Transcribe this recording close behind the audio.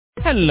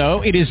Hello,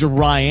 it is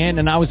Ryan,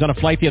 and I was on a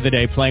flight the other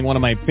day playing one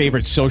of my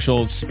favorite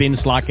social spin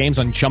slot games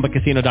on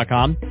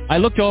ChumbaCasino.com. I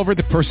looked over at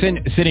the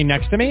person sitting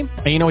next to me,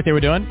 and you know what they were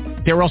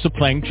doing? They were also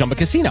playing Chumba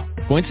Casino.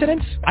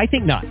 Coincidence? I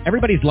think not.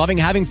 Everybody's loving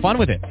having fun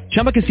with it.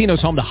 Chumba Casino is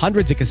home to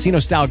hundreds of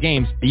casino-style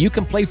games that you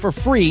can play for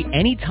free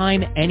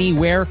anytime,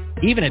 anywhere,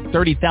 even at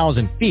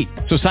 30,000 feet.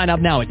 So sign up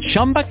now at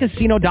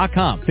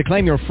ChumbaCasino.com to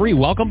claim your free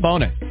welcome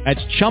bonus. That's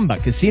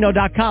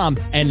ChumbaCasino.com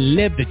and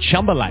live the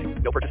Chumba life.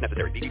 No purchase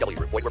necessary. VGW.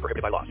 Void where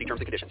prohibited by law. See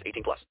terms and conditions.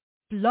 18+.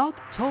 Blog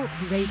Talk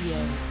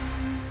Radio.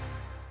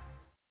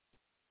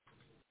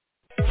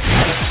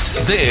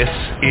 This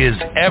is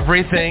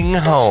Everything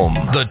Home,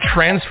 the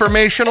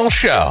transformational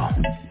show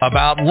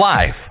about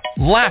life,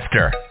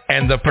 laughter,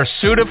 and the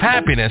pursuit of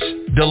happiness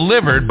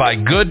delivered by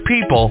good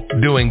people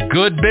doing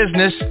good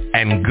business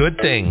and good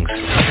things.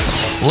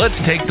 Let's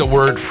take the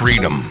word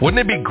freedom. Wouldn't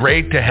it be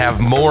great to have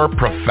more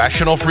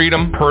professional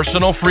freedom,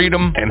 personal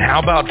freedom, and how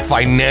about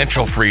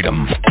financial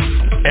freedom?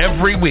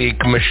 Every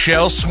week,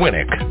 Michelle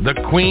Swinick, the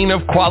queen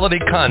of quality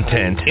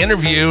content,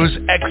 interviews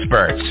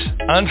experts,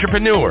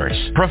 entrepreneurs,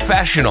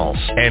 professionals,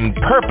 and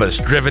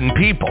purpose-driven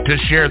people to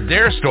share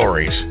their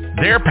stories,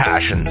 their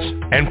passions,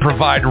 and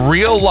provide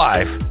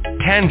real-life,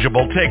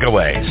 tangible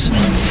takeaways.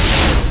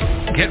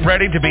 Get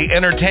ready to be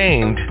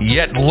entertained,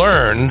 yet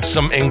learn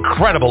some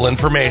incredible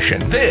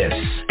information. This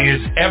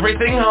is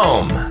Everything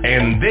Home,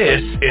 and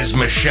this is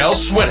Michelle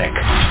Swinick.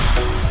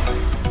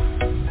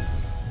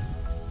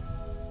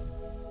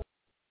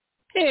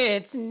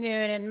 It's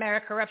noon in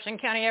Maricorruption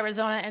County,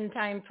 Arizona, and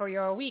time for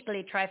your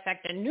weekly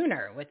trifecta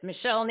nooner with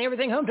Michelle and the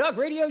Everything Home Talk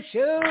Radio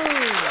Show.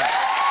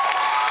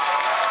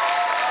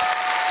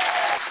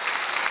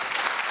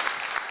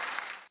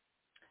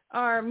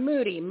 Our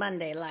moody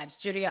Monday live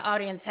studio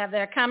audience have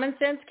their common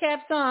sense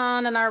caps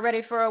on and are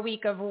ready for a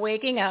week of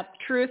waking up,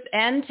 truth,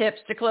 and tips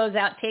to close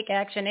out Take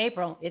Action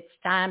April. It's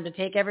time to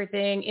take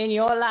everything in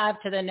your life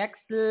to the next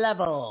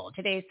level.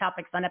 Today's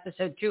topics on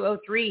episode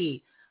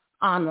 203.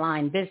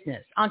 Online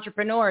business,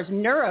 entrepreneurs,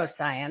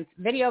 neuroscience,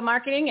 video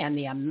marketing, and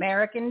the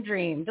American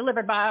dream,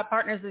 delivered by our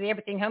partners of the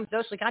Everything Home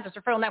Socially Conscious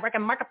Referral Network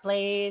and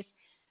Marketplace.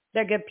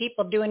 They're good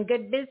people doing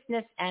good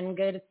business and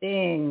good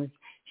things.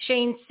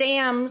 Shane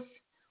Sams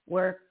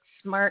works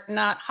smart,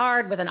 not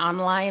hard, with an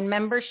online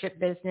membership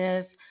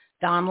business.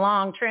 Don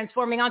Long,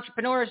 transforming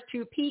entrepreneurs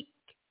to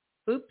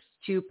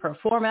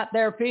perform at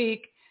their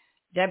peak.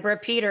 Deborah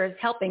Peters,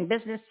 helping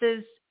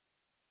businesses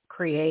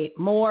create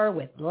more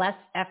with less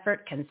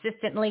effort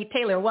consistently.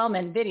 Taylor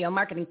Wellman, video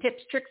marketing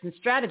tips, tricks, and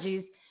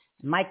strategies.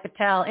 Mike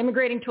Patel,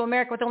 immigrating to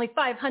America with only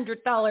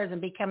 $500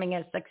 and becoming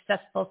a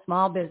successful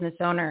small business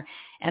owner.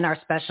 And our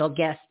special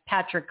guest,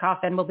 Patrick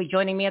Coffin, will be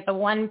joining me at the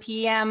 1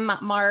 p.m.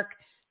 mark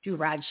to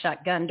ride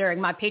shotgun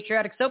during my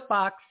patriotic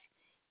soapbox.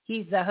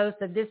 He's the host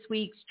of this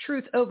week's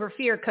Truth Over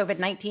Fear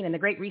COVID-19 and the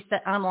Great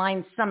Reset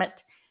Online Summit.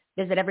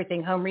 Visit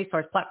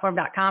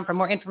everythinghomeresourceplatform.com for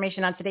more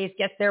information on today's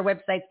guests, their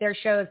websites, their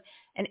shows,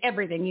 and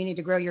everything you need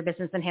to grow your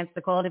business, enhance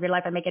the quality of your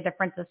life, and make a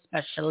difference,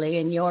 especially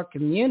in your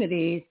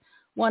communities.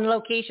 One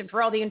location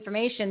for all the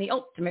information, the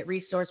ultimate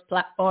resource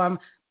platform.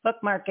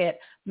 Bookmark it.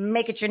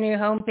 Make it your new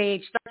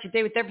homepage. Start your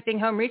day with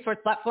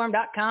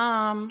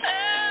everythinghomeresourceplatform.com.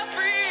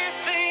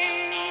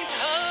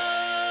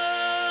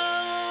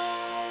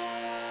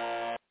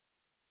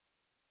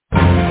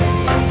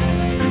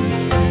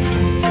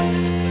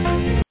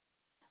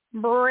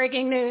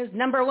 Breaking news.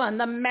 Number one,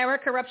 the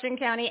Maricorruption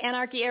County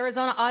Anarchy,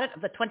 Arizona audit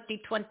of the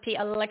 2020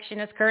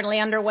 election is currently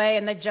underway,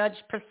 and the judge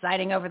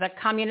presiding over the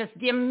communist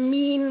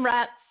Demean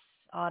Rats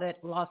audit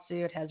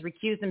lawsuit has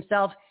recused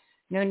himself.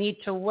 No need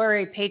to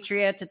worry,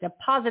 patriots. It's a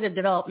positive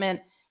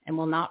development and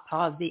will not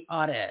pause the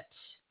audit.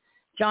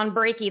 John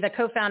Brakey, the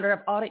co-founder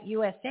of Audit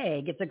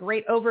USA, gives a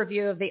great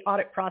overview of the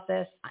audit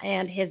process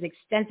and his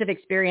extensive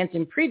experience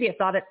in previous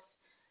audits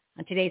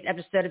on today's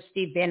episode of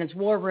Steve Bannon's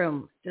War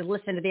Room. To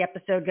listen to the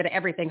episode, go to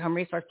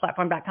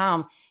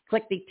everythinghomeresourceplatform.com.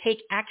 Click the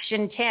Take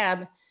Action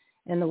tab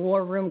in the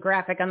War Room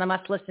graphic on the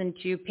Must Listen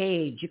To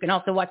page. You can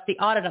also watch the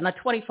audit on the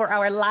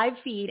 24-hour live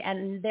feed,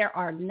 and there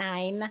are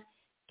 9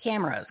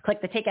 cameras.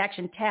 Click the Take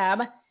Action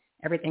tab,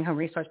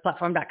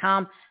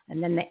 everythinghomeresourceplatform.com,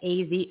 and then the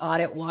AZ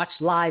Audit Watch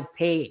live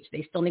page.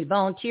 They still need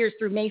volunteers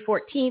through May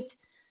 14th.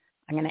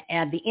 I'm going to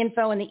add the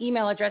info and the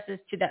email addresses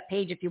to that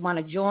page if you want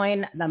to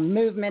join the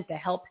movement to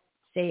help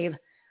save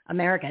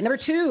America. Number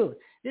 2,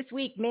 this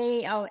week,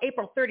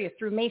 April 30th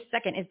through May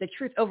 2nd, is the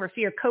Truth Over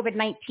Fear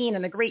COVID-19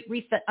 and the Great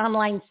Reset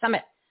Online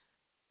Summit,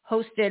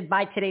 hosted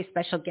by today's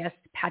special guest,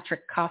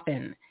 Patrick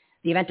Coffin.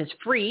 The event is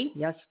free,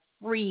 yes,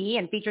 free,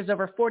 and features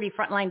over 40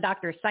 frontline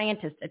doctors,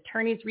 scientists,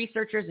 attorneys,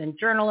 researchers, and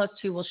journalists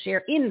who will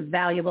share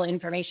invaluable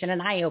information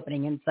and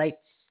eye-opening insights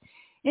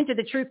into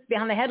the truth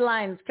behind the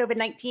headlines,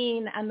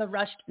 COVID-19 and the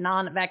rushed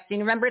non-vaccine.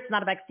 Remember, it's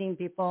not a vaccine,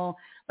 people,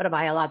 but a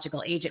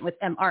biological agent with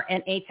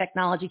mRNA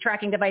technology,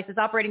 tracking devices,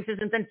 operating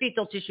systems, and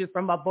fetal tissue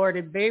from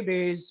aborted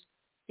babies.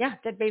 Yeah,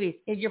 dead babies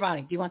in your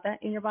body. Do you want that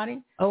in your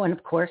body? Oh, and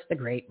of course, the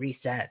Great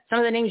Reset. Some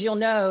of the names you'll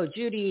know: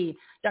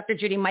 Dr.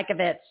 Judy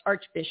Mikovits,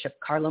 Archbishop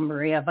Carlo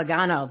Maria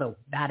Vigano, the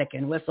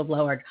Vatican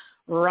whistleblower,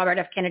 Robert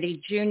F.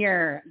 Kennedy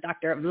Jr.,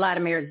 Dr.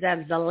 Vladimir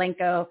Zev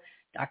Zelenko,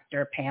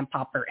 Dr. Pam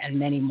Popper, and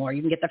many more.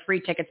 You can get the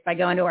free tickets by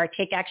going to our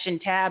Take Action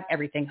tab,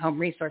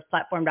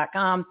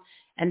 everythinghomeresourceplatform.com,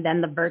 and then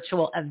the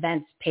virtual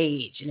events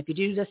page. And if you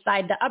do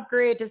decide to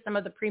upgrade to some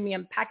of the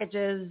premium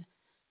packages,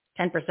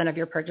 10% of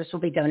your purchase will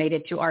be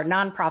donated to our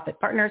nonprofit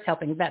partners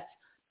helping vets,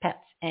 pets,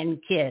 and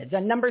kids.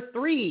 And number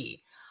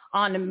 3,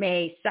 on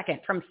May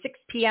 2nd from 6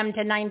 p.m.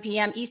 to 9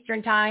 p.m.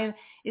 Eastern Time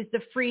is the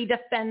free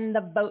Defend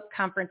the Vote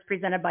conference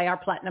presented by our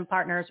platinum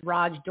partners,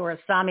 Raj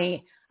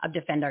Doraisamy of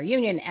Defend Our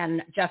Union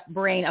and Jeff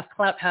Brain of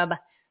Clout Hub.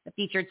 The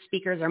featured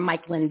speakers are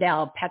Mike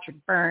Lindell, Patrick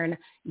Byrne,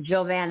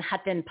 Jovan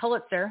Hutton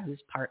Pulitzer,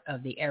 who's part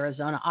of the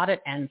Arizona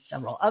audit, and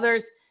several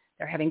others.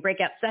 They're having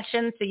breakout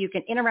sessions so you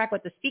can interact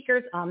with the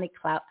speakers on the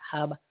Clout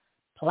Hub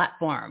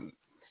platform.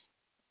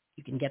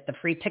 You can get the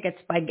free tickets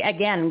by,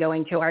 again,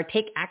 going to our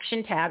Take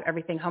Action tab,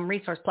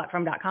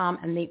 everythinghomeresourceplatform.com,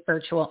 and the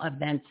virtual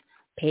events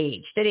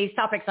page. Today's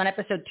topics on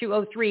episode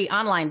 203,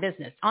 online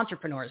business,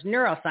 entrepreneurs,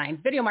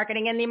 neuroscience, video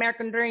marketing, and the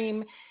American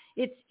dream.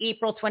 It's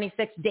April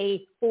 26th,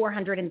 day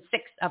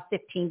 406 of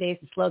 15 days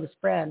to slow the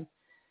spread.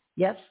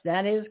 Yes,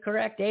 that is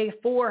correct. Day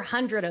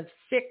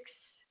 406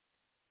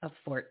 of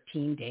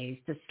 14 days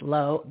to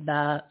slow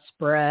the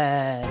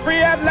spread.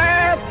 Free at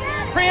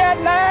last! Free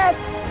at last!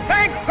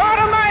 Thank God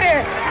Almighty!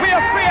 We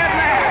are free at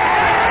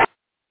last!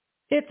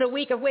 It's a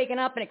week of waking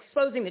up and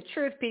exposing the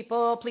truth,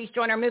 people. Please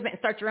join our movement and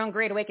start your own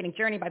great awakening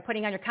journey by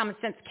putting on your common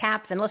sense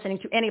caps and listening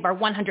to any of our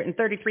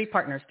 133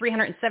 partners,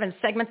 307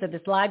 segments of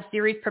this live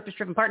series,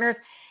 Purpose-Driven Partners,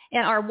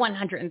 and our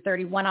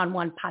 130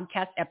 one-on-one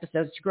podcast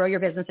episodes to grow your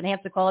business,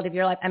 enhance the quality of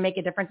your life, and make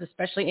a difference,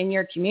 especially in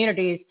your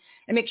communities.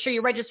 And make sure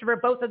you register for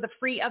both of the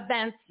free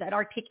events at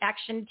our Take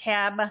Action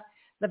tab,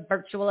 the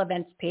virtual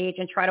events page,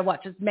 and try to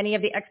watch as many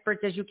of the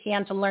experts as you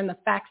can to learn the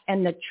facts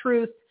and the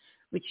truth,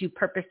 which you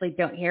purposely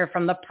don't hear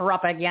from the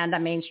propaganda,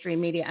 mainstream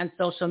media, and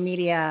social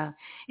media.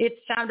 It's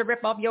time to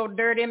rip off your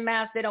dirty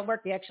masks. They don't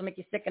work. They actually make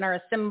you sick and are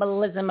a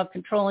symbolism of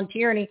control and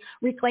tyranny.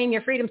 Reclaim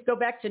your freedoms. Go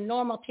back to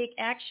normal. Take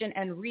action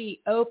and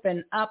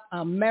reopen up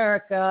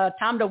America.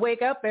 Time to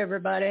wake up,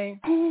 everybody.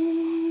 Wake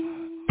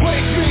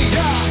me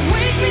up!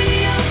 Wake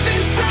me up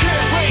inside! I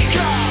can't wake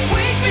up!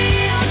 Wake me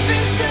up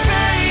inside,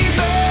 baby!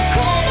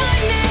 Call my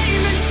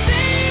name and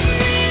save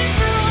me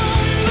from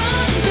the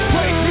dark.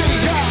 Wake me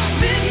up!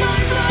 Bid my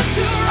blood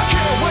to rise. I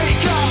can't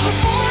wake up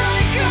before I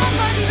come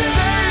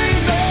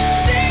undone, baby!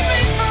 Save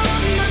me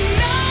from the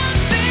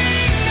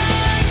nothing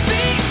I've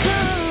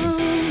become.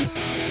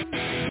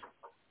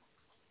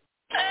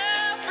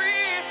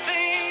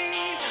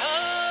 Everything's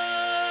home.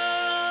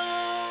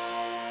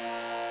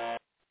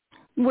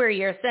 We're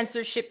your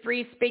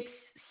censorship-free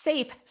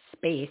safe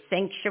space,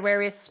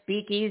 sanctuary,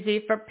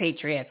 speakeasy for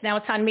patriots. Now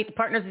it's time to meet the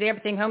partners of the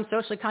Everything Home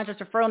Socially Conscious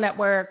Referral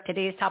Network.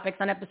 Today's topics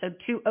on episode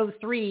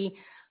 203,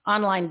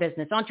 online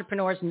business,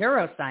 entrepreneurs,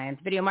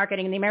 neuroscience, video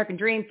marketing, and the American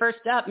dream. First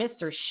up,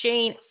 Mr.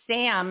 Shane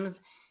Sams.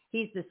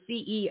 He's the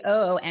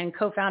CEO and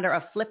co-founder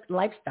of Flipped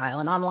Lifestyle,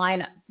 an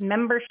online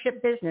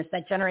membership business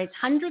that generates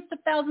hundreds of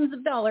thousands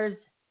of dollars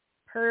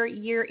per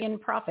year in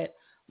profit,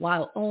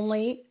 while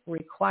only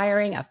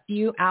requiring a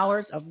few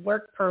hours of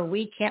work per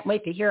week. Can't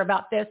wait to hear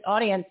about this.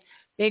 Audience,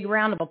 big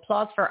round of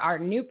applause for our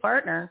new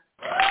partner.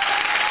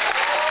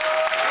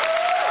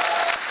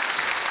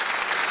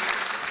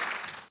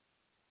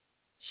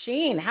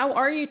 Shane, how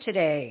are you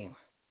today?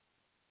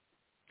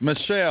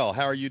 Michelle,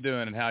 how are you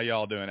doing, and how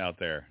y'all doing out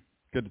there?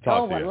 Good to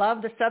talk to you. I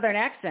love the Southern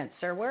accent,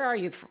 sir. Where are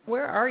you?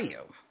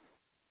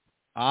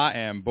 I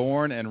am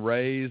born and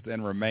raised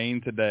and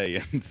remain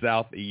today in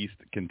Southeast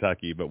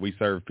Kentucky, but we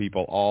serve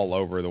people all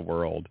over the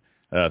world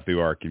through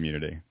our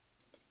community.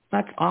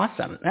 That's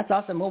awesome.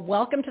 Well,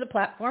 welcome to the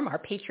platform, our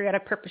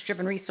patriotic,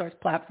 purpose-driven resource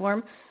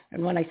platform.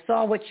 And when I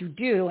saw what you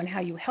do and how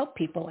you help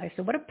people, I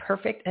said, what a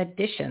perfect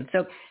addition.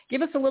 So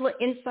give us a little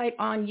insight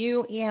on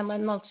you, and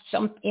then let's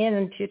jump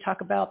in to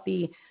talk about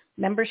the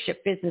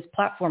membership business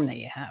platform that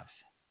you have.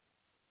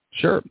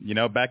 Sure.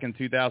 Back in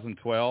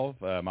 2012,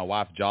 my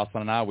wife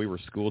Jocelyn and I, we were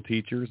school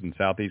teachers in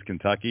Southeast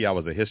Kentucky. I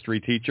was a history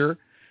teacher,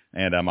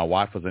 and my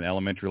wife was an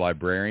elementary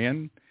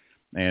librarian.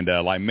 And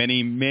like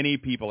many, many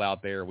people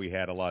out there, we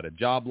had a lot of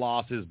job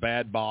losses,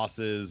 bad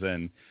bosses,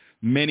 and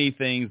many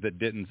things that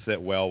didn't sit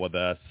well with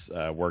us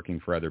working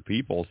for other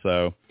people.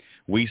 So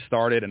we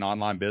started an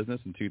online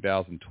business in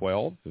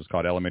 2012. It was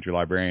called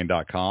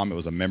elementarylibrarian.com. It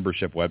was a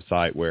membership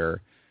website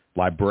where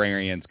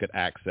librarians could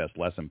access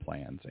lesson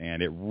plans.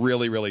 And it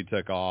really, really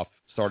took off,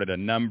 started a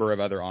number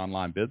of other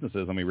online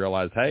businesses, and we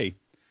realized, hey,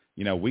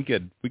 we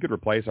could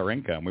replace our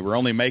income. We were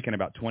only making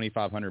about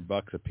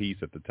 $2,500 a piece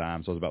at the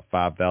time, so it was about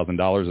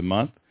 $5,000 a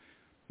month.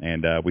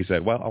 And we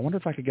said, well, I wonder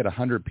if I could get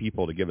 100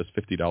 people to give us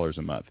 $50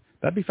 a month.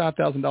 That'd be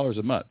 $5,000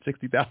 a month,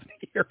 $60,000 a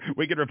year.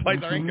 We could replace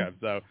our income.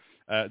 So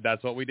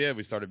that's what we did.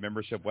 We started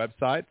membership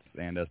websites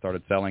and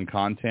started selling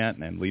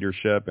content and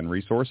leadership and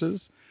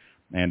resources.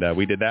 And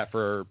we did that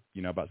for,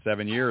 about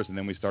 7 years, and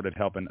then we started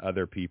helping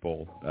other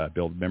people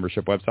build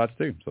membership websites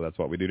too. So that's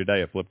what we do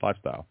today at Flipped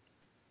Lifestyle.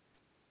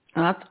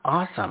 That's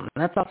awesome.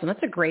 That's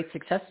a great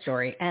success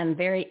story and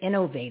very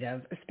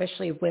innovative,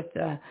 especially with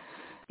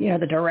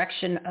the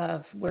direction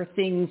of where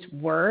things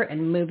were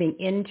and moving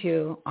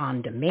into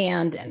on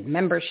demand and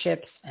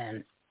memberships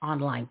and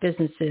online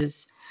businesses.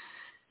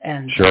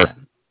 And Sure.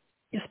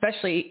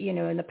 Especially,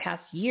 in the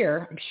past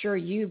year, I'm sure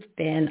you've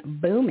been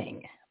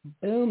booming.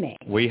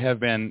 We have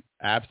been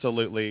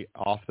absolutely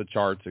off the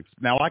charts.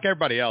 Now, like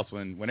everybody else,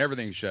 when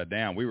everything shut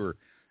down, we were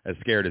as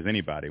scared as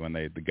anybody when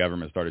the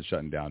government started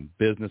shutting down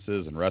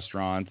businesses and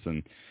restaurants.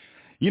 And,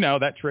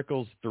 that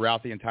trickles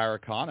throughout the entire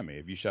economy.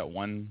 If you shut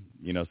one,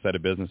 set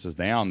of businesses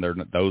down,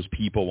 those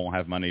people won't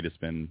have money to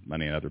spend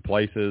money in other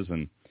places.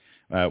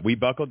 And we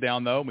buckled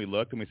down, though, and we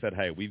looked and we said,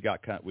 hey, we've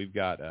got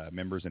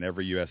members in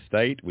every U.S.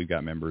 state. We've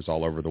got members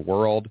all over the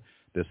world.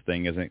 This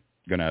thing isn't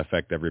going to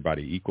affect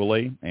everybody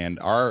equally. And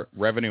our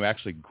revenue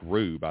actually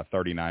grew by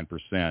 39%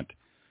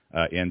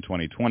 in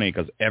 2020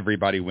 because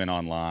everybody went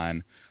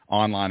online.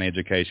 Online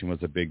education was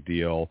a big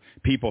deal.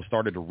 People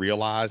started to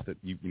realize that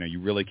you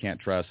really can't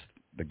trust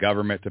the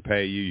government to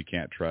pay you. You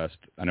can't trust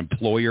an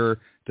employer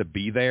to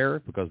be there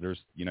because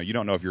you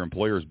don't know if your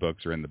employer's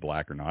books are in the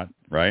black or not,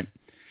 right?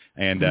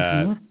 And,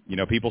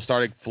 people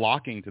started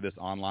flocking to this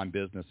online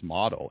business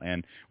model.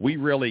 And we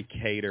really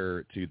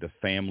cater to the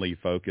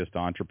family-focused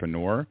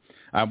entrepreneur.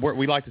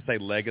 We like to say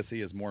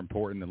legacy is more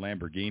important than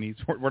Lamborghinis.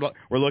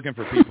 We're looking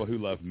for people who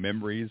love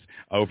memories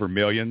over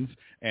millions.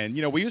 And,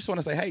 we just want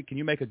to say, hey, can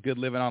you make a good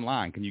living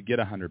online? Can you get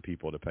 100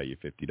 people to pay you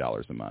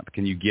 $50 a month?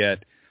 Can you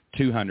get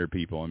 200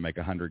 people and make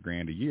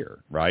 $100,000 a year,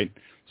 right?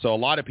 So a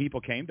lot of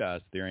people came to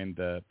us during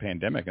the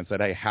pandemic and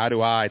said, hey, how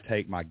do I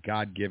take my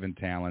God-given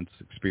talents,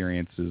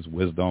 experiences,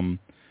 wisdom,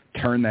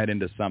 turn that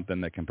into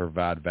something that can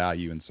provide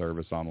value and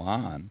service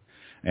online?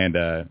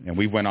 And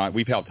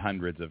we've helped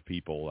hundreds of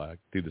people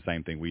do the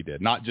same thing we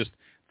did, not just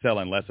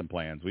selling lesson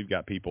plans. We've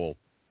got people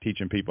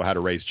teaching people how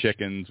to raise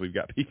chickens. We've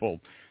got people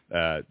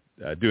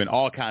doing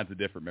all kinds of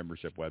different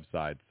membership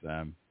websites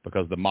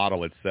because the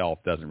model itself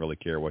doesn't really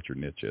care what your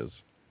niche is.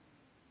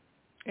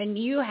 And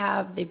you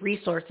have the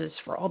resources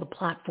for all the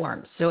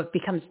platforms, so it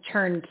becomes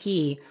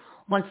turnkey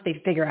once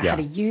they figure out how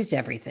to use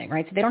everything,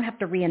 right? So they don't have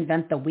to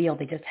reinvent the wheel.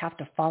 They just have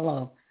to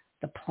follow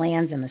the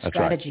plans and the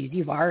strategies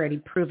you've already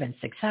proven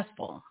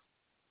successful.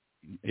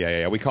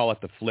 Yeah. We call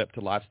it the Flip to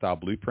Lifestyle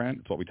Blueprint.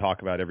 It's what we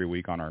talk about every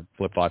week on our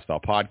Flip to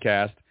Lifestyle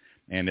podcast.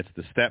 And it's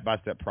the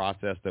step-by-step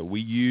process that we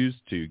use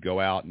to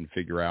go out and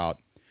figure out,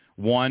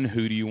 one,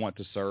 who do you want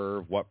to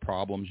serve, what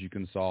problems you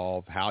can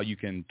solve, how you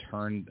can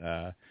turn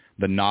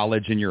the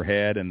knowledge in your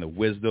head and the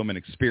wisdom and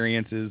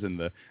experiences and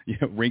the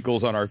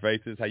wrinkles on our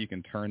faces, how you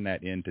can turn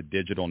that into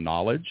digital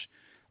knowledge,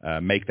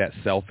 make that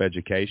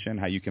self-education,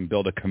 how you can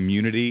build a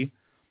community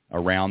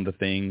around the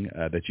thing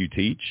that you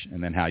teach,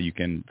 and then how you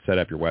can set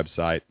up your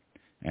website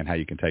and how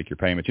you can take your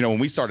payments. When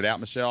we started out,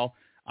 Michelle,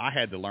 I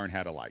had to learn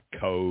how to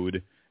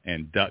code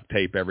and duct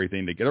tape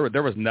everything together.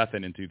 There was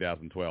nothing in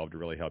 2012 to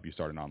really help you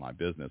start an online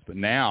business. But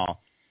now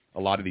a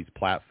lot of these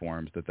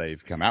platforms that they've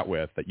come out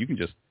with that you can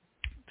just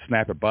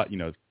snap a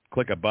button,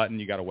 click a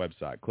button, you got a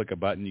website. Click a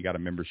button, you got a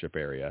membership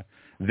area.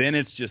 Then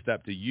it's just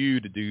up to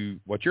you to do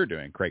what you're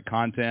doing, create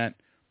content,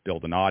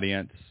 build an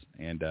audience,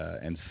 and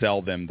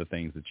sell them the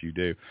things that you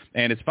do.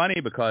 And it's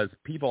funny because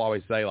people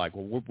always say,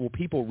 well, will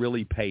people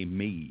really pay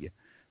me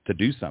to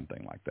do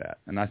something like that?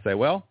 And I say,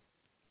 well,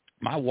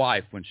 my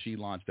wife, when she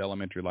launched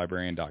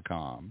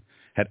elementarylibrarian.com,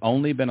 had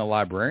only been a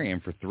librarian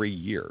for 3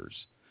 years.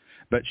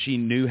 But she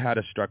knew how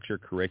to structure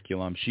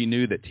curriculum. She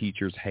knew that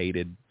teachers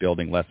hated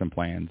building lesson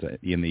plans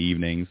in the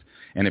evenings.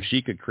 And if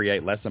she could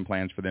create lesson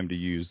plans for them to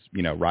use,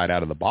 right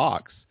out of the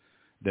box,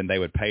 then they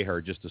would pay her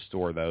just to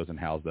store those and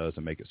house those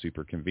and make it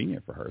super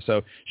convenient for her.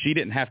 So she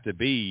didn't have to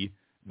be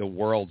the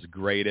world's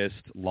greatest,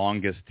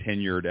 longest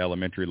tenured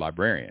elementary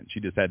librarian.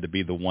 She just had to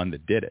be the one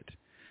that did it.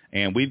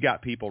 And we've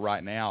got people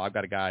right now. I've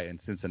got a guy in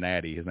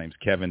Cincinnati. His name's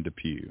Kevin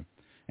Depew,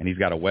 and he's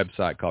got a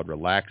website called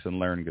Relax and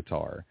Learn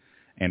Guitar.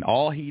 And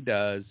all he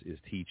does is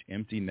teach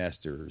empty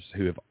nesters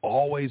who have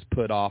always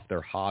put off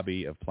their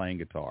hobby of playing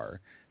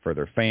guitar for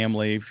their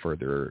family, for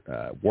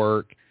their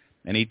work.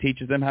 And he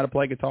teaches them how to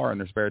play guitar in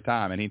their spare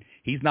time. And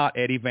he's not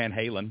Eddie Van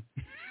Halen,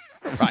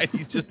 right?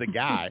 He's just a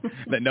guy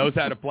that knows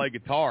how to play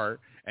guitar,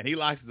 and he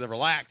likes to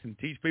relax and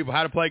teach people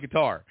how to play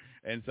guitar.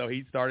 And so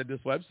he started this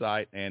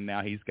website, and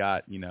now he's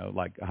got,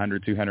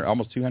 100, 200,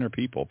 almost 200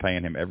 people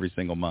paying him every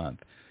single month.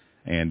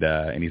 And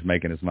he's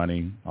making his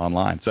money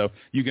online. So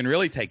you can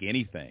really take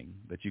anything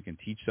that you can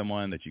teach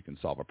someone, that you can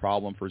solve a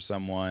problem for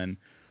someone,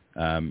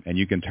 and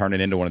you can turn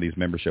it into one of these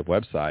membership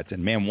websites.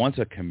 And, man, once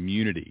a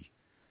community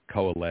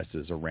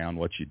coalesces around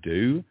what you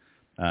do,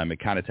 it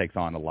kind of takes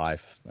on a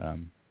life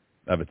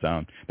of its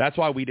own. That's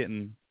why we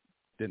didn't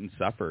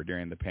suffer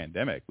during the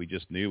pandemic. We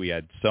just knew we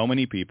had so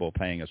many people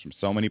paying us from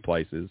so many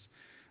places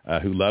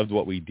who loved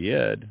what we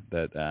did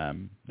that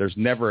there's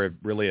never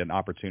really an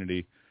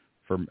opportunity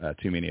for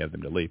too many of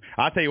them to leave.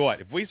 I'll tell you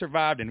what, if we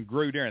survived and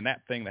grew during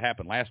that thing that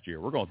happened last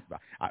year, we're going to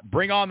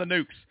bring on the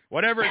nukes.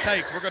 Whatever it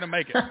takes, we're going to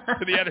make it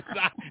to the other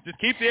side. Just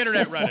keep the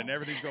internet running.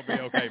 Everything's going to be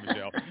okay,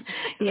 Michelle.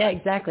 Yeah,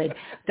 exactly.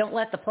 Don't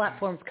let the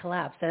platforms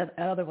collapse.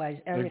 Otherwise,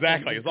 everything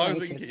exactly. As long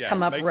as we can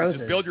come up roses.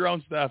 Just build your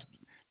own stuff.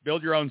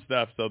 build your own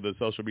stuff so the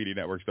social media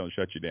networks don't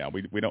shut you down.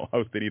 We don't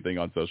host anything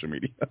on social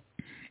media.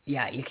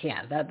 Yeah, you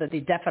can't. They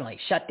definitely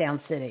shut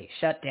down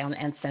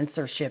and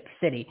censorship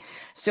city.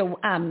 So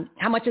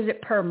how much is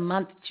it per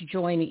month to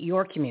join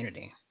your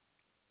community?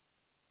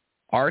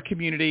 Our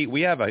community,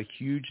 we have a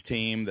huge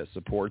team that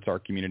supports our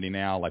community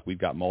now. Like we've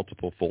got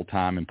multiple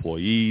full-time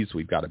employees.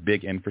 We've got a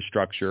big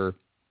infrastructure.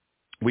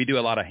 We do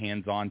a lot of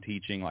hands-on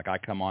teaching. Like I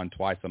come on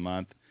twice a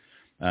month.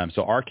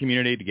 So our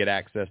community, to get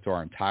access to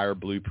our entire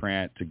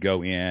blueprint, to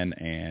go in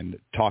and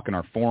talk in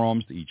our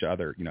forums to each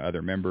other,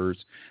 other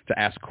members, to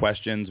ask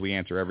questions. We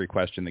answer every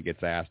question that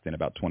gets asked in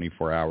about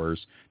 24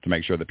 hours to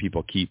make sure that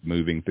people keep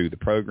moving through the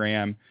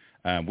program.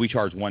 We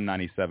charge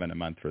 $197 a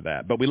month for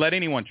that. But we let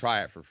anyone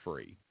try it for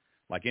free.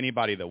 Like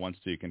anybody that wants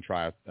to can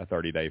try a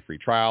 30-day free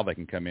trial. They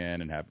can come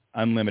in and have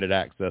unlimited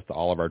access to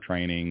all of our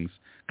trainings,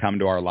 come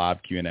to our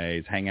live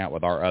Q&As, hang out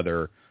with our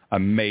other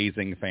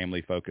amazing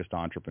family-focused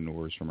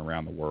entrepreneurs from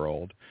around the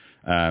world.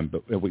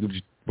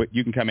 But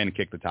you can come in and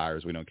kick the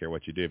tires. We don't care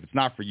what you do. If it's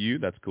not for you,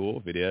 that's cool.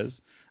 If it is,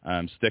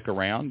 stick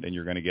around, and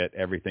you're going to get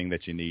everything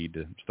that you need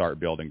to start,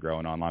 build, and grow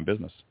an online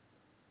business.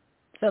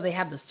 So they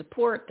have the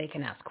support. They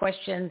can ask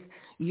questions.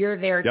 You're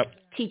there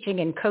teaching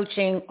and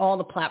coaching all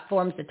the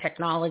platforms, the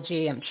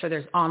technology. I'm sure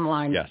there's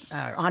online,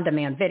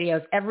 on-demand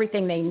videos.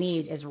 Everything they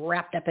need is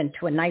wrapped up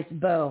into a nice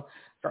bow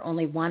for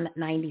only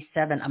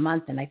 $197 a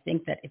month. And I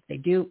think that if they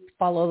do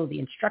follow the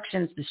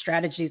instructions, the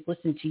strategies,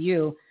 listen to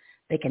you,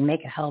 they can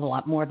make a hell of a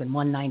lot more than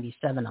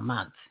 $197 a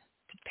month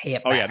to pay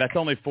it back. Oh, yeah, that's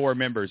only 4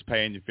 members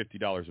paying you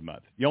 $50 a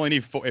month. You only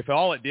need 4. If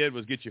all it did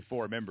was get you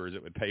 4 members,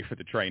 it would pay for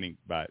the training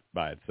by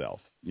itself,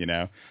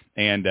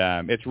 And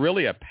it's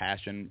really a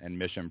passion and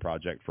mission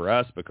project for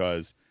us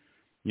because,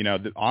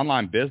 the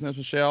online business,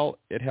 Michelle,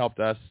 it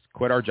helped us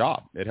quit our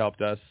job. It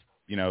helped us,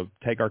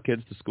 take our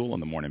kids to school in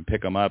the morning,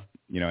 pick them up,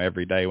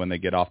 every day when they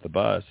get off the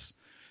bus.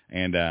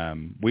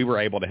 And we were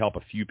able to help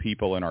a few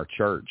people in our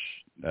church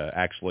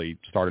actually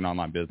start an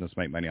online business,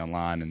 make money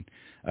online, and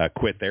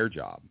quit their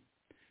job.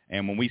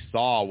 And when we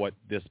saw what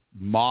this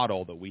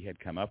model that we had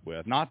come up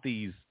with, not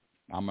these,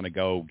 I'm going to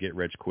go get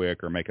rich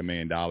quick or make $1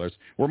 million.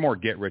 We're more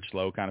get rich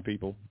slow kind of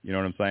people. You know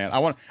what I'm saying? I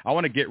want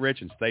to get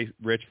rich and stay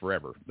rich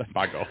forever. That's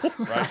my goal,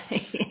 right?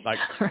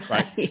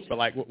 Right. But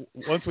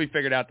once we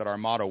figured out that our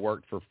model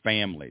worked for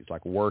families,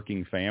 like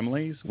working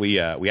families, we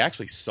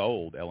actually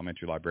sold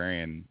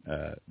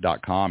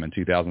elementarylibrarian.com in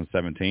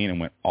 2017 and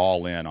went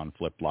all in on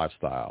flipped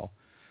lifestyle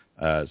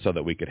so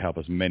that we could help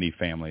as many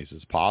families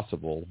as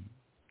possible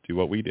do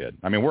what we did.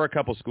 I mean, we're a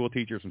couple school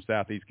teachers from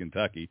Southeast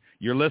Kentucky.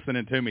 You're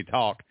listening to me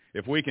talk.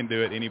 If we can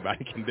do it,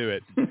 anybody can do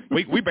it.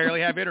 We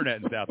barely have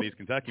internet in Southeast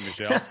Kentucky,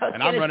 Michelle,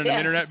 and I'm running an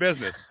internet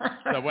business.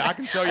 So I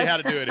can show you how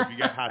to do it if you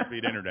got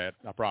high-speed internet,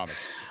 I promise.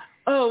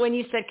 Oh, when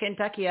you said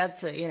Kentucky,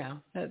 that's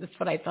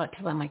what I thought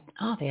too. I'm like,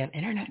 oh, they have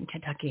internet in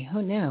Kentucky.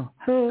 Who knew?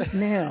 People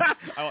say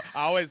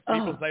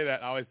that.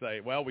 I always say,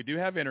 well, we do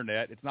have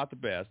internet. It's not the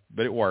best,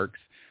 but it works.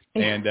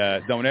 And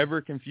don't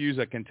ever confuse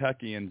a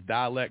Kentuckian's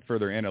dialect for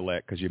their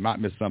intellect because you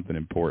might miss something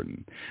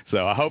important.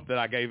 So I hope that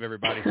I gave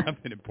everybody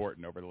something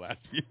important over the last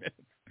few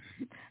minutes.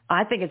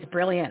 I think it's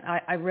brilliant.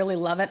 I really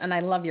love it, and I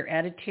love your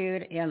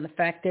attitude and the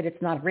fact that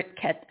it's not a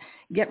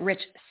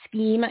get-rich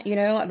scheme,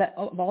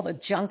 of all the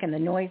junk and the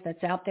noise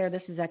that's out there.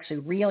 This is actually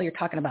real. You're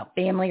talking about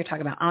family. You're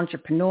talking about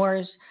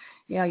entrepreneurs.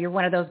 You're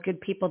one of those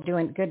good people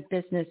doing good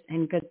business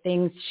and good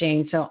things,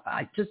 Shane. So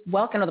I just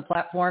welcome to the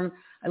platform.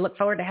 I look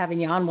forward to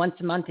having you on once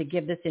a month to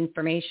give this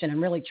information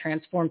and really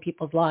transform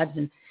people's lives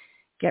and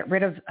get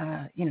rid of,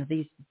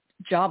 these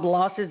job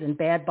losses and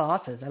bad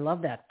bosses. I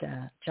love that,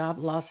 job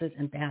losses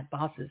and bad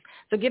bosses.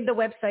 So give the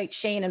website,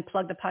 Shane, and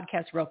plug the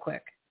podcast real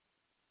quick.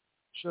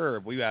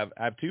 Sure. I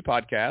have 2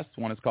 podcasts.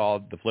 One is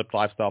called the Flipped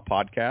Lifestyle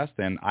Podcast,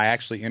 and I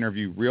actually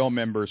interview real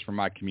members from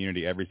my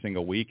community every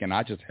single week, and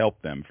I just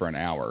help them for an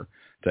hour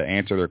to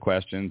answer their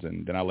questions,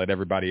 and then I let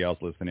everybody else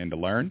listen in to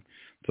learn.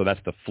 So that's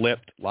the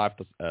Flipped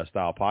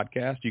Lifestyle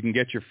Podcast. You can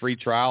get your free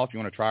trial if you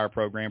want to try our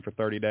program for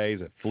 30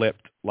 days at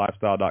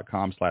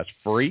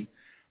flippedlifestyle.com/free,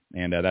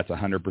 and that's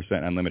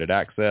 100% unlimited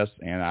access.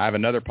 And I have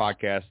another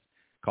podcast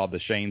called The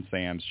Shane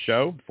Sams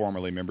Show,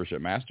 formerly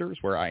Membership Masters,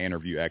 where I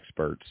interview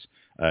experts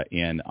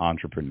in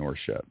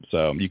entrepreneurship.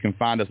 So you can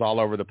find us all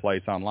over the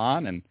place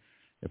online, and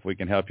if we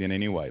can help you in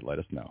any way, let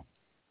us know.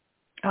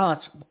 Oh,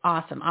 it's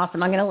awesome. I'm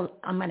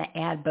gonna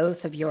add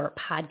both of your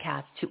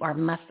podcasts to our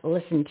must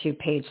listen to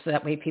page so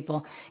that way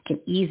people can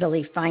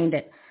easily find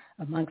it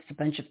amongst a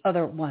bunch of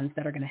other ones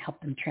that are going to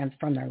help them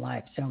transform their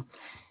lives. So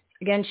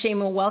again, Shane,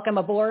 welcome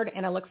aboard,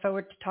 and I look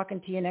forward to talking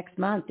to you next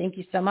month. Thank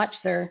you so much,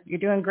 sir. You're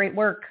doing great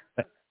work.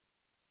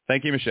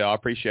 Thank you, Michelle. I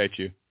appreciate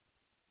you.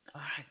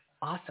 All right.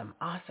 Awesome.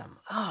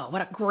 Oh,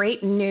 what a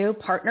great new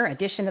partner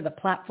addition to the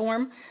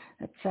platform.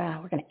 That's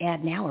we're going to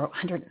add now. We're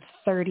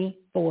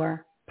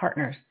 134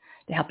 partners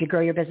to help you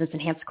grow your business,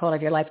 enhance the quality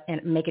of your life,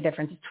 and make a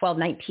difference. It's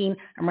 12:19.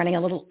 I'm running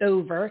a little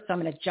over, so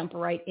I'm going to jump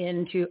right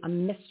into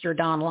Mr.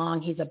 Don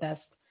Long. He's a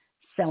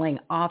best-selling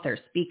author,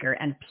 speaker,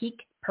 and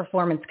peak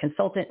performance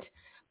consultant,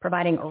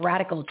 providing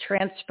radical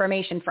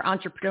transformation for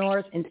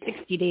entrepreneurs in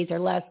 60 days or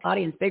less.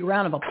 Audience, big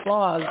round of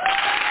applause.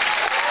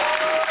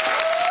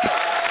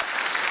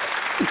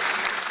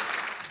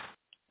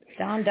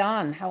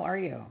 Don, how are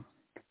you?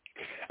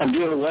 I'm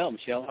doing well,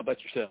 Michelle. How about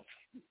yourself?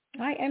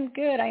 I am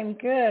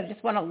good.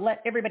 Just want to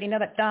let everybody know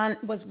that Don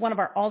was one of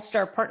our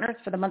all-star partners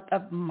for the month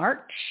of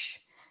March.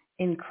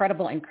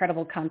 Incredible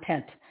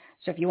content.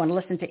 So if you want to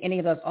listen to any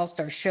of those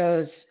all-star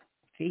shows,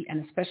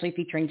 and especially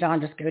featuring John,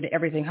 just go to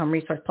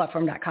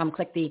everythinghomeresourceplatform.com,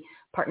 click the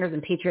Partners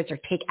and Patriots or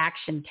Take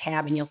Action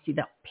tab, and you'll see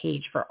the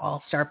page for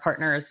all-star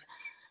partners.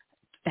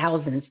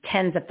 Thousands,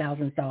 tens of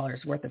thousands of dollars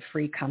worth of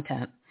free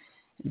content.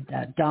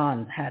 And,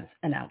 Don has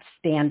an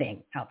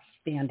outstanding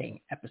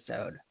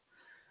episode.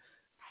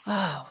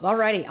 Oh, all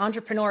righty.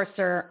 Entrepreneurs,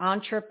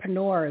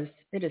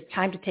 it is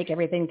time to take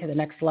everything to the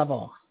next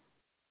level.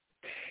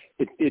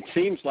 It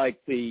seems like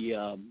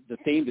the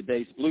theme today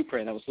is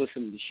blueprint. I was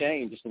listening to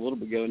Shane just a little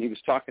bit ago, and he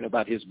was talking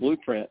about his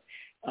blueprint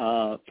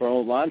for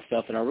online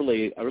stuff, and I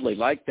really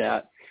like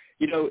that.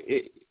 You know,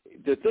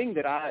 the thing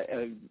that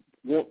I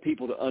want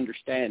people to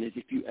understand is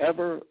if you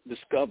ever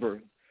discover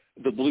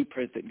the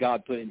blueprint that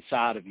God put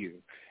inside of you,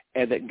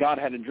 and that God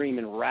had a dream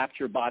and wrapped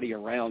your body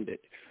around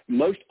it,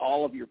 most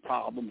all of your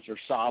problems are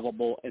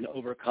solvable and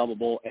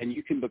overcomable, and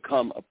you can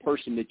become a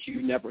person that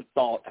you never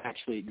thought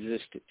actually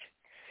existed.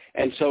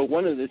 And so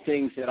one of the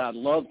things that I'd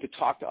love to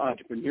talk to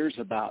entrepreneurs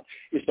about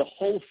is the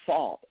whole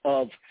thought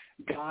of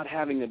God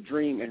having a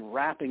dream and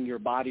wrapping your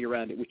body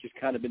around it, which has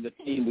kind of been the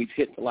theme we've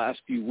hit the last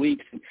few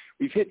weeks. And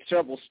we've hit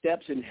several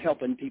steps in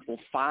helping people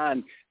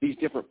find these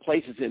different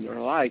places in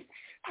their life.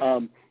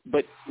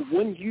 But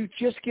when you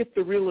just get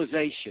the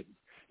realization,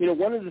 you know,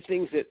 one of the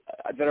things that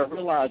I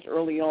realized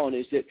early on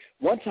is that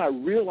once I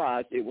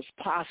realized it was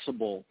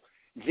possible,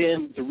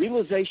 then the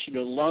realization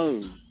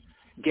alone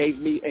gave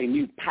me a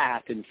new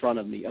path in front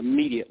of me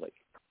immediately.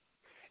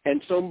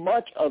 And so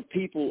much of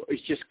people is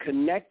just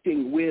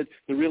connecting with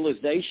the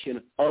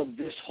realization of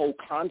this whole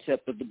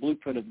concept of the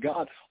blueprint of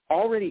God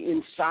already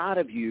inside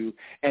of you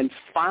and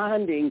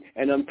finding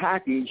and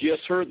unpacking. You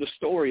just heard the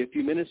story a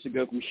few minutes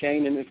ago from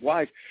Shane and his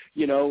wife,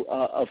 you know,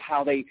 of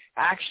how they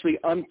actually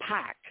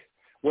unpacked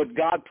what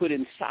God put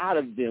inside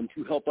of them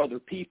to help other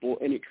people,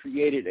 and it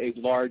created a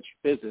large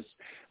business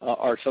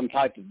or some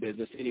type of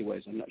business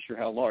anyways. I'm not sure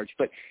how large,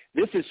 but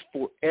this is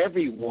for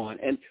everyone.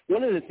 And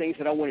one of the things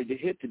that I wanted to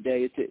hit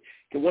today is that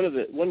one of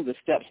the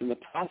steps in the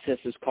process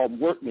is called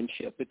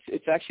workmanship.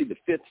 It's actually the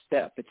fifth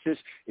step.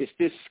 It's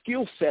this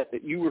skill set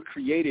that you were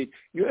created.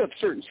 You have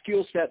certain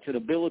skill sets and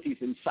abilities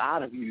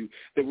inside of you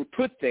that were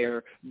put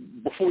there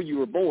before you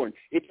were born.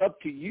 It's up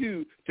to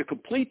you to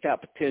complete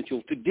that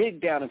potential, to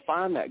dig down and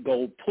find that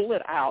gold, pull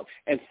it out,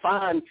 and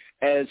find,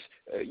 as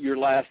your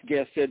last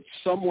guest said,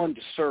 someone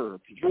to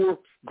serve, your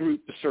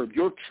group to serve,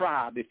 your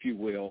tribe, if you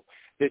will,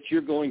 that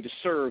you're going to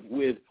serve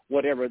with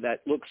whatever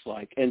that looks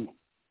like. And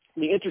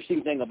the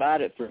interesting thing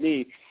about it for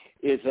me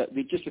is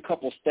just a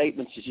couple of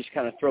statements to just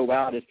kind of throw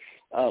out is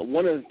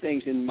one of the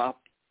things in my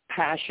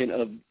passion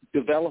of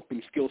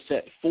developing skill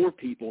set for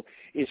people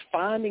is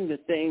finding the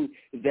thing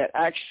that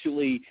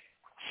actually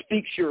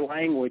speaks your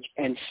language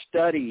and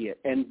study it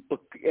and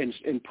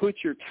put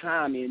your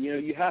time in. You know,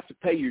 you have to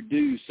pay your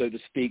dues, so to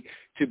speak,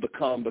 to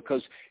become,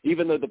 because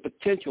even though the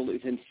potential is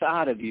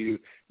inside of you,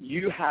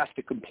 you have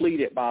to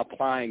complete it by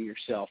applying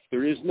yourself.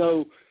 There is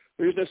no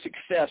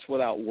success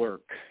without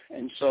work.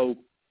 And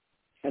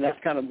that's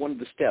kind of one of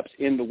the steps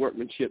in the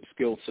workmanship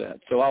skill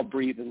set. So I'll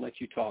breathe and let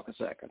you talk a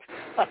second.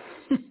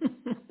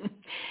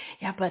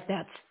 Yeah, but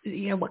that's,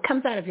 you know, what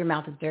comes out of your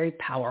mouth is very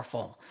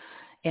powerful.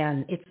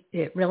 And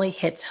it really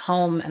hits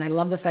home. And I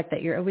love the fact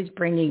that you're always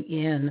bringing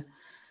in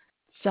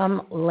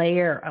some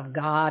layer of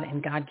God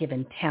and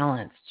God-given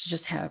talents to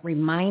just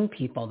remind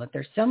people that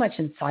there's so much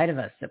inside of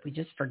us that we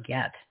just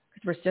forget.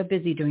 Because we're so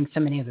busy doing so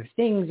many other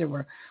things,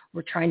 or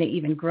we're trying to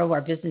even grow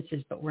our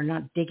businesses, but we're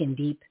not digging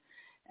deep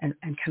and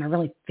kind of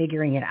really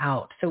figuring it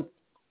out. So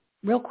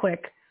real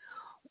quick,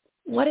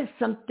 what is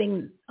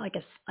something like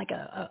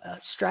a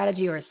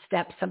strategy or a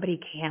step somebody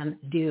can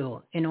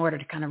do in order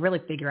to kind of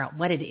really figure out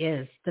what it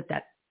is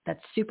that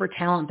super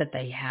talent that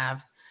they have,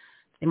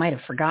 they might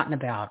have forgotten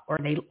about, or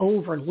they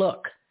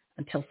overlook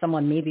until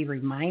someone maybe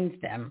reminds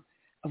them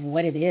of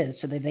what it is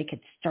so that they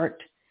could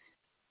start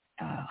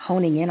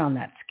honing in on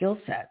that skill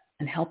set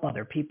and help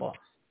other people?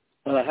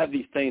 Well, I have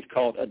these things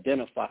called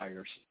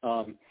identifiers.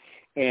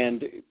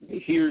 And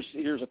here's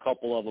a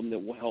couple of them that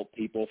will help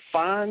people.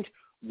 Find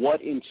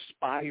what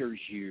inspires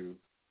you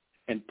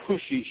and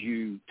pushes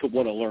you to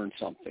want to learn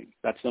something.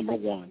 That's number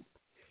one.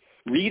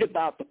 Read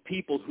about the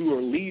people who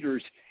are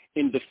leaders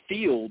in the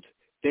field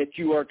that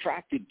you are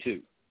attracted to,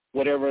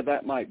 whatever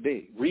that might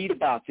be. Read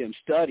about them,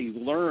 study,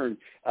 learn,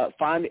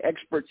 find the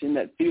experts in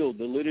that field.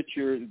 The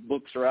literature,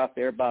 books are out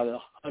there by the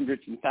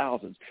hundreds and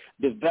thousands.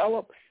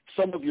 Develop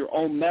some of your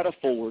own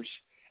metaphors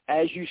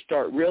as you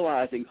start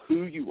realizing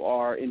who you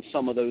are in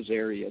some of those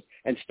areas,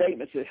 and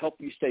statements that help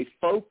you stay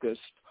focused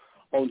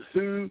on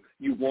who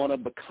you want to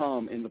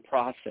become in the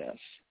process.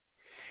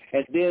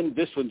 And then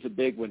this one's a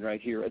big one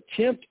right here.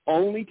 Attempt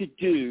only to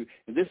do,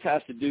 and this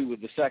has to do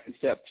with the second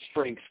step,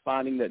 strengths,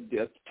 finding that,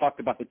 talked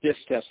about the DISC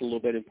test a little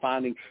bit, and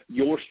finding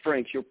your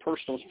strengths, your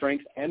personal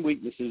strengths and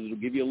weaknesses. It'll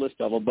give you a list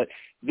of them. But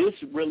this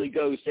really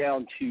goes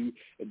down to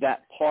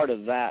that part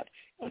of that.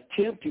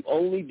 Attempt to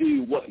only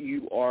do what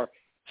you are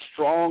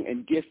strong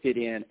and gifted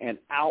in and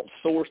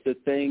outsource the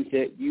things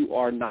that you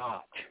are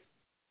not.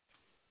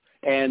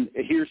 And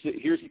here's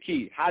the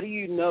key. How do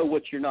you know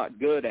what you're not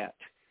good at?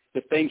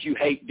 The things you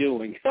hate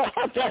doing.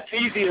 That's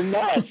easy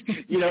enough,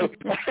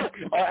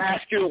 or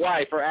ask your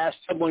wife or ask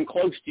someone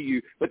close to you.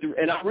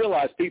 And I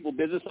realize people,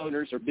 business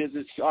owners or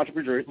business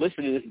entrepreneurs, are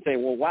listening to this and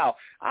saying, well, wow,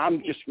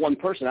 I'm just one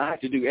person. I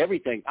have to do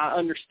everything. I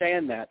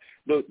understand that.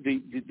 The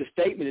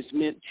statement is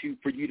meant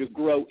for you to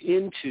grow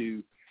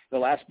into. The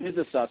last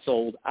business I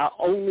sold, I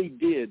only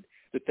did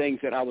the things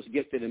that I was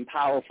gifted and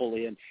powerful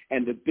in,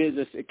 and the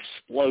business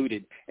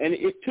exploded. And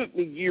it took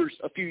me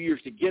a few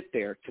years to get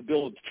there, to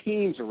build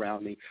teams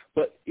around me.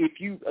 But if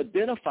you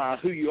identify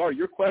who you are,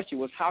 your question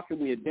was, how can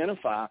we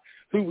identify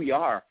who we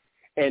are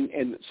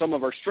and some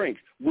of our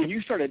strengths? When you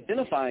start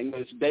identifying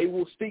those, they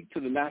will speak to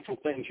the natural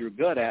things you're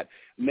good at.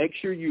 Make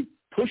sure you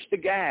push the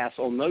gas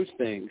on those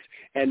things,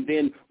 and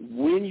then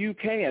when you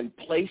can,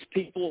 place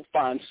people,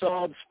 find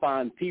subs,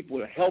 find people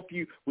to help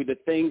you with the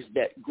things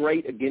that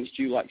grate against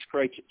you, like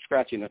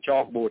scratching a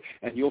chalkboard,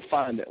 and you'll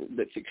find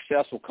that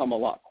success will come a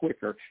lot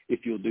quicker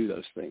if you'll do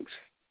those things.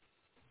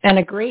 And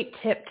a great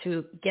tip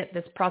to get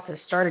this process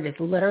started is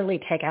literally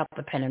take out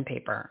the pen and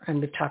paper.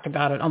 And we've talked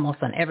about it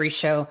almost on every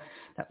show,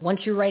 that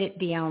once you write it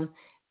down,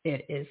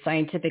 it is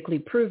scientifically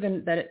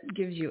proven that it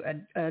gives you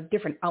a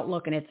different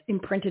outlook, and it's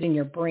imprinted in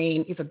your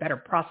brain. You have a better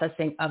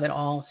processing of it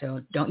all.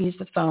 So don't use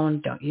the phone.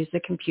 Don't use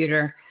the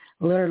computer.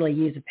 Literally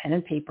use a pen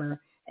and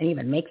paper, and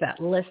even make that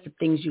list of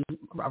things you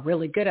are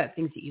really good at,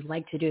 things that you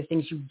like to do,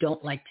 things you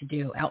don't like to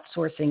do.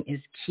 Outsourcing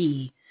is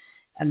key.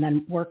 And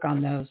then work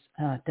on those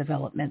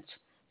development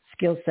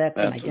skill sets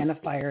and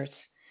identifiers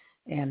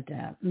and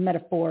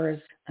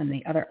metaphors and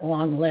the other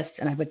long list.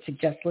 And I would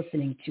suggest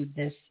listening to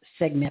this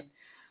segment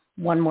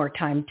one more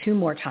time, two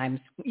more times,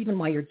 even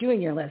while you're doing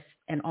your list,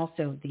 and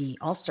also the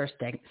All-Star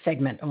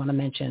segment I want to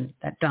mention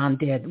that Don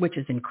did, which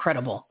is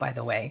incredible, by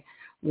the way.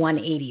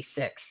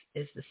 186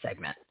 is the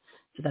segment.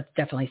 So that's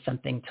definitely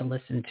something to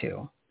listen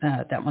to.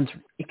 That one's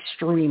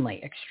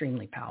extremely,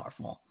 extremely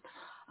powerful.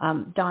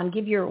 Don,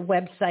 give your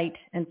website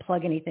and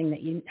plug anything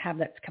that you have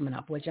that's coming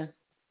up, would you?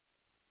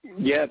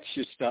 Yeah,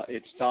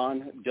 it's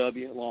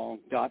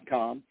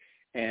donwlong.com.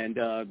 And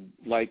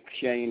like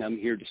Shane, I'm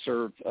here to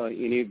serve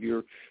any of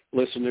your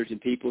listeners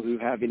and people who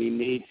have any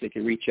needs. They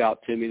can reach out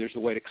to me. There's a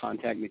way to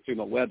contact me through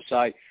my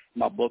website.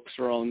 My books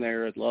are on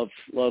there. I'd love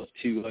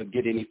to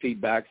get any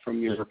feedback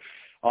from your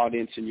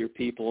audience and your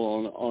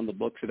people on the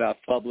books that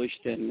I've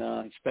published, and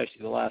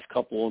especially the last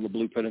couple on the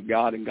Blueprint of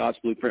God and God's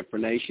Blueprint for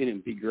Nation.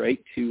 It'd be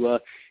great to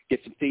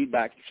get some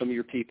feedback from some of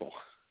your people.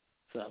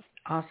 So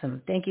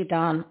awesome. Thank you,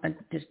 Don.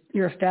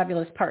 You're a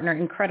fabulous partner.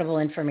 Incredible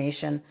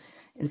information.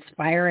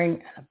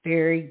 Inspiring, a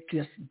very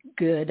just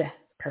good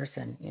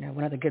person,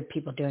 one of the good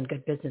people doing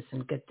good business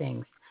and good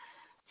things.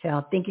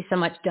 So thank you so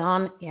much,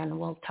 Don, and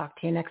we'll talk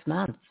to you next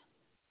month.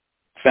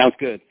 Sounds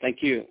good.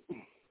 Thank you.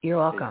 You're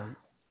welcome.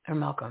 You're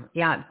welcome.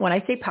 Yeah, when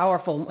I say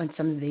powerful, when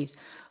a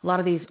lot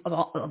of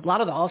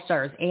the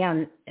All-Stars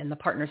and the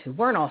partners who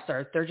weren't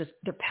All-Stars, they're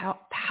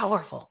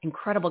powerful,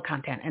 incredible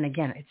content. And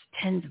again, it's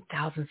tens of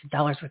thousands of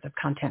dollars worth of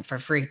content for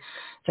free.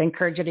 So I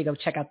encourage you to go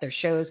check out their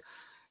shows.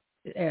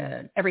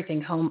 Everything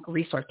Home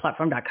Resource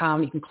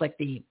Platform.com. You can click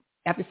the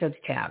episodes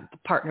tab, the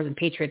Partners and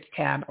Patriots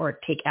tab, or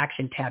Take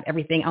Action tab.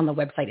 Everything on the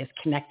website is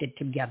connected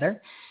together.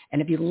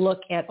 And if you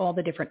look at all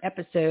the different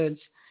episodes,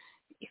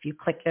 if you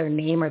click their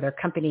name or their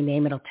company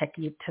name, it'll take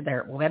you to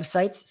their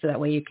websites. So that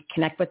way you can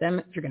connect with them.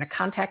 If you're going to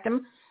contact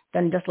them,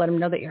 then just let them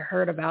know that you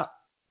heard about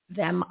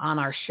them on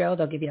our show.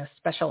 They'll give you a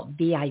special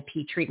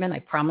VIP treatment. I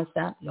promise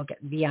that. You'll get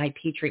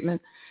VIP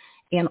treatment.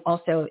 And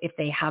also if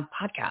they have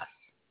podcasts,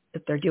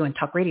 if they're doing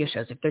talk radio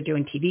shows, if they're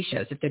doing TV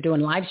shows, if they're doing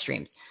live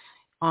streams,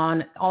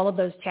 on all of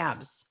those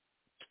tabs,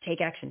 Take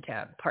Action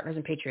tab, Partners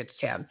and Patriots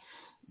tab,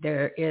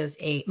 there is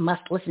a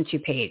must listen to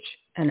page,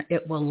 and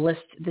it will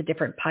list the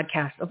different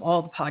podcasts of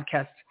all the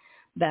podcasts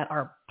that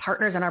are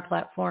partners in our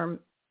platform,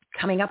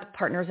 coming up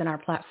partners in our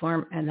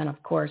platform. And then of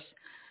course,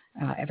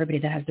 everybody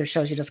that has their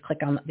shows, you just click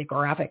on the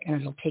graphic and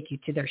it'll take you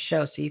to their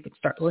show so you can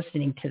start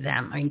listening to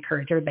them. I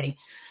encourage everybody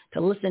to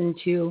listen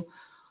to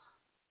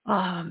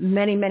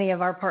many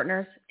of our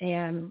partners,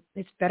 and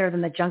it's better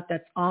than the junk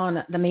that's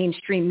on the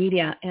mainstream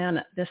media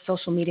and the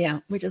social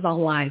media, which is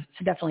all lies.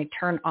 So definitely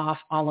turn off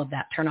all of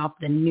that. Turn off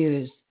the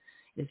news.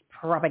 It's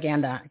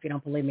propaganda. If you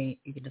don't believe me,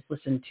 you can just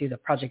listen to the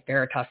Project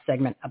Veritas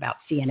segment about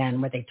CNN,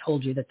 where they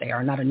told you that they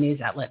are not a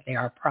news outlet. They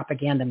are a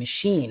propaganda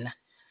machine.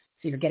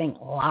 So you're getting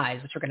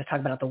lies, which we're going to talk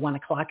about at the 1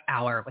 o'clock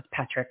hour with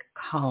Patrick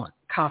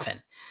Coffin.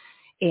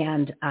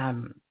 And I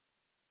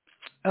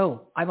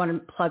want to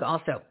plug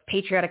also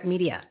Patriotic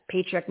Media.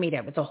 Patriotic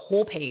Media. It's a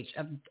whole page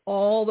of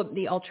all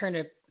the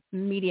alternative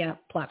media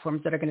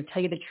platforms that are going to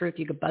tell you the truth.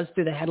 You could buzz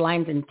through the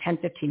headlines in 10,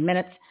 15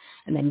 minutes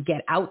and then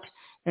get out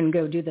and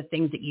go do the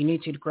things that you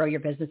need to grow your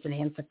business,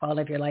 enhance the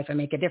quality of your life, and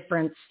make a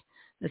difference,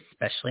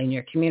 especially in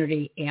your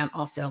community. And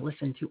also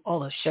listen to all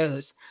those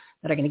shows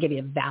that are going to give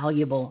you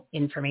valuable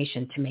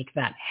information to make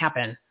that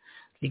happen.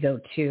 You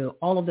go to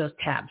all of those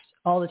tabs,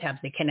 all the tabs,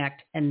 they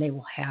connect, and they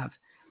will have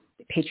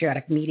the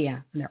patriotic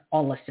media, and they're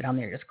all listed on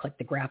there. Just click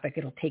the graphic.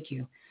 It'll take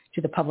you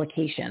to the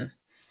publication.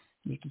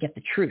 You can get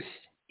the truth.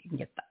 You can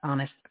get the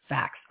honest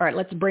facts. All right,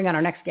 let's bring on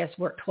our next guest.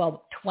 We're at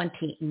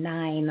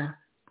 12:29.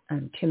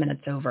 I'm 2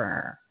 minutes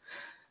over.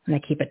 I'm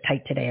going to keep it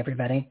tight today,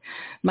 everybody.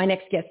 My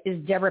next guest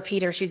is Deborah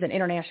Peter. She's an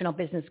international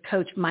business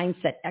coach,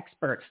 mindset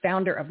expert,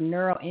 founder of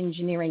Neuro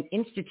Engineering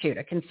Institute,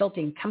 a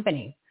consulting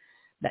company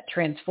that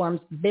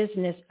transforms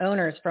business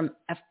owners from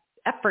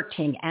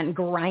efforting and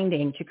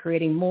grinding to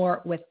creating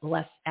more with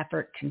less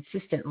effort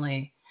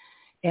consistently.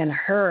 And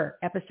her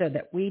episode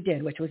that we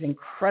did, which was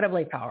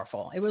incredibly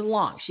powerful, it was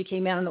long. She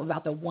came in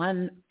about the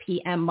 1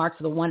 p.m. mark,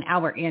 so the 1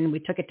 hour in. We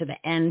took it to the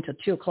end till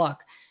 2 o'clock.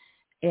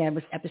 And it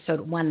was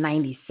episode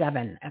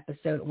 197,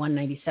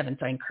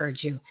 So I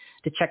encourage you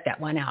to check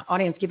that one out.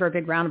 Audience, give her a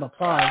big round of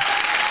applause.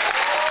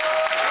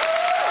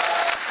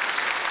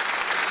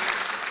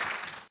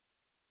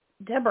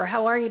 Deborah,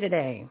 how are you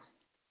today?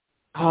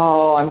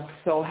 Oh, I'm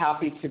so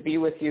happy to be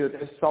with you.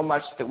 There's so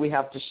much that we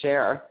have to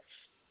share.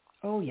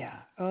 Oh,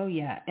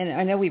 yeah. And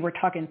I know we were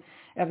talking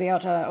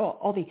about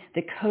all the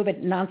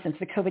COVID nonsense,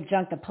 the COVID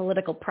junk, the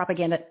political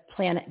propaganda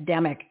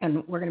pandemic,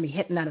 and we're going to be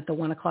hitting that at the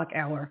 1 o'clock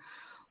hour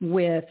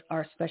with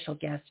our special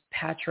guest,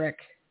 Patrick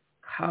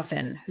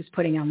Coffin, who's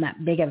putting on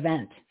that big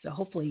event. So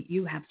hopefully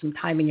you have some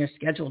time in your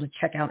schedule to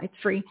check out. It's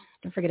free.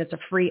 Don't forget, it's a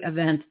free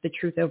event, The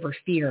Truth Over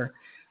Fear.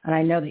 And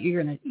I know that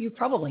you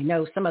probably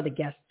know some of the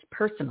guests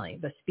personally,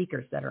 the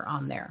speakers that are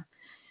on there,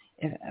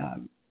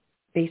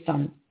 based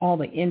on all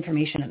the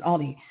information and all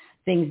the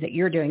things that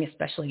you're doing,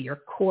 especially your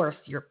course,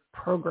 your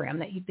program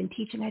that you've been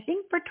teaching, I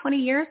think, for 20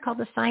 years, called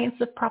The Science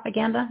of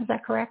Propaganda. Is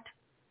that correct?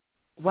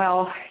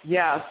 Well,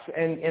 yes,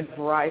 and in a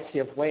variety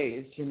of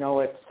ways. You know,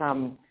 it's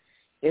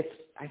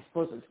I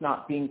suppose it's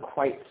not being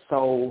quite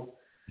so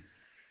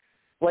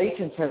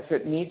blatant as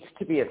it needs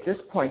to be at this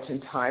point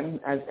in time,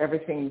 as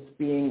everything's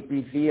being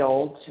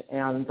revealed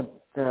and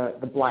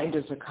the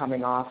blinders are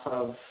coming off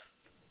of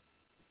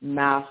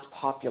mass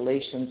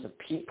populations of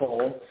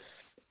people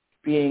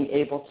being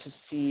able to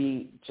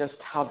see just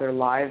how their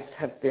lives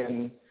have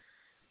been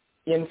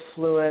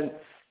influenced,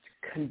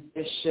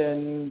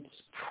 conditioned,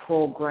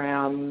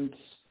 programmed,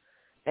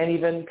 and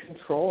even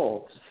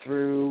controlled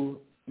through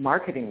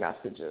marketing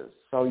messages.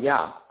 So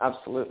yeah,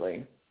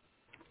 absolutely.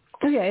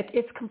 Oh, yeah,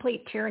 it's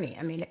complete tyranny.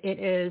 I mean, it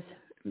is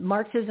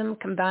Marxism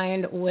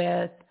combined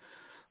with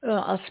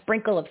a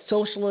sprinkle of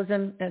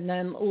socialism and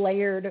then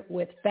layered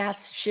with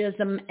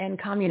fascism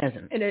and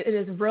communism. And it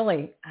is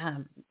really,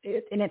 and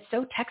it's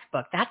so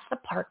textbook. That's the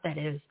part that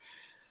is,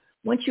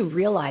 once you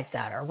realize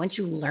that, or once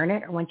you learn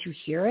it, or once you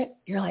hear it,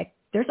 you're like,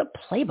 there's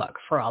a playbook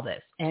for all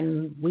this.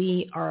 And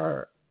we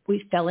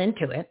fell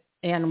into it,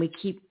 and we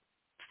keep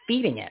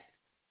feeding it.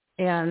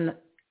 And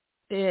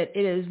it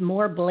is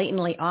more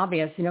blatantly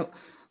obvious. You know,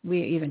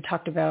 we even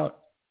talked about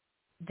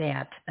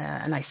that,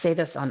 and I say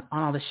this on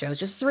all the shows,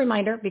 just as a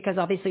reminder, because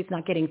obviously it's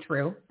not getting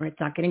through, or it's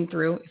not getting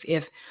through.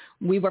 If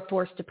we were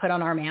forced to put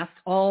on our masks,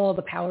 all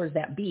the powers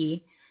that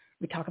be,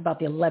 we talk about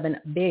the 11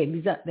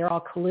 bigs, they're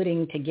all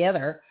colluding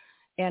together,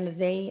 and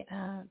they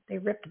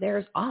ripped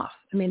theirs off.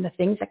 I mean, the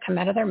things that come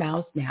out of their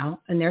mouths now,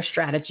 and their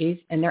strategies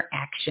and their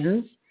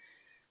actions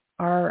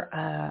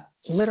are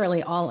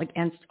literally all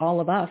against all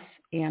of us.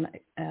 And,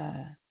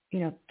 you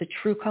know, the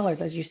true colors,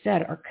 as you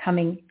said, are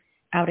coming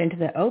out into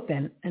the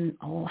open, and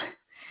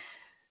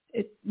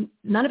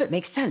none of it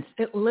makes sense.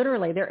 It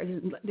literally, there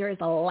is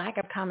a lack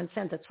of common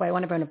sense. That's why I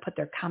want everyone to put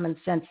their common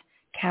sense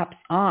caps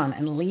on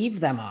and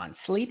leave them on,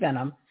 sleep in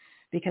them,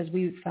 because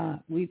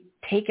we've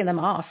taken them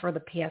off for the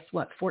past,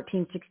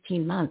 14,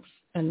 16 months.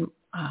 And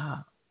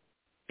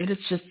it is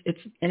just,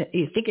 and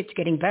you think it's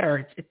getting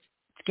better. It's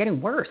getting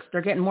worse.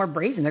 They're getting more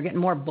brazen. They're getting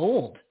more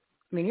bold.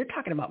 I mean, you're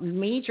talking about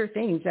major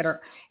things that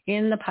are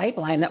in the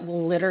pipeline that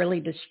will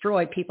literally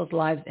destroy people's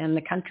lives and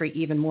the country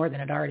even more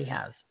than it already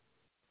has.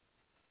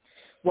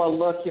 Well,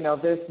 look, you know,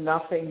 there's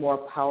nothing more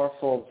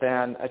powerful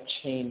than a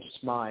changed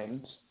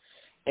mind.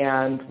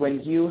 And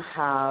when you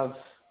have,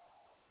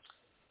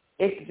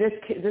 this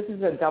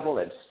is a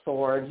double-edged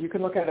sword. You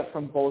can look at it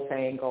from both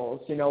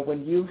angles. You know,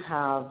 when you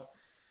have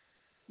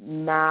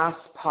mass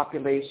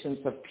populations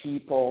of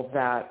people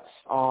that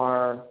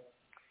are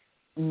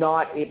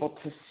not able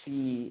to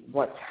see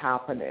what's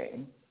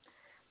happening,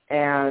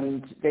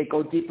 and they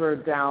go deeper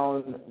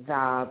down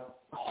that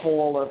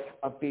hole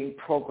of being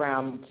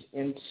programmed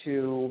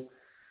into,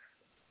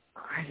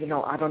 you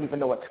know, I don't even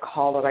know what to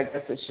call it. I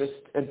guess it's just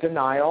a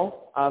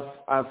denial of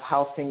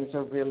how things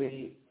are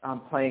really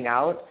playing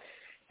out.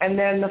 And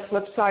then the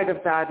flip side of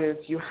that is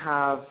you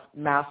have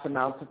mass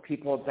amounts of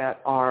people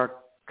that are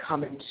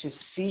coming to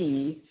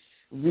see,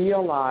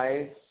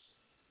 realize,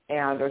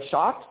 and are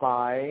shocked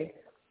by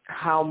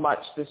how much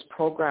this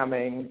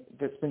programming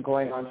that's been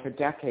going on for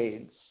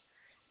decades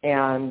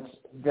and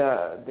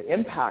the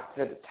impact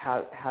that it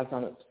has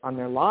on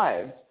their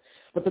lives.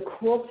 But the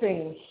cool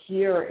thing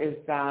here is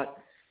that,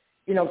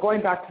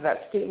 going back to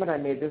that statement I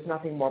made, there's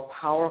nothing more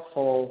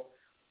powerful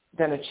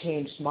than a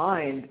changed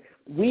mind.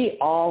 We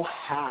all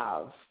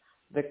have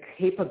the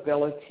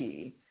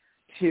capability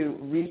to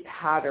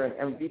repattern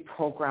and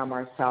reprogram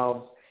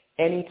ourselves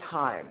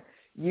anytime.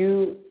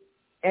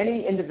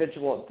 Any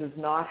individual does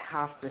not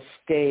have to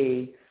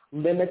stay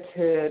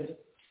limited,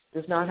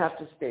 does not have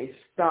to stay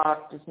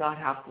stuck, does not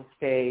have to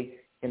stay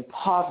in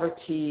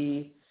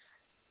poverty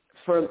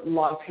for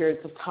long periods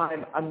of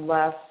time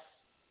unless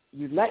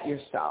you let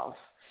yourself.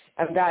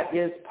 And that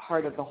is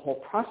part of the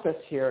whole process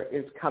here,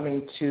 is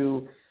coming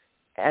to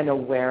an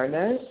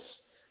awareness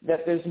that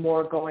there's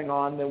more going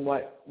on than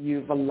what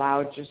you've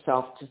allowed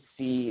yourself to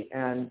see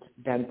and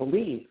then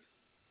believe.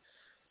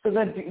 So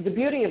the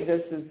beauty of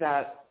this is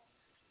that,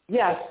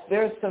 yes,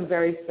 there's some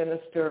very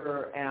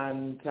sinister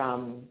and,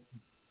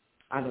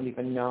 I don't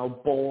even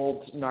know,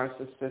 bold,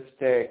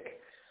 narcissistic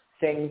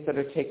things that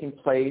are taking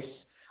place.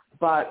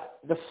 But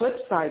the flip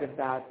side of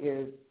that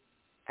is,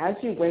 as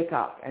you wake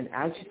up and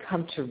as you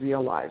come to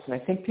realize, and I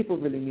think people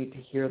really need to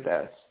hear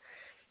this,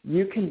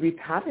 you can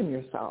repattern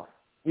yourself.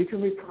 You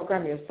can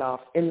reprogram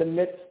yourself in the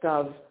midst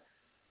of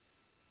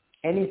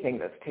anything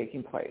that's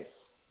taking place.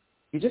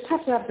 You just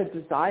have to have the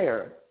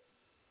desire.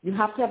 You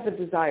have to have the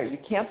desire. You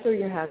can't throw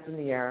your hands in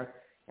the air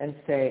and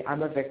say,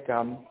 I'm a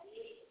victim,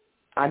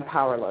 I'm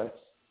powerless.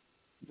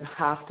 You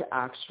have to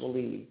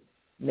actually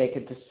make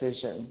a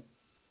decision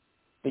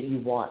that you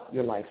want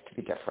your life to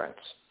be different.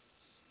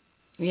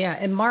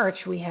 Yeah, in March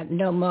we had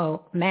no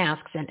mo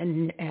masks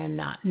and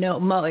no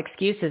mo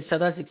excuses. So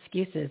those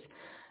excuses,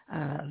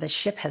 the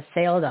ship has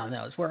sailed on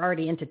those. We're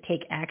already into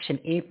Take Action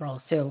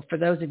April. So for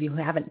those of you who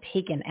haven't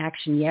taken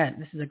action yet,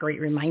 this is a great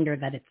reminder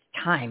that it's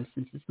time,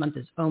 since this month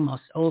is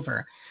almost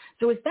over.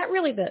 So is that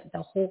really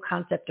the whole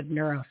concept of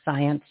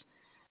neuroscience,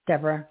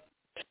 Deborah?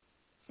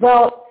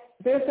 Well,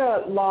 there's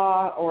a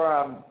law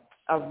or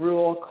a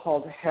rule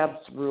called Hebb's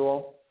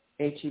rule,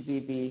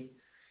 H-E-B-B.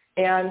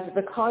 And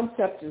the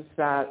concept is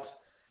that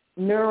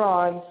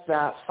neurons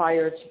that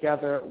fire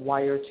together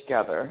wire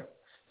together.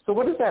 So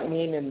what does that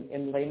mean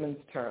in layman's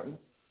terms?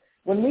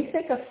 When we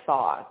think a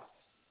thought,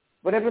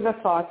 whatever the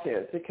thought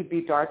is, it could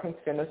be dark and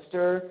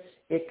sinister,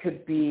 it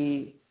could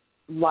be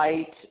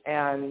light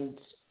and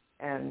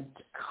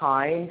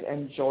kind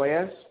and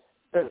joyous.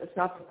 But it's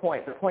not the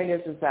point. The point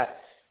is that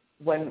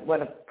when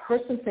a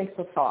person thinks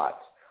a thought,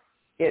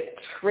 it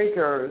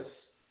triggers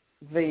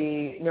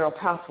the neural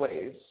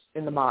pathways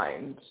in the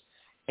mind.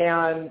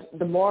 And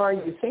the more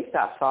you think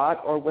that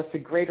thought, or with the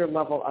greater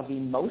level of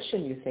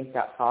emotion you think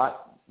that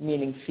thought,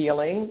 meaning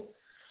feeling,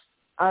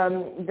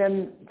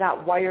 then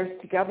that wires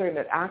together and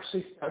it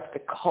actually starts to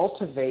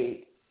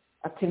cultivate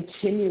a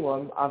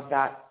continuum of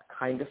that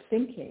kind of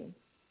thinking.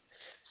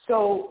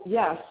 So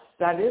yes,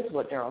 that is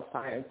what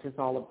neuroscience is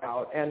all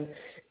about. And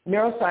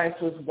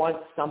neuroscience was once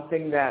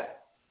something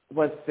that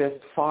was this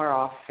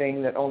far-off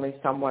thing that only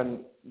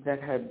someone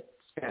that had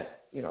spent,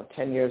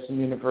 10 years in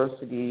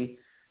university,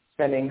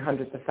 spending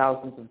hundreds of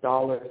thousands of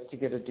dollars to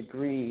get a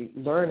degree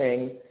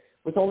learning,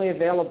 was only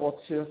available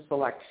to a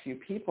select few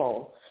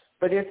people.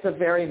 But it's a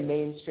very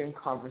mainstream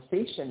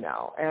conversation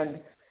now. And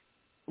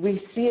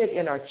we see it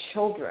in our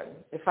children.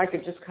 If I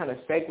could just kind of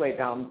segue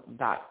down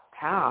that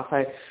path,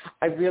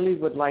 I really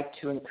would like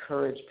to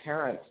encourage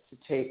parents to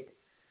take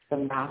the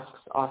masks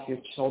off your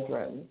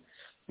children.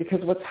 Because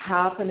what's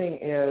happening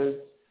is,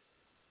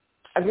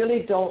 I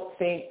really don't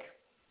think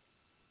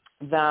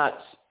that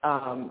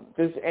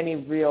there's any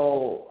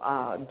real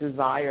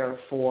desire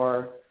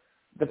for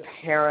the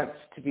parents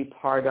to be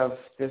part of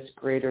this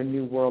greater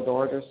new world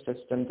order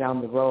system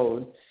down the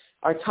road.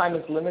 Our time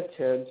is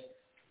limited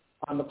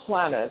on the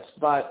planet,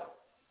 but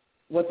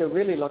what they're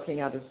really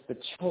looking at is the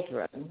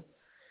children.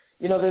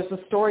 There's a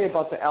story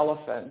about the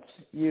elephant.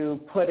 You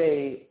put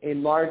a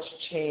large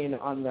chain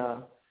on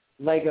the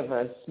leg of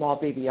a small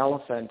baby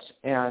elephant,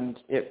 and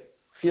it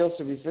feels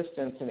the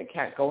resistance and it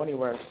can't go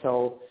anywhere.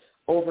 So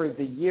over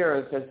the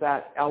years, as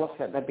that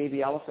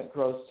baby elephant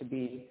grows to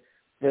be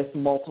this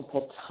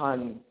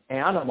multiple-ton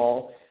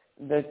animal,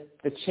 the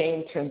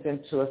chain turns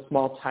into a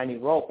small, tiny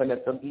rope, and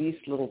at the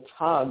least little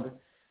tug,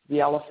 the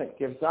elephant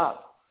gives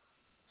up.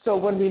 So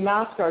when we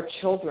mask our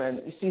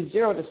children, you see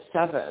 0 to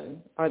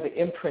 7 are the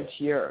imprint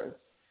years.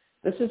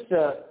 This is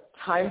the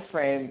time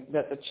frame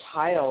that the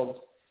child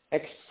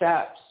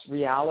accepts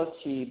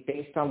reality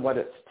based on what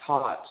it's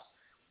taught,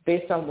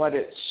 based on what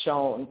it's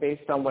shown,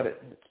 based on what its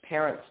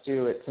parents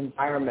do, its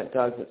environment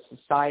does,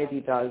 its society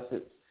does,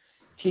 its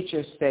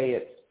teachers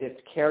say, its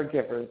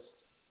caregivers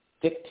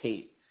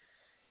dictate.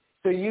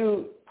 So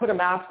you put a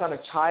mask on a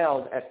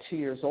child at 2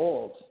 years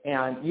old,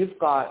 and you've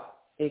got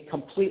a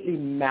completely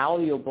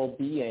malleable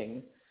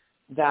being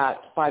that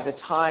by the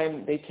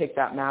time they take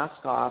that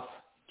mask off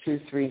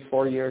 2, 3,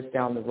 4 years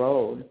down the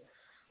road,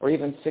 or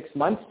even 6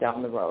 months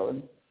down the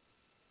road,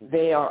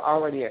 they are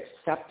already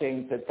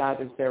accepting that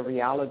that is their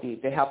reality.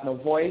 They have no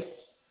voice.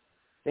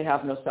 They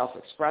have no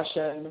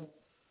self-expression,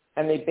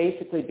 and they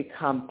basically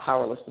become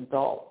powerless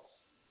adults.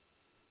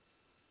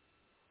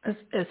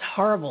 It's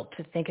horrible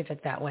to think of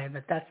it that way,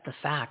 but that's the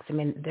fact. I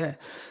mean,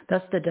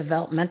 that's the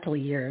developmental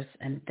years,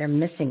 and they're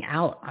missing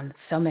out on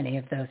so many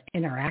of those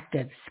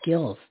interactive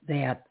skills.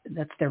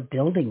 That's their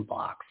building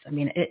blocks. I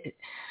mean,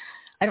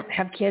 I don't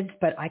have kids,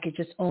 but I could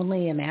just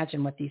only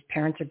imagine what these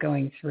parents are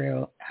going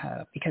through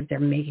because they're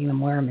making them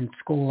wear them in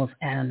schools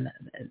and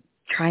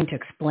trying to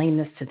explain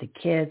this to the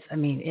kids. I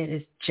mean, it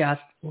is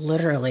just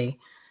literally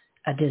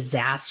a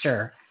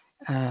disaster.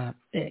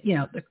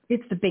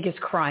 It's the biggest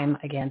crime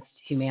against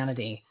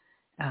humanity,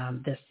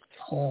 this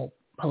whole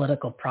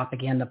political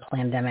propaganda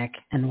pandemic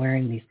and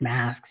wearing these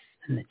masks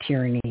and the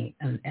tyranny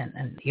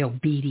and the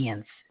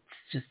obedience.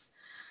 It's just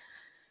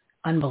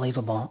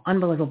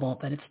unbelievable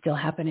that it's still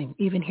happening.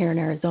 Even here in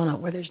Arizona,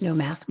 where there's no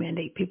mask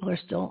mandate, people are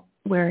still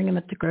wearing them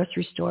at the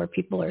grocery store.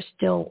 People are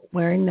still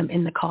wearing them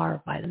in the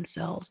car by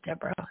themselves,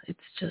 Deborah. It's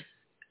just,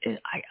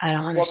 I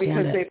don't understand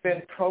Well, because it. they've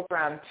been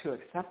programmed to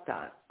accept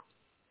that.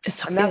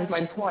 And that's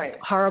my point.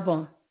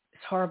 Horrible.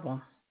 It's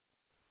horrible.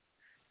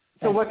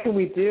 So what can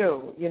we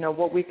do?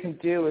 What we can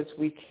do is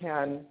we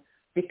can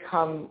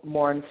become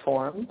more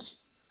informed.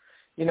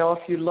 If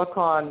you look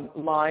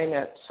online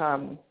at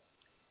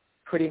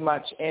pretty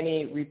much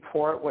any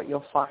report, what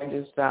you'll find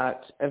is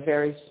that a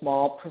very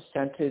small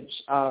percentage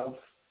of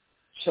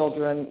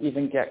children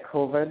even get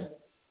COVID,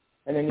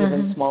 and an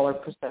even smaller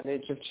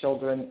percentage of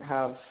children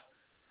have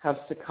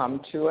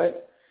succumbed to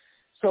it.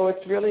 So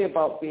it's really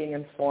about being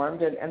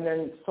informed and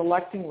then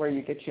selecting where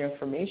you get your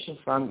information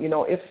from.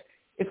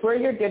 If where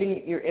you're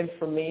getting your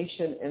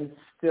information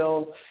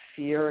instills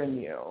fear in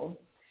you,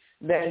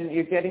 then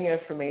you're getting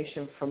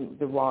information from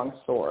the wrong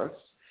source.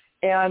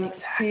 And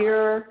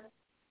fear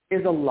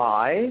is a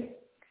lie,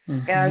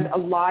 and a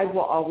lie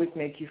will always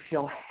make you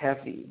feel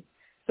heavy.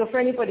 So for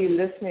anybody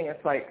listening,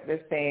 it's like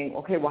they're saying,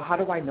 okay, well, how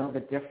do I know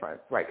the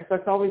difference, right? Because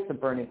that's always the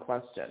burning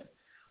question.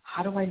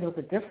 How do I know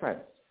the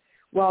difference?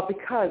 Well,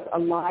 because a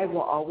lie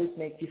will always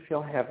make you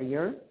feel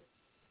heavier,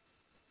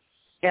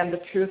 and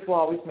the truth will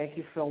always make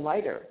you feel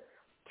lighter.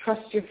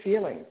 Trust your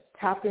feelings.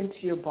 Tap into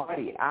your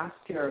body. Ask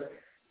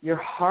your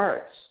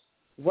heart,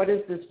 what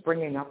is this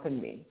bringing up in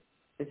me?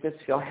 Does this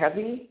feel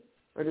heavy,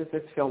 or does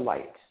this feel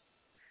light?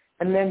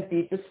 And then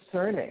be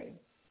discerning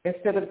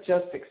instead of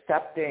just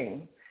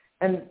accepting.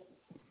 And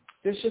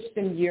there's just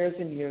been years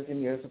and years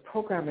and years of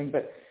programming,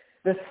 but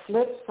the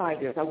flip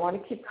side is I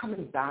want to keep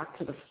coming back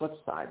to the flip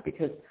side,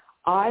 because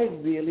I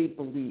really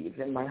believe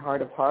in my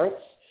heart of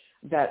hearts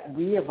that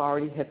we have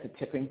already hit the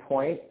tipping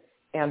point,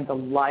 and the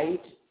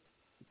light,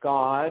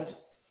 God,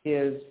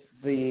 is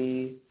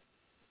the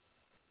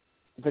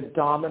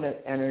dominant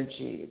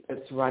energy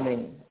that's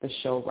running the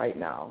show right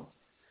now.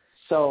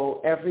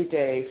 So every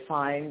day,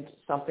 find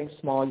something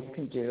small you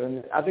can do.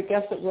 And the other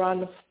guests that were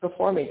on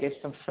before me gave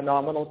some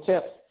phenomenal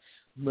tips.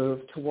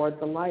 Move toward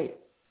the light.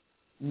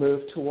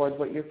 Move toward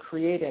what you're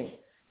creating.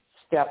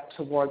 Step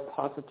toward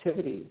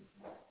positivity.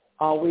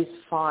 Always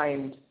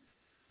find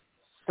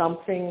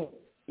something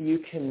you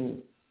can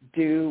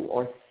do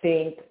or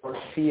think or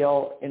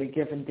feel in a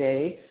given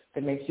day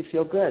that makes you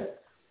feel good.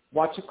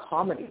 Watch a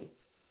comedy.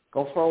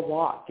 Go for a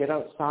walk. Get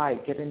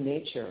outside. Get in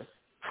nature.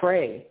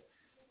 Pray.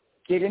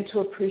 Get into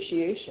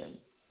appreciation.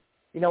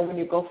 When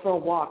you go for a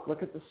walk,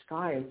 look at the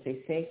sky and say,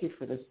 thank you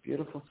for this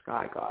beautiful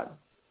sky, God.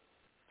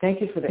 Thank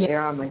you for the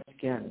air on my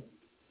skin.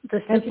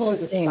 The Thank you for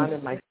simplest the things. sun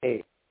in my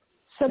face.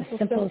 Simple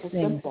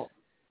things.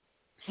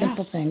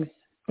 Simple things.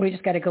 We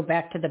just got to go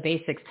back to the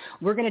basics.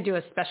 We're going to do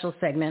a special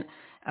segment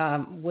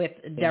with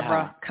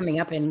Deborah coming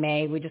up in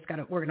May. We're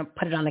going to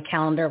put it on the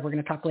calendar. We're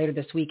going to talk later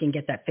this week and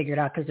get that figured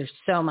out, because there's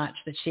so much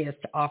that she has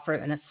to offer,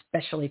 and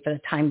especially for the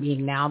time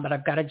being now. But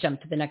I've got to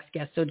jump to the next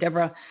guest. So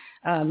Deborah,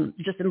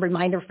 just a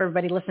reminder for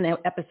everybody listening,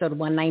 episode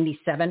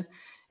 197.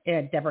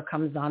 Deborah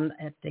comes on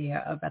at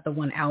about the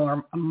 1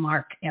 hour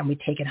mark, and we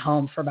take it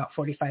home for about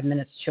 45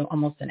 minutes to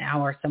almost an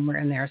hour, somewhere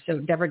in there. So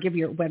Deborah, give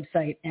your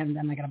website, and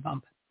then I got to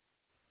bump.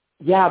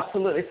 Yeah,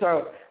 absolutely.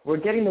 So we're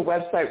getting the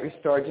website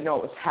restored. It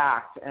was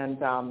hacked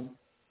and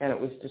it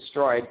was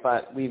destroyed,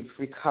 but we've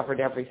recovered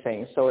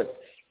everything. So it's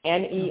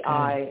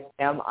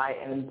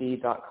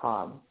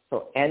NEIMIND.com.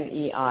 So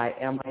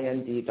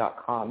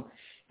NEIMIND.com.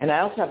 And I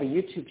also have a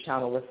YouTube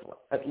channel with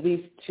at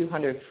least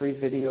 200 free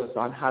videos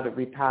on how to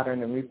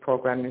repattern and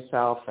reprogram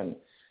yourself and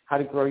how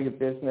to grow your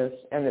business.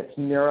 And it's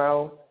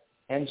Neuro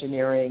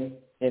Engineering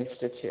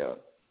Institute.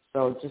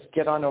 So just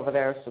get on over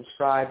there,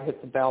 subscribe,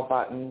 hit the bell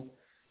button,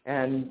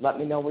 and let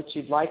me know what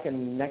you'd like.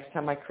 And next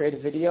time I create a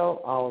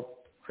video, I'll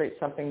create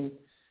something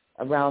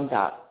around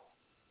that.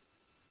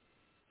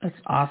 That's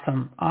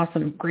awesome.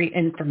 Awesome. Great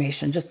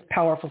information. Just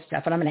powerful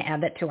stuff. And I'm going to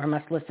add that to our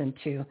must listen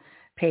to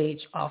page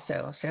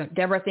also. So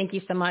Deborah, thank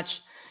you so much.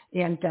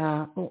 And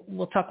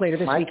we'll talk later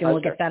this week, and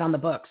we'll get that on the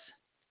books.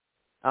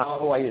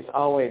 Always.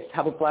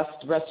 Have a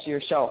blessed rest of your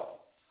show.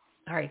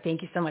 All right.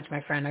 Thank you so much, my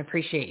friend. I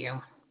appreciate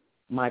you.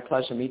 My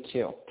pleasure. Me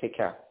too. Take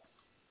care.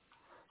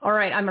 All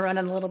right, I'm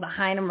running a little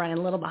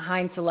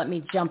behind, so let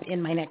me jump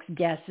in. My next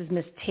guest is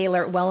Miss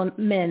Taylor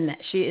Wellman.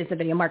 She is a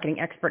video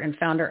marketing expert and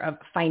founder of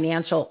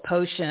Financial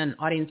Potion.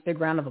 Audience, big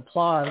round of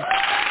applause.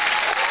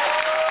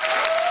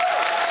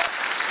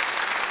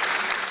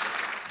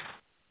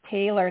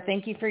 Taylor,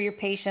 thank you for your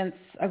patience.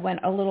 I went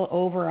a little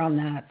over on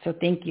that, so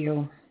thank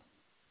you.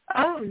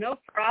 Oh, no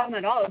problem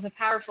at all. It was a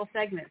powerful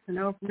segment,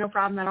 so no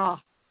problem at all.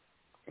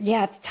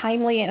 Yeah, it's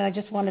timely, and I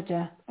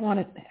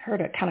wanted her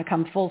to kind of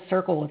come full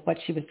circle with what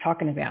she was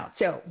talking about.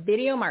 So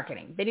video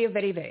marketing,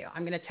 video.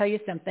 I'm going to tell you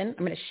something.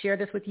 I'm going to share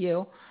this with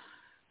you,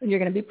 and you're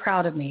going to be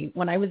proud of me.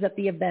 When I was at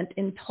the event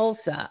in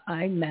Tulsa,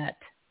 I met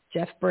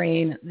Jeff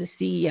Brain, the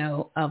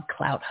CEO of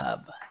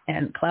CloutHub.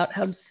 And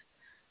CloutHub's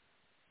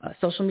a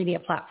social media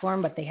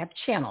platform, but they have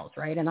channels,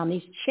 right? And on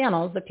these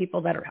channels, the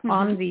people that are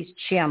on these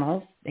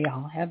channels, they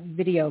all have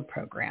video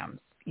programs.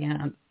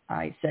 And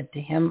I said to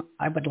him,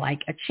 I would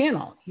like a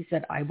channel. He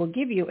said, I will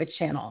give you a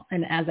channel.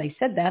 And as I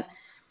said that,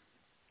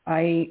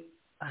 I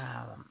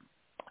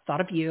thought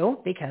of you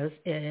because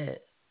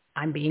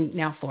I'm being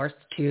now forced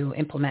to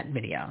implement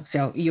video.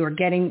 So you are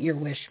getting your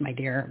wish, my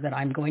dear, that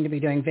I'm going to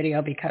be doing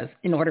video because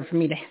in order for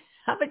me to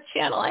have a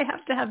channel, I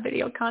have to have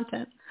video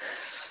content.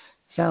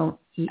 So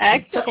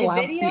it took a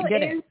while.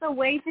 Video is the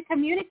way to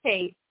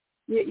communicate.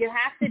 You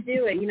have to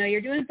do it. You know,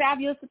 you're doing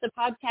fabulous with the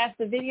podcast.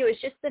 The video is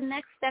just the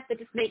next step that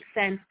just makes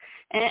sense.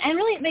 And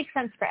really it makes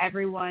sense for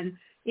everyone.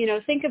 You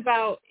know, think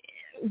about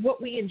what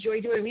we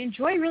enjoy doing. We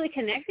enjoy really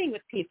connecting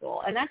with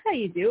people. And that's how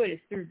you do it, is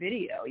through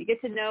video. You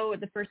get to know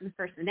the person's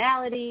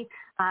personality,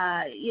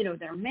 you know,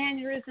 their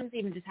mannerisms,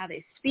 even just how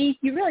they speak.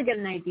 You really get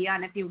an idea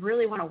on if you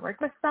really want to work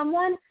with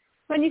someone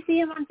when you see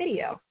them on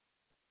video.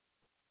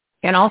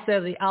 And also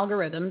the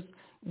algorithms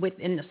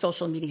within the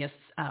social media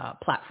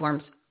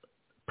platforms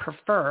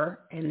prefer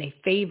and they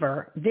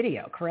favor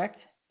video, correct?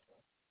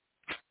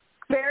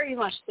 Very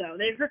much so.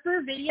 They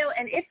prefer video,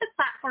 and if the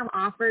platform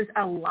offers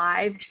a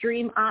live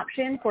stream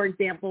option, for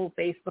example,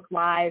 Facebook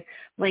Live,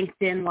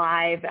 LinkedIn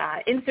Live,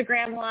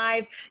 Instagram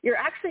Live, you're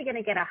actually going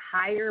to get a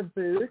higher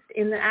boost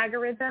in the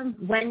algorithm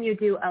when you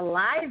do a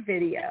live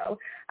video.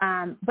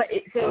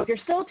 So if you're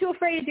still too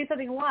afraid to do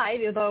something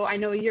live, although I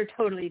know you're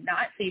totally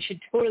not, so you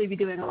should totally be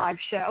doing a live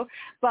show.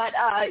 But,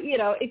 you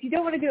know, if you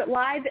don't want to do it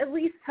live, at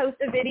least post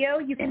a video.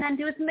 You can then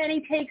do as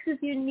many takes as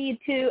you need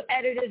to,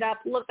 edit it up,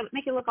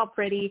 make it look all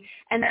pretty,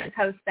 and then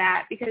post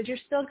that, because you're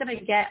still going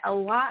to get a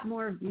lot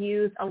more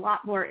views, a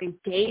lot more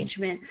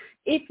engagement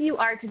if you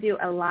are to do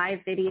a live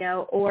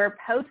video or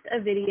post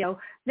a video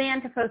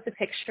than to post a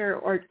picture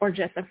or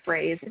just a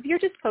phrase. If you're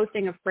just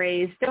posting a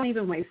phrase, don't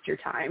even waste your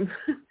time.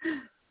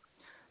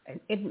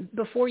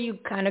 Before you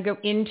kind of go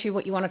into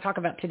what you want to talk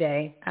about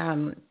today,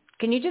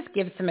 can you just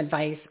give some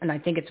advice? And I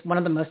think it's one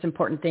of the most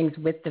important things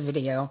with the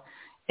video.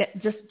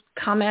 Just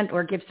comment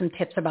or give some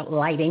tips about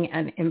lighting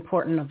and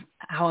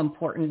how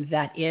important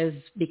that is,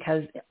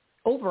 because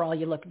overall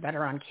you look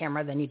better on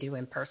camera than you do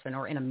in person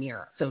or in a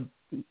mirror. So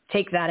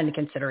take that into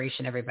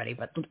consideration, everybody.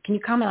 But can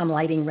you comment on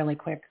lighting really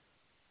quick?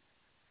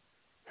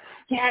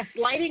 Yes,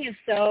 lighting is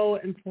so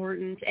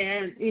important.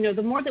 And, you know,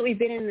 the more that we've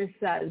been in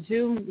this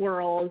Zoom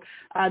world,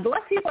 the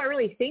less people are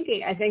really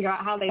thinking, I think,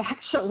 about how they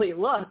actually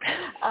look.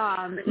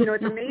 You know,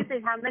 it's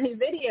amazing how many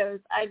videos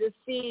I just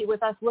see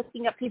with us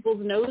looking up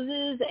people's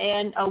noses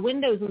and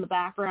windows in the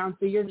background.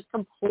 So you're just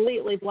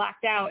completely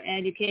blacked out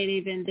and you can't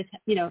even,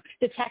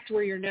 detect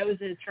where your nose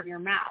is from your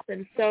mouth.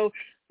 And so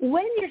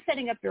when you're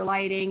setting up your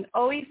lighting,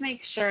 always make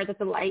sure that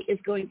the light is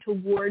going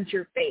towards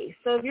your face.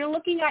 So if you're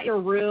looking at your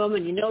room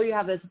and you know you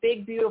have this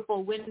big,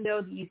 beautiful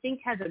window that you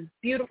think has a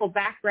beautiful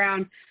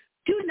background,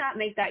 do not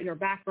make that your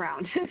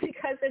background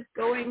because it's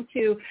going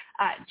to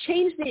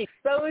change the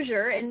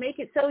exposure and make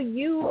it so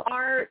you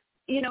are,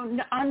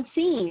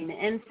 unseen.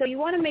 And so you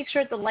want to make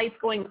sure that the light's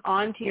going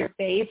onto your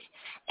face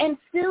and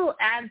still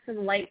add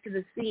some light to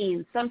the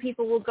scene. Some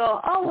people will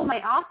go, oh, well,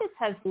 my office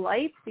has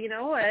lights,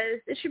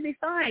 it should be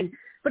fine.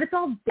 But it's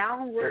all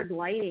downward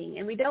lighting,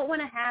 and we don't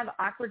want to have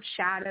awkward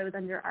shadows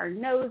under our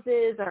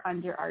noses or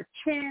under our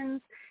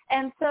chins.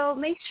 And so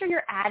make sure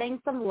you're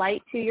adding some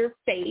light to your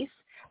face.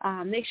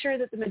 Make sure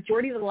that the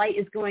majority of the light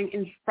is going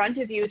in front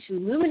of you to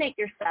illuminate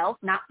yourself,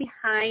 not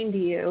behind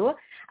you.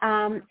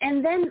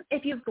 And then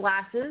if you have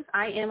glasses,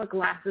 I am a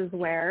glasses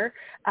wearer,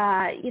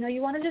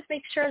 you want to just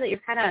make sure that you're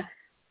kind of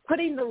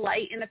putting the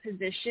light in a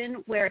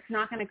position where it's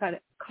not going to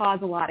cause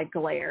a lot of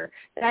glare.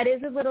 That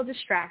is a little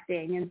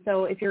distracting. And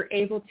so if you're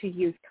able to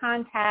use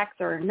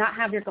contacts or not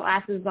have your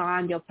glasses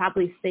on, you'll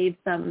probably save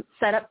some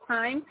setup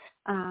time.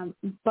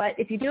 But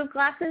if you do have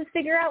glasses,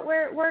 figure out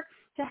where it works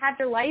to have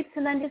your lights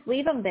and then just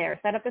leave them there.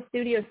 Set up a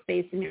studio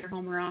space in your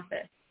home or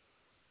office.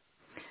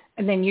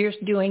 And then you're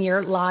doing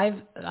your live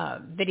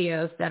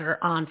videos that are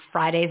on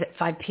Fridays at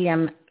 5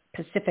 p.m.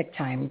 Pacific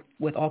time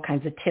with all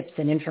kinds of tips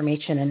and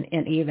information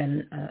and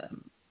even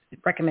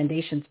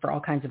recommendations for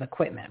all kinds of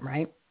equipment,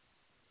 right?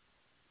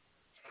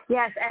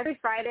 Yes, every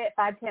Friday at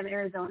 5 p.m.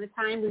 Arizona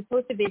time, we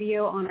post a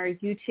video on our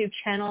YouTube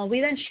channel. We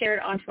then share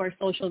it onto our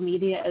social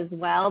media as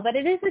well. But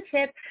it is a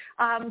tip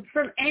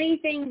from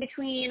anything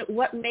between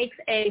what makes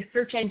a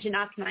search engine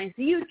optimized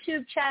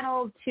YouTube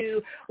channel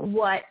to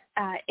what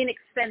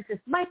inexpensive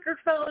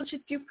microphone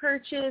should you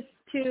purchase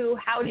to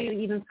how do you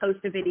even post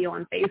a video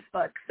on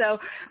Facebook. So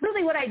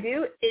really what I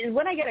do is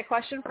when I get a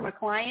question from a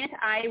client,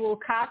 I will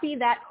copy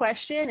that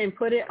question and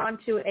put it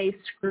onto a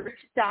script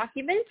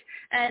document.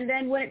 And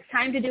then when it's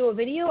time to do a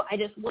video, I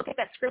just look at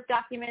that script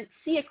document,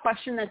 see a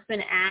question that's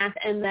been asked,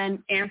 and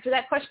then answer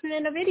that question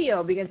in a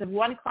video. Because if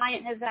one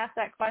client has asked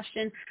that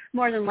question,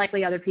 more than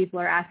likely other people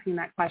are asking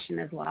that question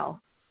as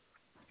well.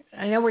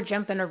 I know we're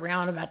jumping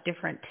around about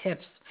different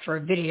tips for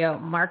video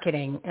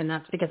marketing, and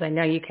that's because I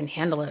know you can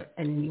handle it.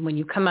 And when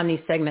you come on these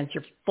segments,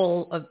 you're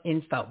full of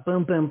info.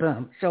 Boom, boom,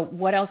 boom. So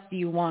what else do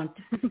you want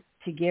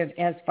to give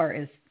as far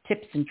as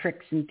tips and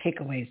tricks and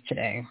takeaways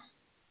today?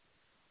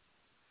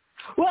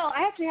 Well,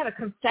 I actually have a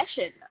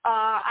confession.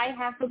 I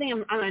have something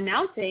I'm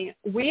announcing.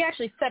 We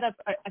actually set up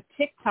a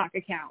TikTok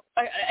account,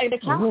 an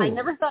account Ooh. I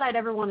never thought I'd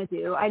ever want to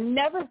do. I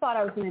never thought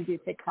I was going to do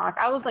TikTok.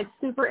 I was like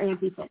super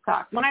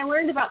anti-TikTok. When I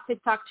learned about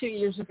TikTok 2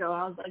 years ago,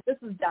 I was like, this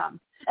is dumb.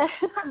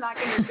 I'm not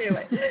going to do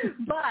it.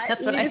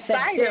 But we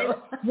decided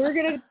we're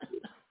going to...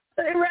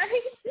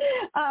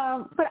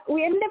 Right? But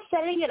we ended up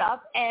setting it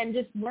up and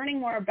just learning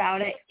more about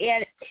it.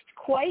 And it's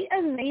quite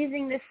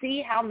amazing to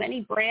see how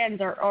many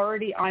brands are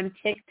already on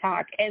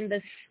TikTok. And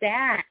the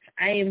stats,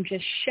 I am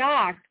just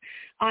shocked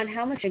on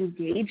how much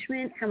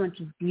engagement, how much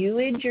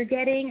viewage you're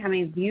getting, how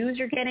many views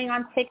you're getting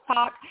on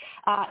TikTok.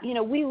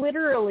 We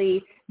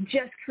literally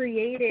just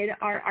created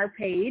our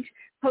page,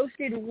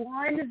 posted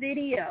one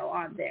video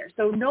on there.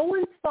 So no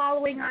one's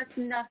following us,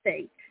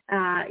 nothing.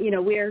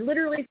 We are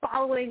literally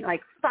following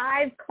like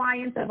 5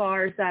 clients of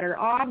ours that are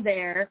on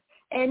there,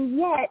 and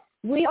yet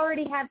we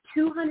already have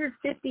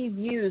 250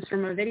 views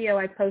from a video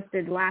I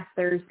posted last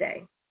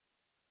Thursday.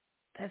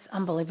 That's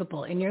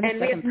unbelievable. And you're the second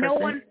person. And we have no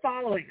one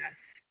following us.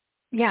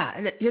 Yeah,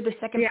 and you're the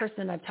second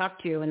person I've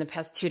talked to in the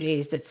past 2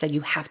 days that said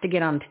you have to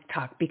get on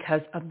TikTok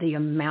because of the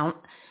amount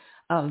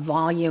of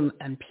volume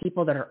and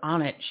people that are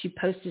on it. She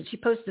posted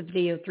the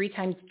video 3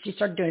 times. She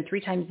started doing it 3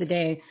 times a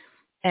day.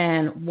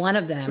 And one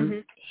of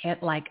them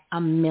hit like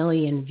 1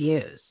 million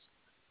views.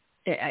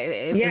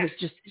 It was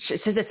just, she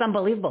says it's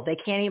unbelievable. They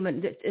can't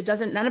even,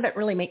 none of it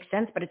really makes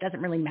sense, but it doesn't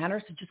really matter.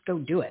 So just go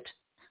do it.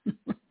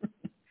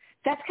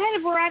 That's kind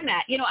of where I'm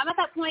at. I'm at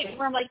that point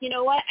where I'm like, you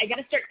know what? I got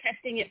to start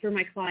testing it for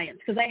my clients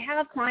because I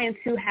have clients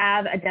who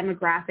have a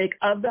demographic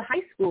of the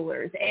high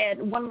schoolers.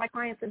 And one of my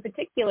clients in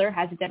particular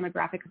has a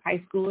demographic of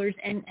high schoolers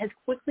and has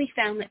quickly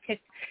found that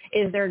TikTok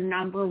is their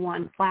number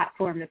one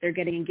platform that they're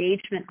getting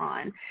engagement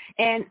on.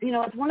 And,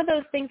 it's one of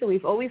those things that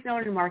we've always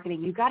known in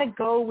marketing. You've got to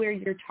go where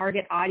your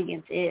target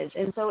audience is.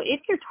 And so if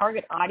your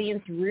target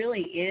audience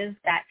really is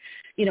that,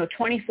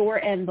 24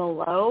 and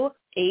below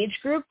age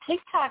group,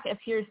 TikTok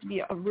appears to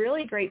be a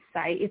really great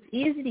site. It's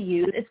easy to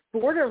use. It's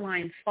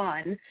borderline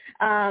fun.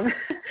 I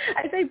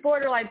say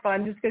borderline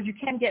fun just because you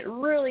can get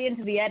really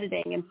into the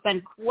editing and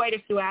spend quite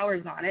a few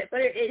hours on it,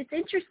 but it's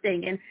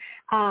interesting.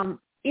 And,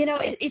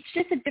 it's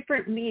just a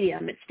different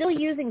medium. It's still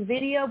using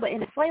video, but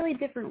in a slightly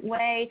different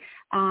way,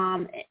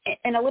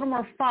 and a little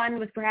more fun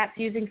with perhaps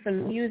using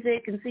some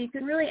music. And so you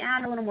can really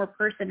add a little more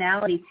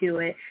personality to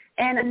it.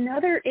 And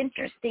another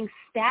interesting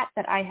stat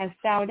that I have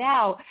found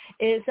out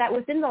is that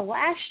within the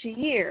last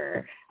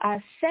year,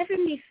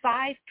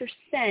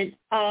 75%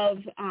 of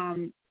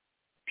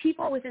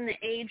people within the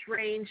age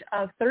range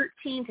of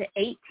 13 to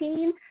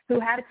 18 who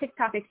had a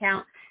TikTok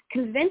account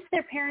convinced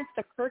their parents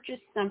to purchase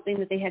something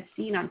that they had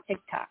seen on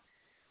TikTok.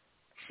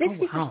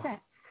 60%. Oh, wow.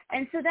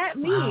 And so that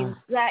means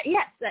that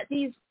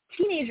these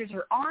teenagers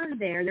are on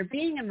there. They're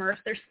being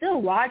immersed. They're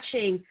still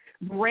watching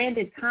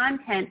branded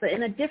content, but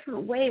in a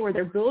different way where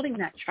they're building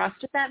that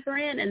trust with that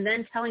brand and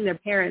then telling their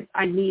parents,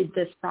 I need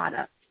this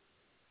product.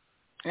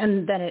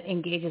 And then it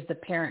engages the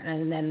parent,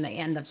 and then they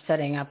end up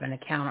setting up an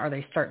account or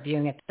they start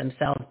viewing it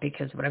themselves,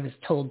 because what I was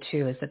told,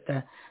 too, is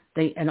that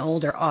an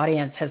older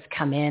audience has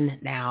come in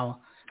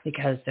now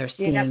because they're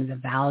seeing the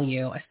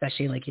value,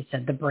 especially, like you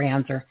said, the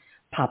brands are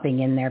popping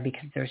in there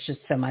because there's just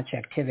so much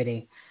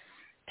activity.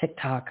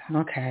 TikTok,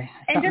 okay.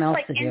 And Something just else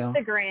like to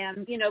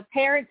Instagram,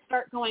 parents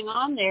start going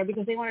on there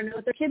because they want to know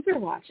what their kids are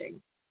watching.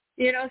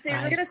 So you're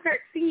going to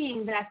start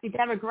seeing that the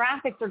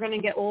demographics are going to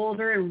get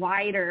older and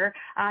wider,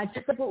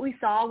 just like what we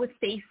saw with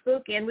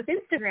Facebook and with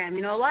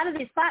Instagram. A lot of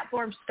these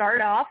platforms start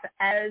off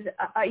as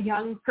a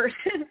young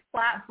person's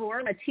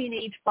platform, a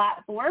teenage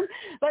platform,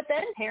 but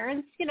then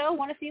parents,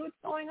 want to see what's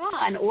going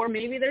on, or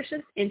maybe there's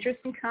just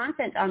interesting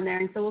content on there.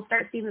 And so we'll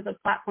start seeing that the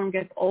platform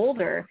gets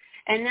older.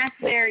 And that's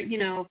where,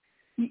 you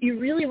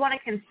really want to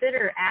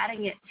consider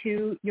adding it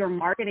to your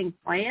marketing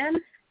plan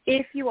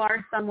if you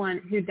are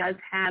someone who does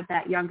have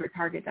that younger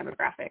target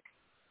demographic.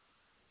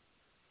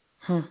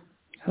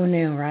 Who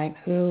knew, right?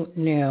 Who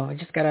knew? You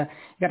got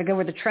to go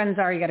where the trends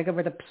are. You got to go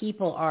where the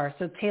people are.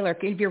 So Taylor,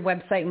 give your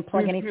website and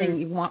plug anything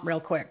you want real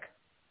quick.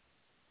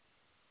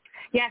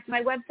 Yes,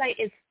 my website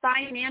is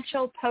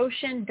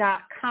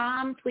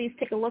financialpotion.com. Please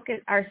take a look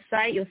at our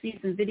site. You'll see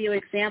some video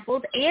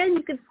examples, and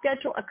you can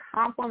schedule a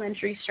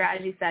complimentary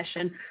strategy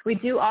session. We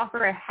do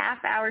offer a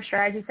half-hour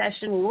strategy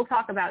session where we'll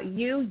talk about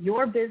you,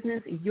 your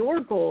business, your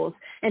goals,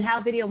 and how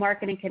video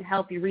marketing can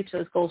help you reach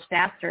those goals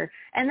faster.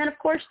 And then, of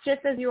course,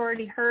 just as you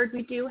already heard,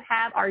 we do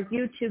have our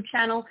YouTube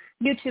channel,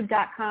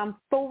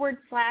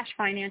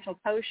 youtube.com/Financial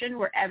Potion,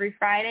 where every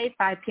Friday,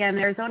 5 p.m.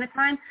 Arizona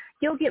time,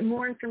 you'll get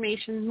more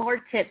information, more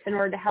tips in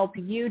order to help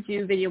you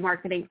do video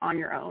marketing on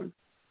your own.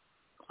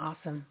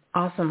 Awesome.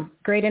 Awesome.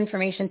 Great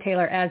information,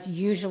 Taylor, as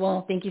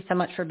usual. Thank you so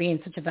much for being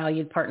such a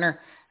valued partner,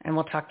 and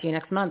we'll talk to you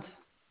next month.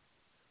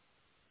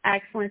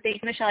 Excellent.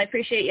 Thank you, Michelle. I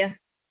appreciate you.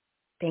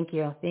 Thank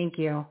you. Thank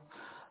you.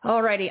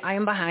 All righty. I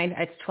am behind.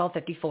 It's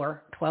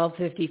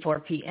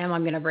 12:54 p.m.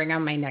 I'm going to bring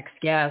on my next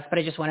guest, but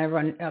I just want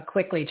everyone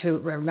quickly to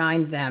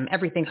remind them,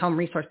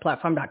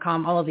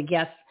 everythinghomeresourceplatform.com, all of the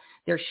guests,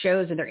 their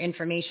shows and their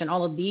information,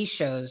 all of these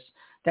shows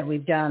that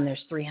we've done.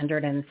 There's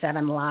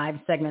 307 live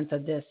segments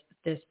of this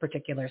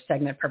particular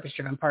segment, Purpose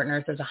Driven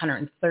Partners. There's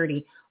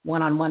 130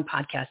 one-on-one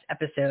podcast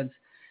episodes,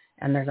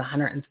 and there's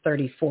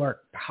 134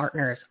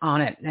 partners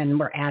on it. And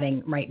we're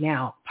adding right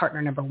now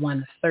partner number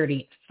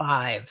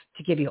 135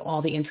 to give you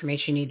all the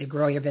information you need to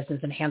grow your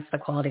business, enhance the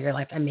quality of your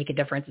life, and make a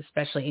difference,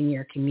 especially in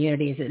your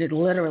communities. It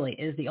literally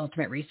is the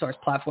ultimate resource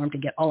platform to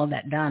get all of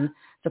that done.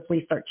 So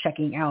please start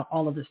checking out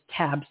all of those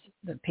tabs,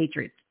 the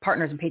Patriots,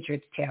 Partners and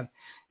Patriots tab,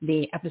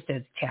 the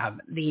episodes tab,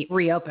 the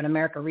Reopen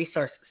America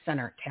Resource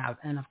Center tab,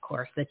 and of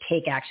course the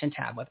Take Action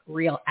tab with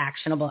real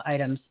actionable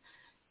items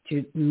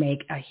to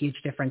make a huge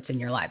difference in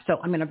your life. So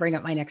I'm going to bring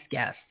up my next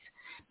guest,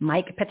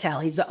 Mike Patel.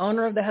 He's the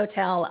owner of the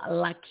hotel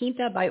La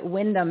Quinta by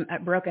Wyndham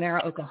at Broken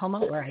Arrow,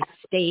 Oklahoma, where I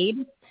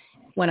stayed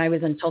when I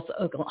was in Tulsa,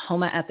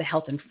 Oklahoma at the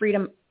Health and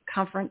Freedom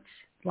Conference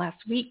last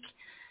week.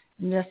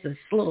 And just this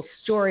little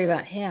story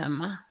about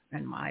him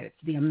and why it's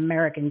the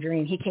American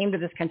dream. He came to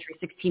this country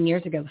 16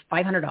 years ago with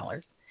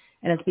 $500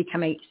 and has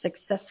become a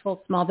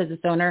successful small business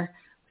owner,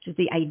 which is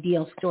the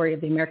ideal story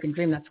of the American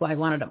dream. That's why I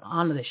wanted him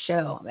on the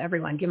show.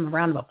 Everyone, give him a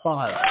round of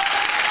applause.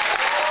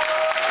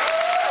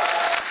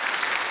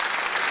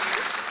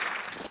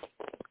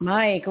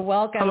 Mike,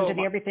 welcome Hello, to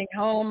the Everything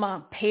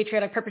Home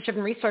Patriotic Purpose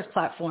Driven Resource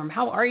Platform.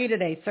 How are you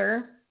today,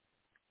 sir?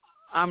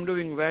 I'm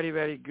doing very,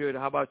 very good.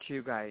 How about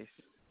you guys?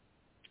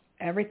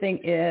 Everything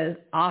is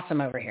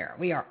awesome over here.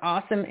 We are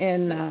awesome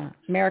in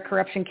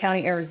Maricorruption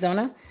County,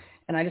 Arizona.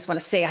 And I just want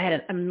to say I had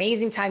an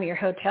amazing time at your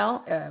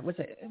hotel. It was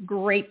a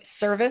great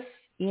service.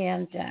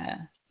 And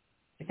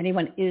if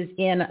anyone is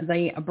in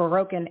the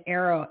Broken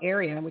Arrow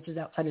area, which is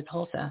outside of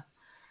Tulsa,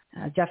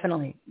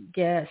 definitely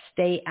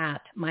stay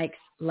at Mike's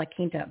La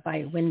Quinta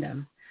by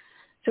Wyndham.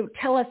 So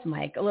tell us,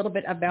 Mike, a little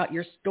bit about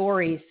your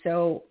story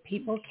so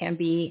people can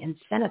be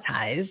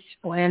incentivized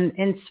and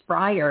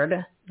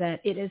inspired that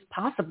it is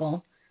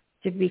possible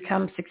to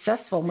become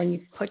successful when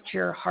you put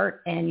your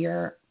heart and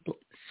your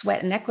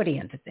sweat and equity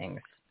into things.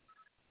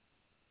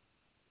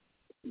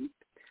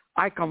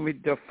 I come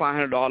with the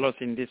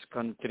 $500 in this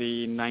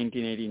country in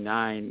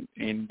 1989,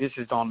 and this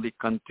is the only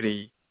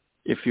country,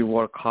 if you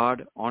work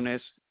hard,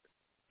 honest,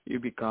 you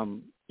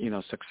become,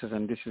 success.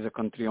 And this is a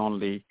country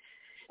only,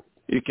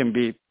 you can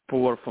be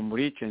poor from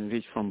rich and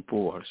rich from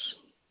poor.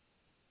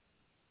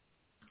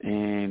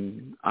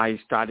 And I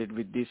started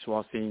with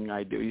dishwashing.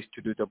 I used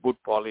to do the boot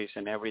polish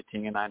and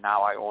everything, and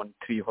now I own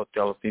 3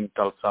 hotels in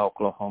Tulsa,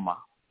 Oklahoma.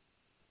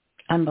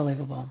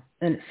 Unbelievable.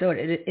 And so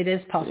it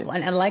is possible.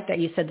 And I like that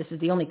you said this is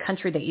the only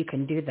country that you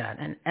can do that.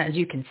 And as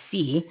you can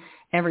see,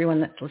 everyone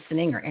that's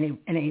listening or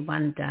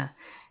anyone that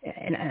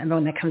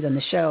comes on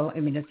the show, I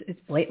mean, it's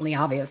blatantly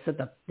obvious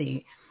that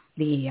the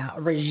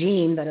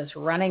regime that is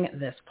running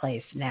this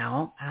place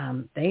now,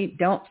 they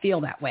don't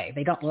feel that way.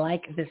 They don't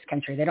like this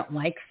country. They don't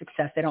like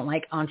success. They don't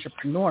like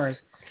entrepreneurs.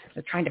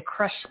 They're trying to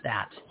crush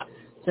that.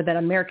 So that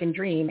American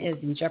dream is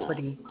in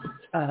jeopardy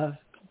of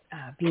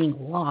being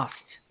lost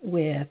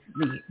with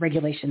the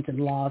regulations and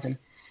laws and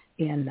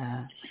like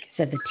I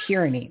said, the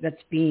tyranny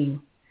that's being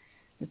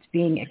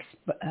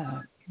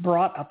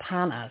brought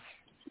upon us,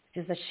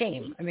 which is a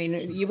shame. I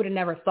mean, you would have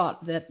never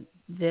thought that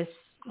this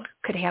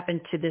could happen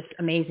to this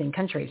amazing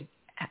country.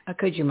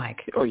 Could you,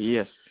 Mike? Oh,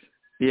 yes.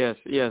 This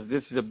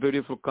is a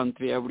beautiful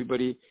country.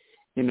 Everybody,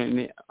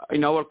 in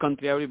our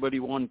country,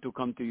 everybody wants to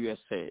come to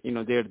USA.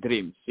 Their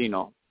dreams,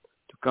 to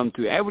come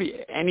to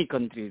any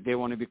country, they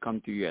want to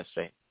come to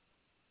USA.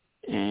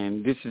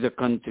 And this is a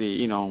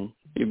country,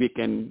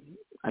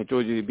 I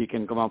told you, we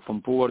can come up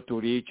from poor to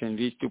rich and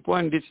rich to poor.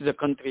 And this is a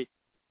country,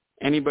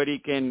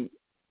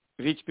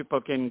 rich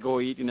people can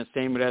go eat in the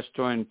same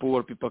restaurant,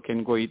 poor people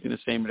can go eat in the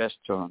same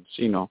restaurants,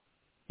 In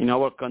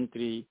our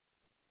country,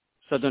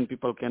 Southern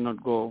people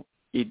cannot go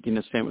eat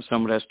in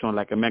some restaurant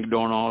like a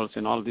McDonald's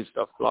and all this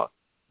stuff.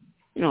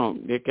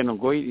 They cannot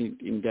go eat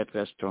in that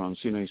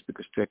restaurants, it's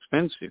because it's too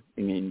expensive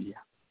in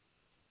India.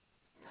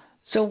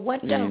 So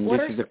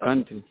this is the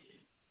country.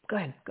 Go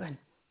ahead.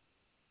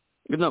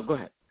 No, go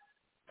ahead.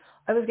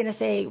 I was going to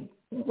say,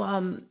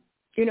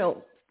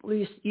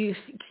 you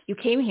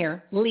came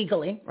here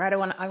legally, right? I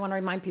want to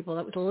remind people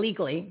that was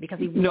legally because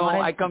he No,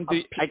 wanted I come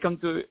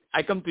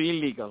to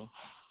illegal.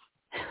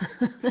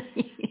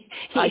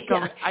 I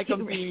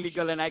come to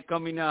illegal, and I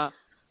come in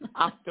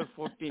after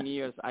 14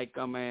 years. I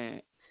come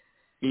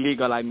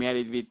illegal. I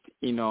married with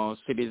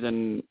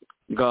citizen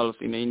girls,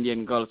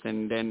 Indian girls,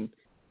 and then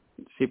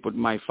she put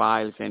my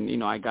files,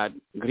 and I got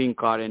green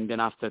card, and then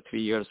after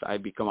 3 years I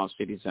become a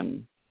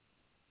citizen.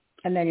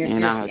 And then you're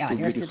a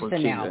beautiful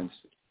citizen now.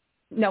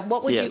 No,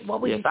 what would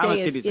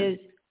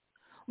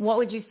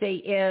you say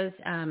is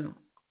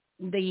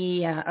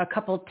a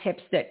couple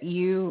tips that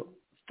you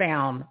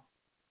found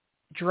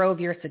drove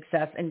your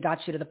success and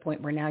got you to the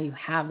point where now you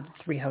have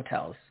 3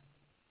 hotels?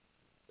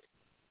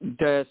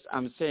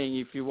 I'm saying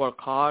if you work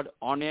hard,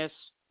 honest,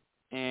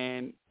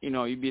 and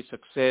you be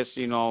success,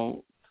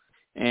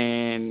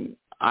 and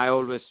I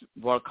always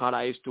work hard.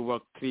 I used to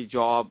work 3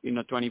 jobs,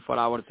 24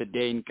 hours a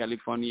day in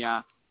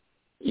California,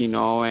 and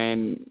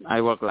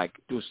I work like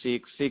 6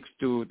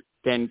 to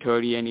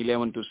 10:30 and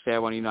 11 to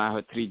 7. I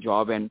have 3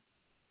 jobs, and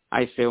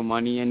I save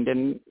money, and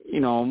then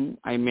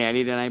I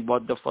married and I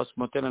bought the first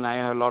motel, and I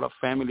have a lot of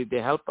family.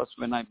 They help us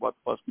when I bought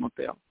first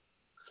motel,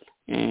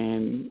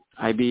 and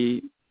I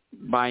be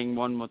buying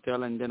one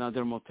motel and then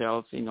other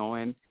motels,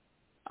 and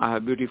I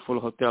have beautiful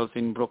hotels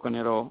in Broken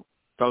Arrow,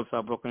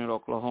 Tulsa, Broken Arrow,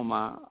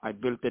 Oklahoma. I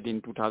built it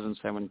in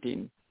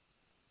 2017.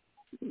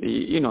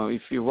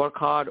 If you work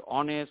hard,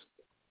 honest,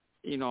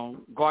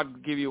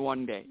 God give you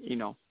one day,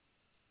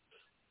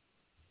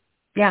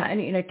 Yeah,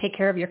 and take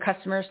care of your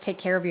customers, take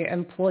care of your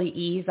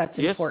employees. That's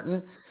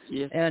important.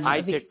 Yes, and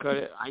I take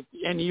care.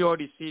 And you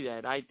already see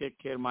that. I take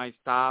care of my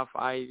staff.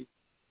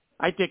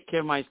 I take care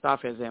of my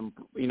staff as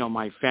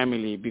my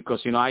family,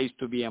 because I used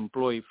to be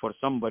employee for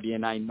somebody,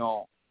 and I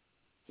know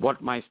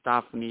what my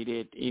staff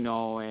needed,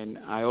 and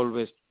I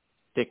always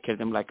take care of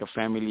them like a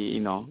family,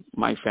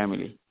 my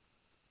family.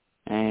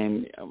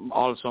 And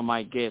also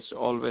my guests,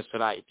 always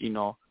right,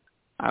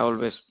 I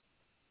always,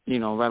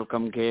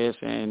 welcome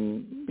guests,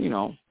 and,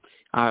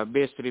 I have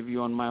best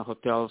review on my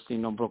hotels,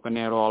 Broken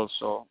Arrow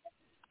also.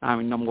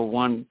 I'm number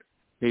 1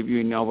 review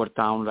in our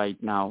town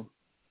right now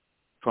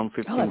from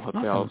 15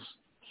 hotels.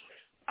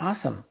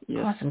 Awesome.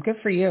 Yes. Awesome. Good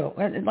for you.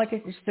 Like,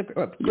 it's just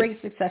a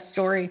great success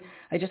story.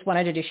 I just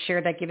wanted to just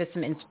share that, give us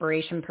some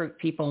inspiration for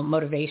people,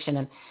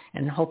 motivation,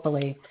 and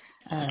hopefully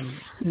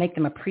make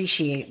them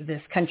appreciate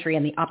this country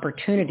and the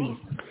opportunities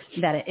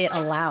that it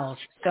allows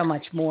so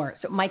much more.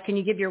 So, Mike, can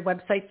you give your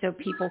website so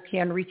people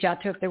can reach out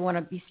to if they want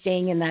to be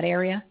staying in that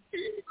area?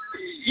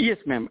 Yes,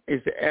 ma'am.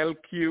 It's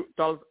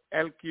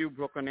LQ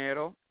Broken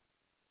Arrow,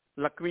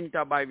 La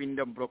Quinta by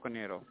Wyndham Broken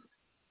Arrow.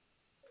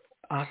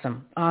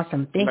 Awesome.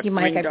 Thank you,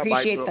 Mike. I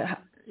appreciate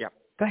that. Yeah.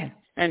 Go ahead.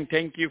 And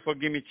thank you for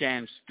giving me a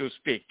chance to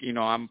speak.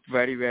 I'm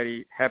very,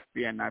 very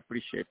happy, and I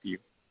appreciate you.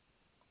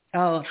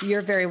 Oh,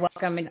 you're very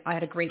welcome. And I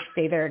had a great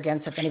stay there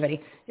again. So if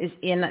anybody is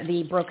in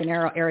the Broken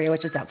Arrow area,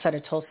 which is outside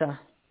of Tulsa,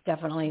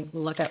 definitely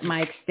look up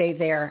Mike, stay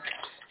there,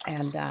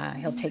 and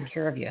he'll take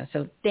care of you.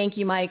 So thank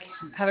you, Mike.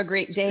 Have a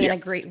great day and a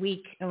great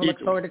week. And we look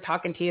forward to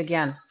talking to you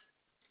again.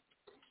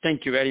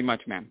 Thank you very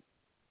much, ma'am.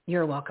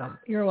 You're welcome.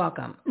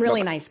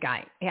 Really nice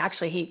guy.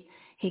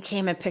 He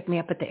came and picked me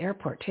up at the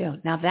airport too.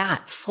 Now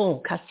that's full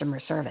customer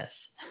service.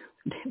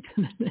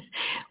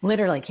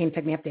 Literally came and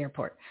picked me up at the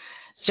airport.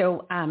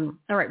 So, all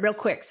right, real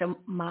quick. So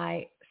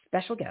my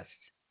special guest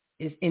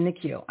is in the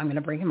queue. I'm going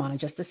to bring him on in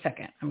just a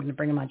second.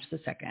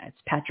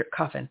 It's Patrick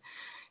Coffin.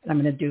 And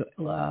I'm going to do,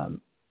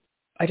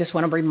 I just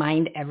want to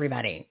remind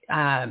everybody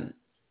to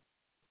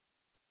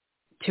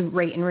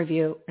rate and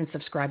review and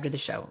subscribe to the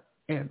show.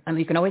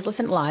 You can always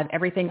listen live,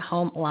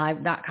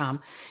 everythinghomelive.com.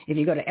 If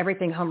you go to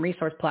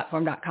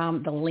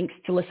everythinghomeresourceplatform.com, the links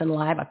to listen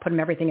live, I put them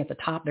everything at the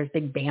top. There's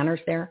big banners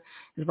there.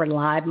 We're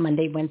live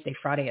Monday, Wednesday,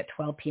 Friday at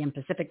 12 p.m.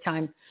 Pacific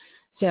time.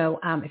 So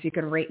if you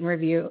could rate and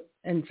review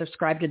and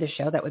subscribe to the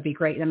show, that would be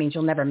great. That means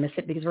you'll never miss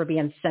it because we're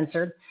being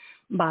censored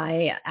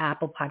by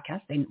Apple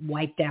Podcasts. They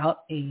wiped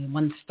out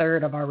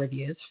 1/3 of our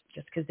reviews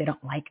just because they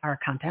don't like our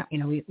content.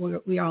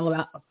 We are all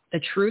about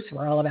the truth.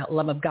 We're all about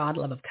love of God,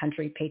 love of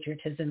country,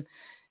 patriotism,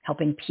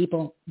 helping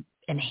people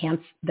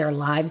enhance their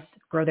lives,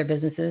 grow their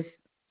businesses,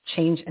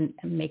 change and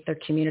make their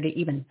community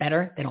even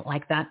better. They don't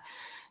like that.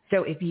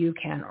 So if you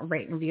can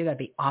rate and review, that'd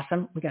be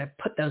awesome. We got to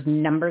put those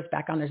numbers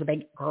back on. There's a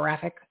big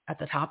graphic at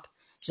the top.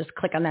 Just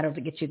click on that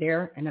to get you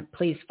there. And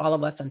please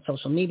follow us on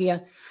social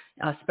media,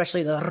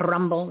 especially the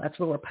Rumble. That's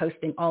where we're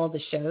posting all of the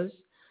shows.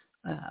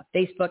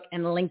 Facebook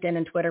and LinkedIn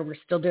and Twitter, we're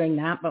still doing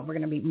that, but we're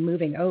going to be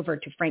moving over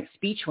to Frank's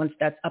Speech once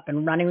that's up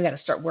and running. We got to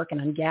start working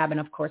on Gab. And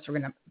of course, we're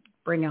going to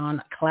bring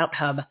on Clout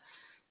Hub.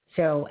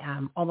 So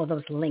all of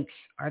those links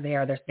are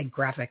there. There's a big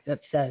graphic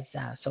that says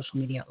social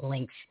media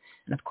links.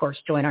 And of course,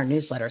 join our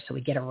newsletter so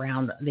we get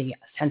around the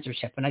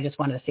censorship. And I just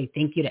wanted to say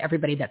thank you to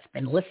everybody that's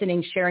been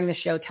listening, sharing the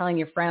show, telling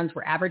your friends.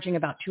 We're averaging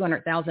about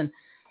 200,000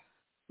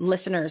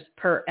 listeners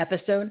per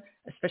episode,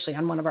 especially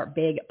on one of our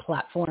big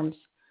platforms,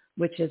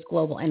 which is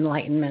Global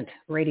Enlightenment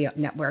Radio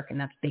Network. And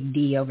that's Big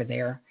D over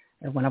there.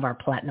 one of our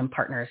platinum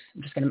partners.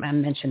 I'm just going to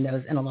mention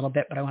those in a little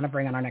bit, but I want to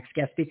bring on our next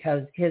guest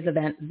because his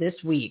event this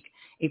week,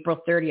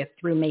 April 30th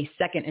through May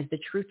 2nd, is the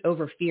Truth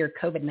Over Fear,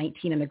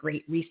 COVID-19 and the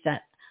Great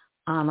Reset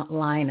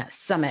Online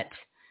Summit.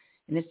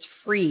 And it's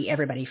free,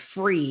 everybody,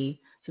 free.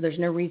 So there's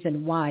no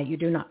reason why you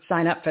do not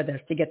sign up for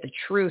this to get the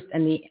truth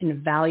and the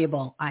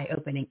invaluable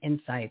eye-opening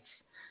insights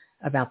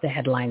about the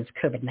headlines,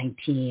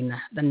 COVID-19,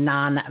 the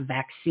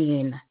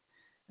non-vaccine,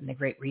 and the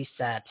Great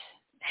Reset.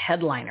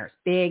 Headliners,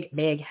 big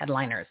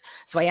headliners.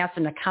 So I asked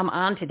them to come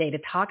on today to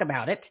talk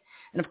about it.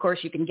 And of course,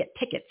 you can get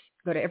tickets.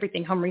 Go to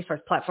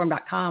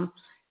everythinghomeresourceplatform.com,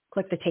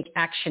 click the Take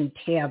Action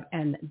tab,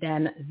 and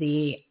then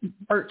the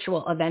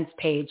virtual events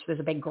page. There's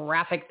a big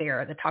graphic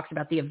there that talks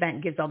about the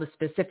event, gives all the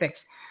specifics.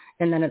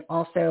 And then it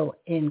also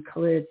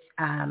includes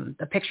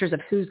the pictures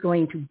of who's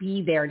going to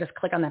be there. Just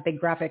click on that big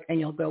graphic and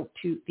you'll go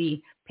to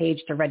the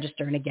page to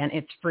register. And again,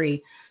 it's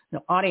free.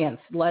 The audience,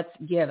 let's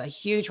give a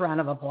huge round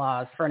of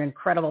applause for an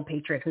incredible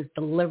patriot who's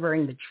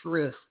delivering the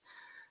truth,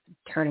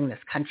 turning this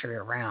country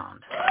around.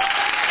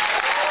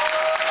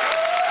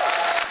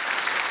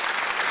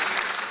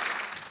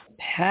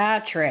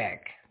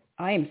 Patrick,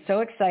 I am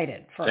so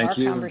excited for our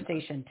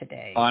conversation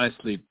today.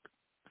 Honestly,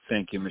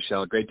 thank you,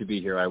 Michelle. Great to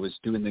be here. I was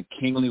doing the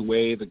kingly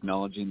wave,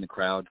 acknowledging the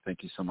crowd.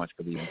 Thank you so much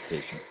for the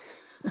invitation.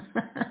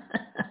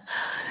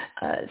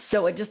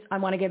 I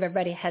want to give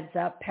everybody a heads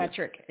up.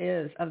 Patrick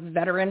is a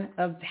veteran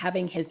of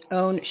having his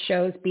own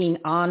shows, being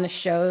on the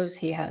shows.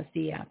 He has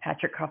the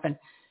Patrick Coffin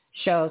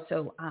show.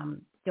 So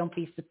don't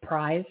be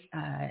surprised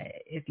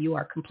if you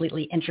are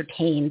completely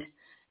entertained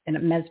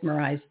and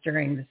mesmerized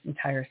during this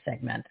entire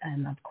segment.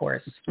 And of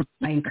course,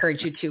 I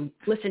encourage you to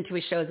listen to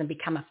his shows and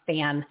become a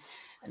fan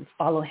and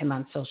follow him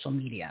on social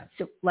media.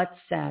 So let's,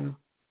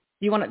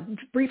 you want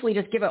to briefly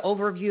just give an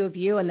overview of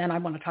you, and then I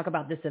want to talk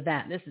about this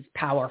event. This is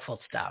powerful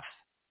stuff.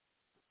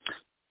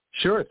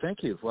 Sure.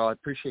 Thank you. Well, I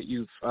appreciate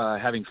you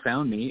having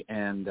found me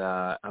and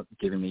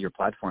giving me your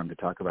platform to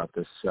talk about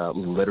this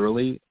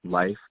literally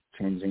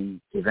life-changing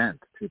event,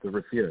 Truth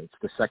Over Fear. It's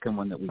the second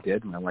one that we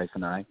did, my wife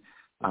and I.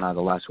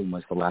 The last one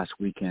was the last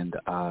weekend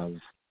of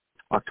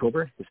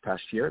October this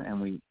past year, and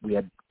we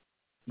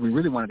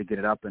really wanted to get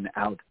it up and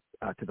out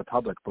to the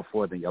public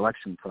before the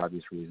election for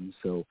obvious reasons.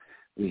 So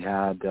we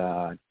had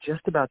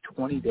just about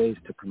 20 days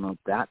to promote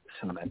that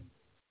summit,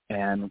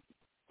 and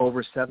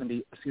over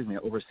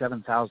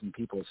 7,000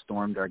 people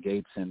stormed our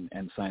gates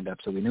and signed up.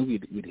 So we knew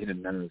we'd hit a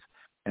nerve.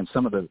 And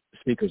some of the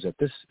speakers at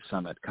this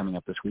summit coming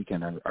up this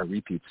weekend are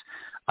repeats.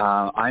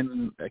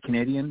 I'm a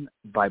Canadian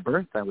by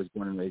birth. I was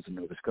born and raised in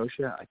Nova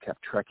Scotia. I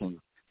kept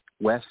trekking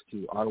west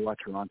to Ottawa,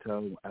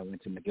 Toronto. I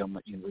went to McGill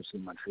University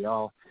in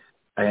Montreal.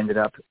 I ended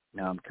up,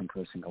 now I'm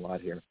compressing a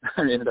lot here,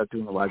 I ended up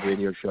doing a live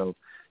radio show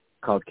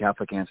called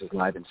Catholic Answers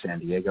Live in San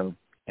Diego,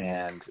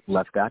 and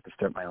left that to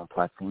start my own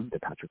platform, The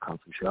Patrick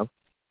Coffin Show,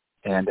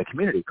 and a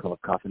community called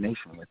Coffin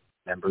Nation with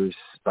members,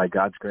 by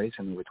God's grace,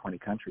 in over 20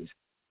 countries.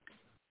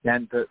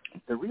 And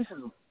the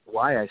reason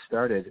why I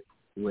started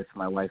with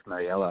my wife,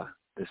 Mariella,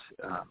 this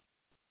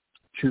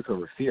Truth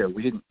Over Fear,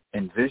 we didn't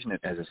envision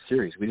it as a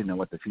series. We didn't know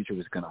what the future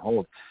was going to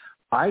hold.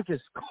 I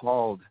just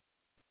called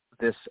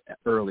this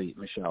early,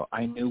 Michelle.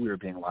 I knew we were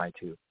being lied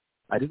to.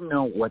 I didn't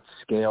know what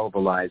scale the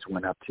lies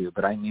went up to,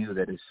 but I knew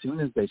that as soon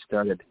as they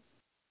started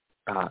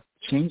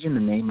changing the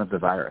name of the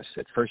virus,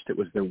 at first it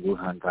was the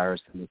Wuhan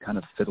virus, and they kind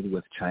of fiddled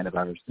with China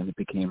virus, then it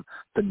became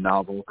the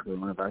novel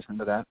coronavirus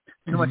under that.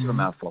 Too much of a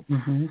mouthful.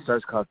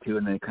 SARS-CoV-2,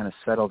 and then it kind of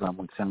settled on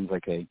what sounds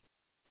like a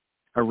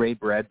Ray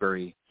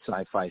Bradbury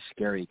sci-fi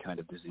scary kind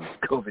of disease,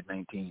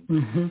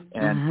 COVID-19.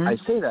 And I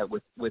say that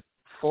with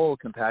full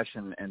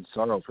compassion and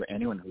sorrow for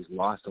anyone who's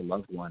lost a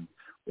loved one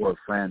or a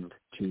friend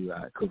to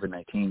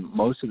COVID-19.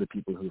 Most of the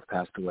people who've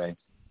passed away,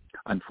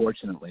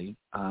 unfortunately,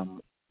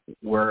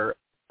 were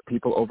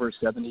people over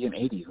 70 and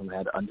 80 who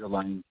had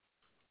underlying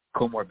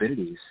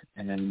comorbidities.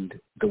 And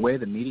the way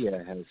the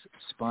media has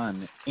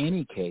spun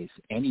any case,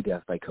 any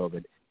death by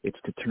COVID, it's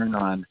to turn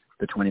on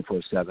the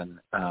 24/7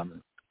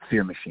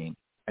 fear machine.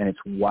 And it's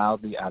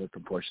wildly out of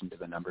proportion to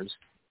the numbers.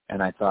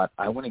 And I thought,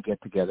 I want to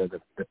get together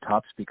the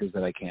top speakers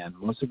that I can.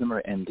 Most of them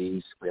are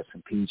MDs. We have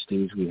some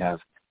PhDs. We have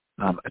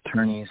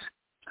attorneys,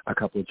 a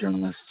couple of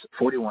journalists,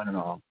 41 in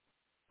all.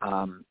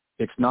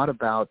 It's not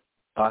about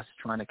us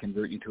trying to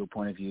convert you to a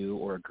point of view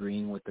or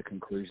agreeing with the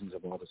conclusions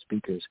of all the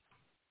speakers.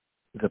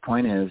 The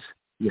point is,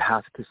 you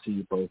have to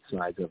see both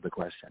sides of the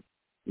question.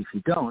 If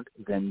you don't,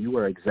 then you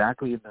are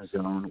exactly in the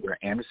zone where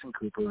Anderson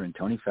Cooper and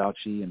Tony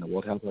Fauci and the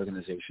World Health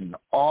Organization,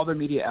 all their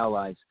media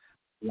allies,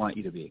 want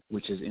you to be,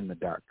 which is in the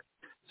dark.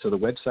 So the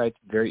website's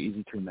very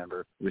easy to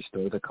remember,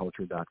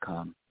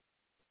 restoretheculture.com.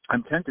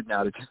 I'm tempted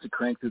now to just to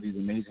crank through these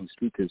amazing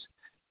speakers,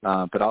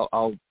 but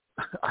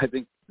I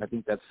think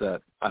that's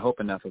I hope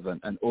enough of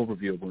an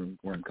overview of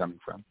where I'm coming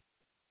from.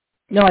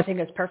 No, I think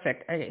that's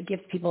perfect. It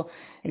gives people,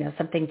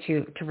 something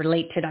to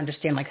relate to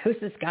understand, like, who's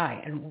this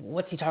guy and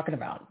what's he talking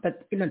about?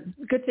 But,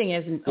 good thing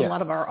is, a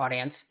lot of our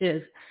audience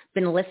has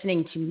been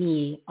listening to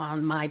me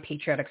on my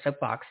patriotic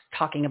soapbox,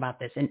 talking about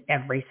this in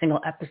every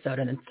single episode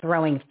and then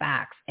throwing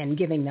facts and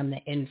giving them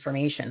the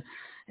information.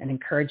 and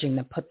encouraging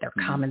them to put their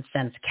common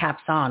sense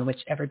caps on,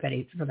 which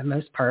everybody, for the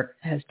most part,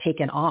 has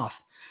taken off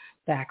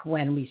back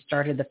when we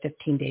started the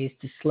 15 days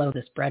to slow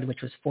the spread,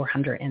 which was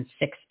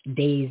 406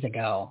 days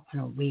ago.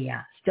 We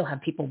still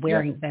have people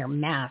wearing their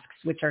masks,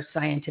 which are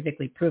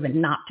scientifically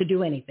proven not to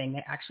do anything.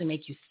 They actually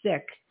make you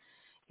sick.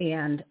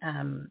 And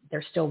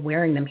they're still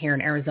wearing them here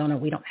in Arizona.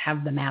 We don't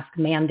have the mask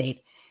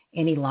mandate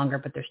any longer,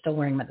 but they're still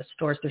wearing them at the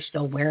stores. They're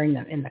still wearing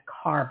them in the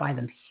car by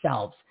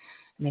themselves.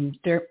 I mean,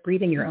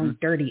 breathing your own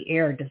dirty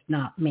air does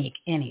not make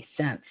any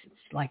sense.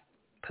 It's like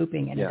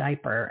pooping in a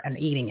diaper and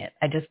eating it.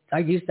 I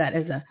use that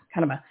as a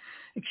kind of a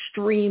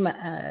extreme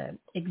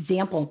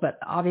example, but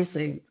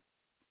obviously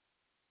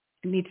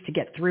it needs to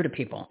get through to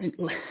people.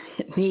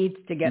 It needs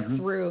to get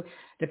through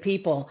to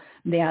people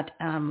that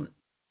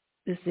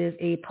this is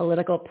a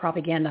political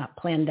propaganda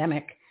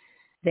pandemic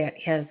that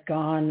has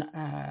gone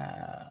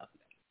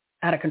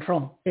out of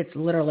control. It's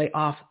literally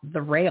off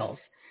the rails.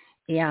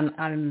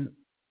 And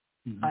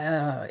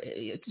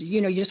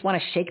you just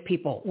want to shake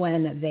people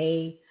when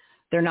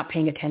they're not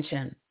paying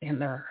attention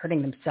and they're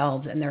hurting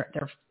themselves and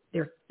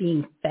they're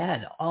being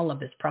fed all of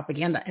this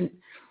propaganda. And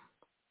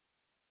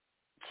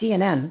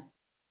CNN,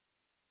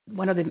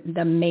 one of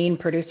the main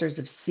producers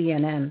of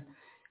CNN,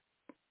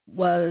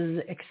 was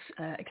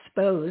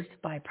exposed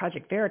by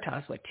Project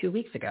Veritas 2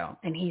 weeks ago,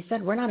 and he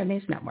said, "We're not a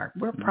news network.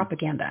 We're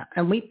propaganda,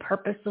 and we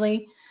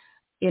purposely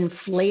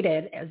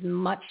inflated as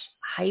much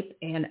hype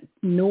and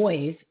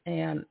noise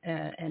and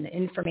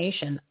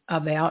information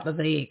about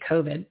the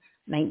COVID-19,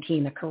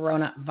 the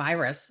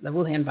coronavirus, the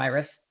Wuhan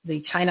virus,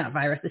 the China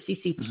virus, the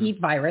CCP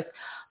virus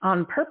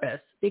on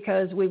purpose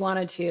because we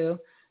wanted to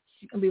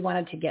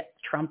get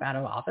Trump out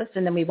of office,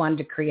 and then we wanted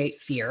to create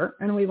fear,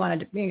 and we wanted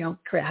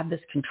to, have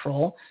this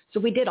control. So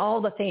we did all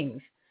the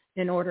things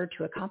in order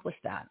to accomplish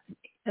that,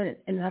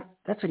 and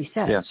that's what he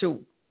said. Yeah. So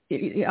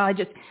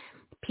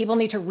people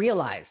need to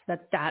realize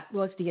that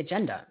was the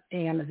agenda,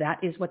 and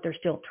that is what they're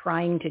still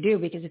trying to do.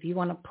 Because if you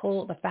want to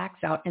pull the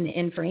facts out and the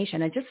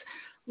information, and just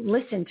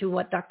listen to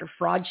what Dr.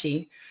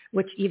 Fraudchi,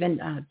 which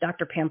even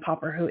Dr. Pam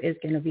Popper, who is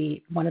going to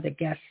be one of the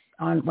guests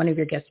on one of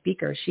your guest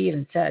speakers, she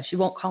even said she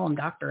won't call him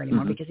doctor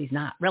anymore because he's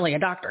not really a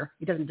doctor.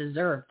 He doesn't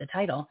deserve the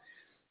title.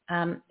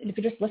 And if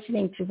you're just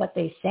listening to what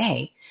they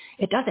say,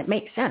 it doesn't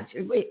make sense.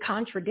 It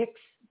contradicts,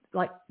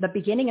 like the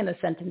beginning of the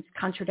sentence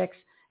contradicts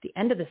the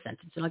end of the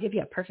sentence. And I'll give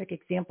you a perfect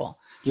example.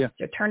 Yeah.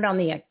 So I turned on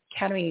the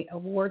Academy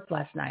Awards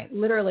last night.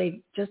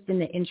 Literally just in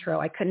the intro,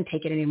 I couldn't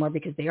take it anymore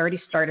because they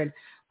already started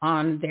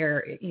on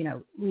their,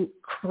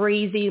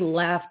 crazy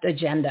left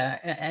agenda.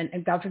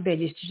 And God forbid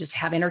you to just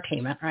have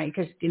entertainment, right?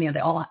 Because,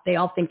 they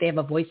all think they have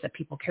a voice that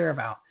people care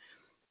about.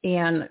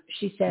 And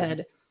she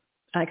said,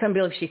 I couldn't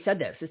believe she said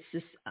this. It's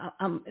just,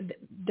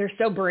 they're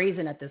so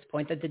brazen at this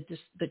point that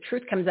the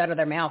truth comes out of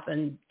their mouth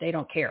and they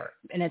don't care.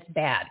 And it's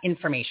bad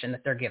information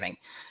that they're giving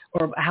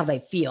or how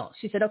they feel.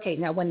 She said, okay,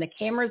 now when the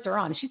cameras are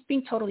on, she's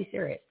being totally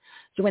serious.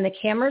 So when the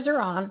cameras are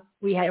on,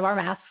 we have our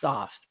masks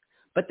off.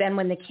 But then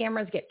when the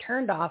cameras get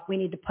turned off, we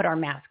need to put our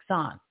masks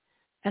on.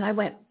 And I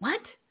went,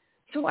 what?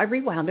 So I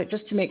rewound it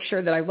just to make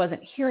sure that I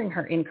wasn't hearing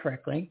her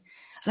incorrectly.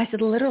 And I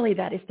said, literally,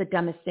 that is the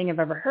dumbest thing I've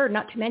ever heard,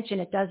 not to mention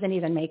it doesn't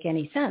even make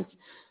any sense.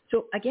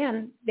 So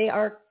again,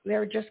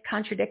 they're just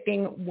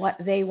contradicting what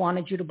they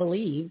wanted you to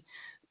believe.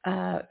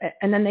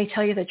 And then they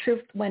tell you the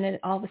truth when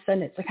all of a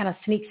sudden it kind of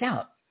sneaks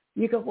out.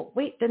 You go, well,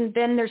 wait, then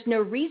there's no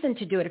reason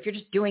to do it if you're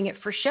just doing it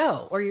for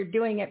show, or you're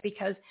doing it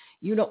because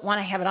you don't want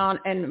to have it on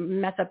and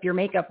mess up your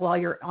makeup while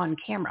you're on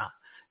camera.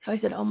 So I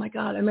said, oh my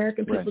God,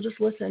 American people, just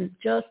listen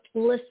to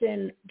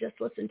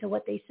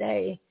what they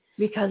say,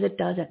 because it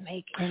doesn't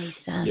make any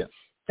sense. Yeah.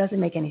 Doesn't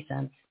make any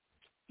sense.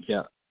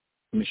 Yeah.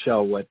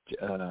 Michelle, what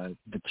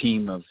the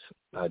team of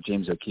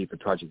James O'Keefe at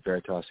Project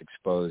Veritas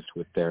exposed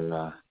with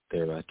their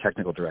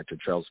technical director,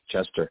 Charles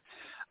Chester,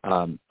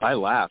 I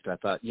laughed. I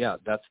thought, yeah,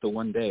 that's the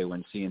one day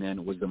when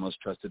CNN was the most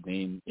trusted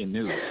name in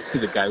news.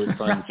 The guy was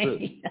telling the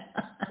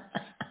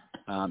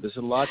truth. There's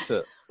a lot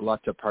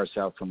to parse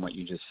out from what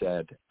you just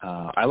said.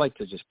 I like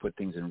to just put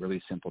things in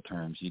really simple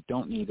terms. You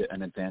don't need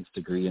an advanced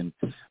degree in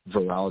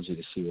virology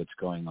to see what's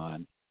going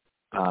on.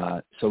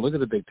 So look at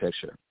the big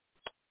picture.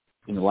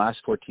 In the last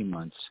 14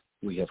 months,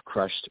 we have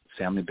crushed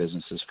family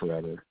businesses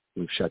forever.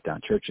 We've shut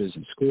down churches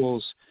and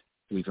schools.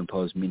 We've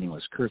imposed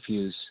meaningless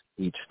curfews.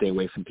 We stay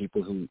away from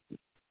people who,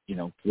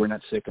 we're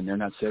not sick and they're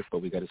not sick,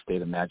 but we got to stay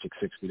the magic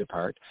 6 feet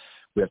apart.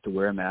 We have to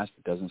wear a mask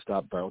that doesn't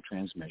stop viral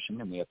transmission,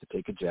 and we have to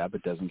take a jab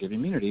that doesn't give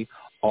immunity,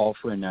 all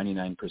for a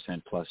 99%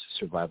 plus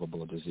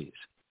survivable disease.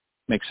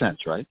 Makes sense,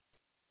 right?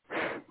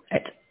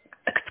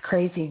 It's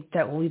crazy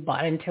that we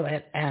bought into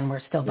it and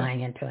we're still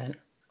buying into it.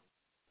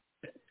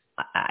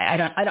 I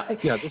don't.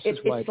 Yeah, this is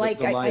why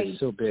the lie is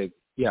so big.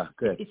 Yeah,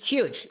 good. It's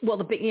huge. Well,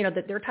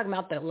 they're talking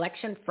about the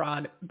election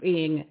fraud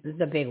being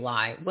the big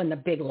lie, when the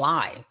big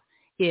lie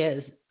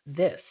is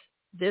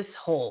this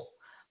whole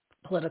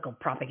political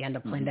propaganda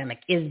pandemic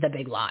is the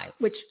big lie,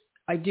 which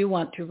I do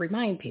want to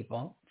remind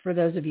people, for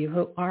those of you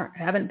who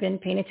haven't been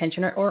paying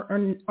attention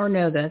or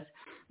know this,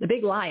 the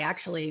big lie,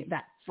 actually,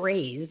 that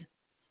phrase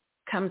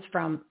comes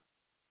from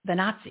the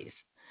Nazis.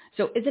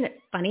 So isn't it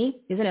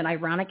funny? Isn't it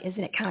ironic?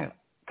 Isn't it kind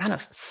of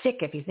sick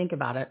if you think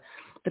about it?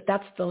 But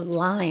that's the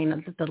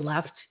line that the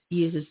left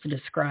uses to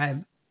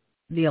describe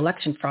the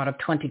election fraud of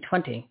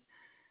 2020,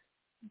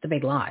 the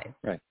big lie.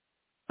 Right.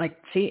 Like,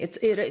 see, it's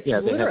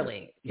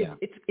literally,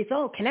 it's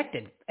all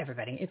connected,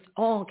 everybody. It's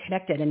all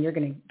connected, and you're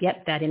going to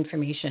get that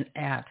information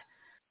at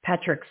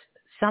Patrick's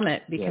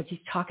summit because he's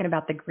talking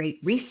about the Great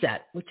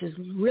Reset, which is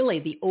really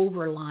the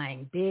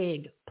overlying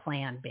big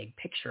plan, big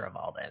picture of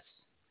all this.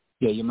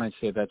 Yeah, you might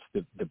say that's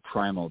the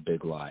primal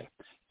big lie.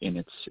 In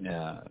its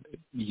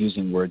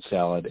using word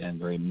salad and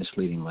very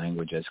misleading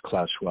language, as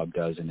Klaus Schwab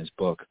does in his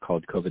book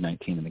called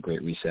COVID-19 and the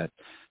Great Reset.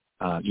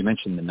 You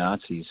mentioned the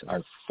Nazis.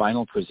 Our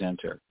final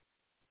presenter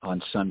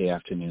on Sunday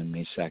afternoon,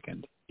 May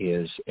 2nd,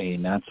 is a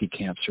Nazi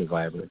camp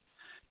survivor.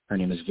 Her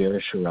name is Vera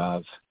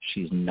Sharav.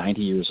 She's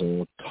 90 years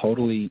old,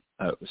 totally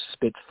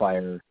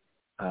spitfire,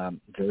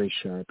 very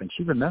sharp, and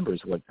she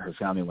remembers what her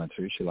family went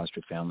through. She lost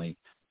her family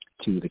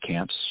to the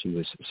camps. She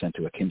was sent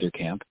to a kinder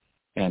camp.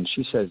 And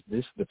she says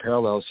the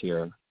parallels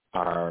here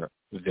are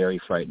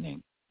very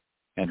frightening.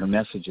 And her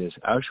message is,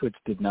 Auschwitz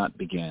did not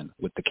begin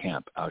with the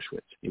camp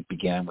Auschwitz. It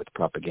began with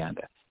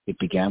propaganda. It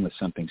began with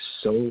something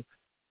so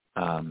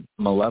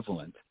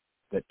malevolent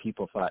that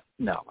people thought,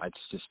 no,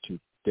 it's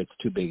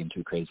too big and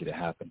too crazy to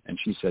happen. And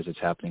she says it's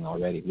happening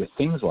already with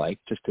things like,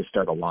 just to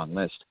start a long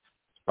list,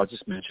 I'll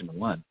just mention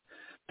one,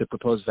 the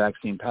proposed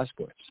vaccine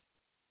passports.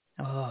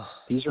 Oh,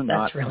 these are that's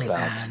not really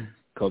about bad.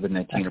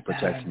 COVID-19 or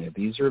protecting you.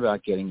 These are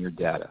about getting your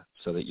data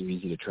so that you're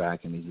easy to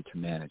track and easy to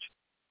manage.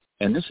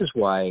 And this is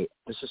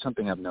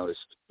something I've noticed,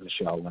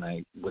 Michelle, when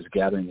I was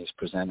gathering these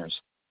presenters.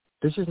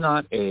 This is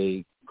not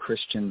a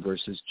Christian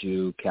versus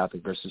Jew,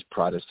 Catholic versus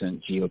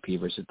Protestant, GOP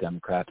versus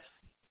Democrat.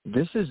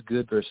 This is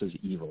good versus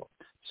evil.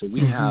 So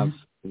we have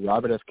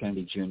Robert F.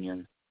 Kennedy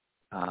Jr.,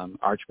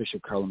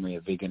 Archbishop Carlo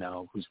Maria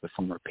Vigano, who's the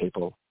former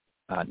papal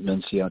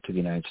nuncio to the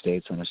United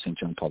States under St.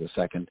 John Paul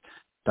II,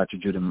 Dr.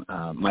 Judah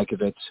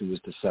Mikovits, who was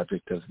the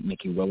subject of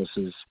Mickey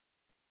Willis's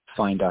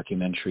fine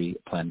documentary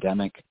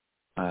Plandemic,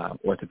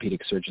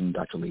 orthopedic surgeon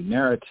Dr. Lee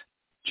Merritt,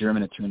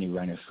 German attorney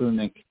Rainer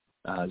Fulnick,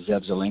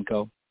 Zev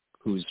Zelenko,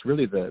 who's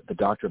really the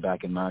doctor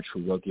back in March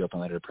who wrote the open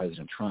letter to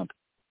President Trump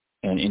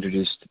and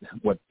introduced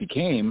what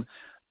became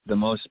the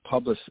most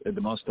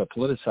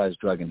politicized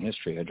drug in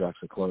history,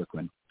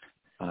 hydroxychloroquine.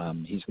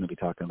 He's going to be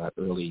talking about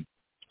early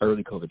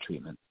COVID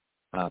treatment.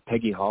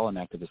 Peggy Hall, an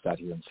activist out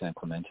here in San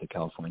Clemente,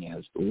 California,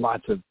 has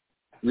lots of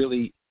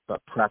really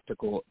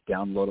practical,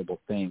 downloadable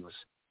things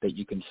that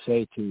you can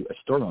say to a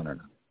store owner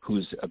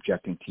who's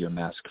objecting to your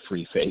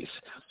mask-free face,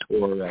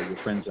 or your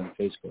friends on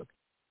Facebook.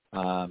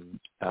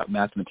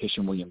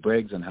 Mathematician William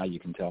Briggs on how you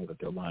can tell that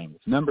they're lying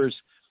with numbers.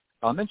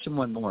 I'll mention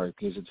one more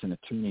because it's an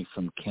attorney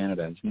from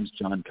Canada. His name's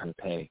John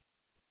Carpe.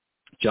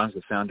 John's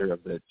the founder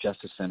of the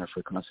Justice Center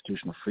for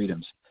Constitutional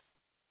Freedoms.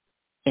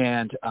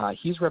 And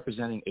he's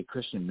representing a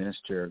Christian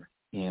minister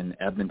in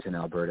Edmonton,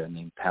 Alberta,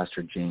 named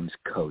Pastor James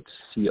Coates,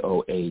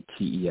 Coates.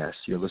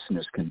 Your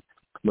listeners can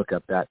look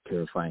up that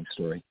terrifying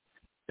story.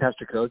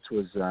 Pastor Coates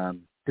was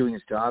doing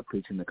his job,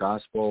 preaching the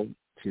gospel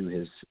to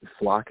his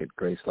flock at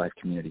Grace Life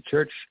Community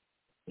Church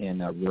in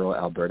rural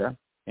Alberta,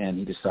 and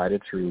he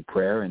decided through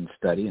prayer and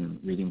study and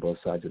reading both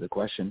sides of the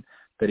question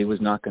that he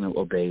was not going to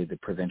obey the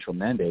provincial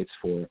mandates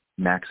for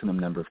maximum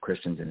number of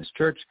Christians in his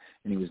church,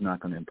 and he was not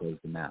going to impose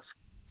the mask.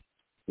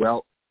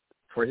 Well,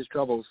 for his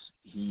troubles,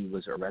 he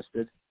was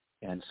arrested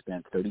and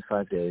spent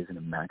 35 days in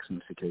a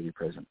maximum security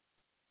prison.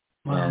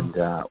 Wow. And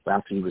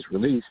after he was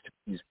released,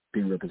 he's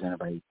being represented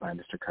by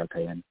Mr. Carpe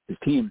and his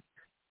team.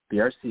 The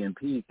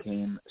RCMP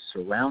came,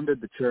 surrounded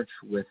the church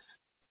with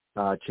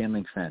chain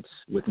link fence,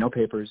 with no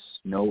papers,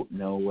 no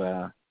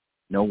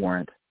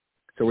warrant.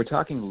 So we're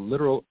talking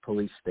literal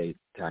police state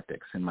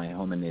tactics in my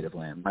home and native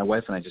land. My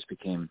wife and I just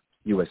became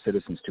U.S.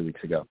 citizens 2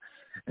 weeks ago,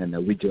 and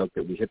we joked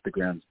that we hit the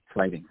ground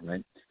fighting,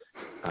 right?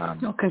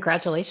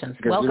 Congratulations.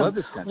 Welcome. We love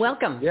this country.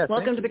 Welcome. Yeah,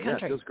 welcome to the country.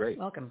 Yeah, it feels great.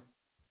 Welcome.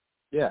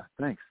 Yeah,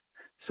 thanks.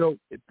 So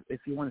if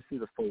you want to see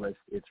the full list,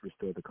 it's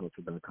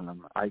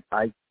restoretheculture.com.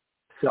 I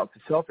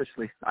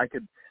selfishly, I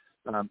could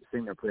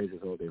sing their praises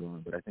all day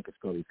long, but I think it's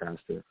probably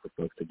faster for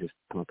folks to just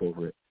pop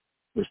over at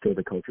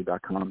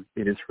restoretheculture.com.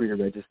 It is free to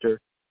register.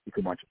 You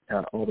can watch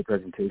all the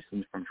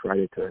presentations from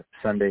Friday to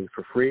Sunday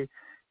for free.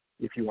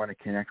 If you want to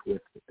connect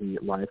with the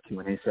live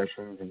Q&A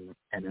sessions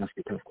and ask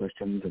your tough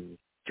questions and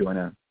join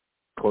a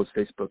closed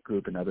Facebook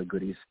group and other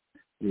goodies,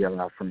 we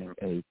are offering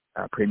a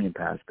premium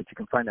pass, but you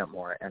can find out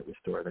more at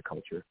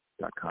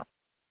restoretheculture.com.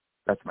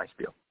 That's my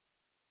spiel.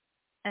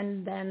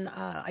 And then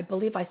I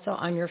believe I saw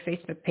on your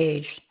Facebook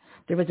page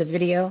there was a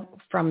video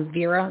from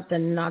Vera, the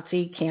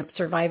Nazi camp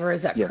survivor.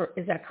 Is that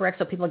is that correct?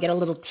 So people get a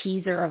little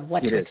teaser of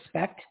what to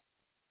expect?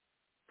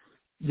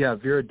 Yeah,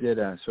 Vera did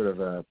a sort of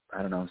a,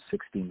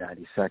 60,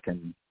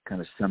 90-second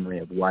kind of summary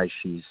of why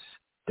she's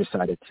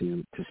decided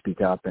to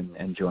speak up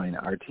and join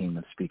our team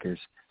of speakers.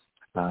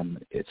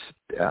 It's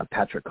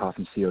Patrick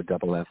Coffin,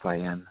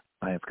 COFFIN.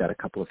 I have got a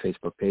couple of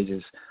Facebook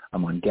pages.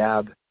 I'm on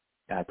Gab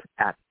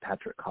at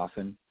Patrick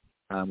Coffin.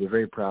 We're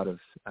very proud of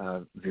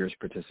Vera's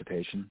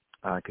participation.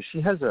 because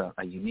she has a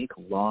unique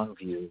long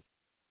view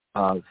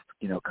of,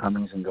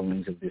 comings and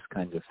goings of this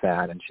kinds of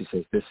fad, and she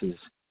says this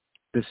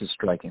is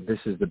striking. This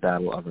is the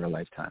battle of her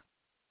lifetime.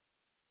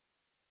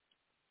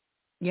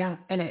 Yeah,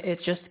 and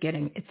it's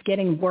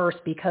getting worse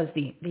because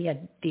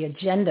the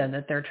agenda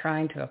that they're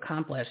trying to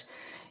accomplish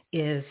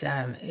is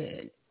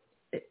it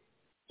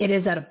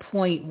is at a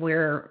point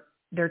where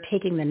they're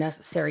taking the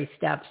necessary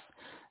steps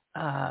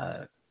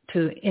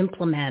to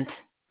implement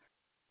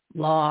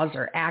laws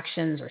or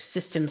actions or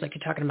systems, like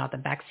you're talking about the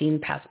vaccine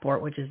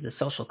passport, which is the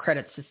social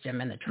credit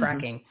system and the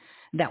tracking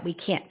that we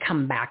can't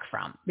come back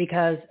from,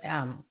 because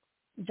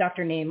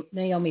Dr.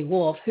 Naomi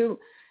Wolf, who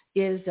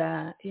is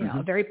a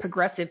very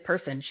progressive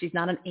person. She's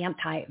not an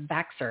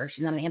anti-vaxxer.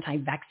 She's not an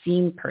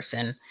anti-vaccine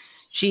person.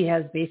 She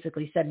has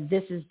basically said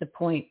this is the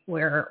point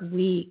where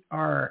we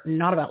are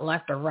not about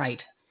left or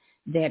right,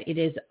 that it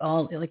is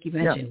all, like you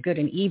mentioned, good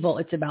and evil.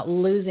 It's about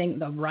losing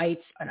the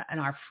rights and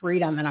our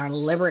freedom and our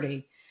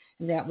liberty,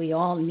 that we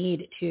all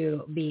need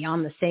to be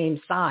on the same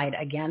side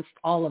against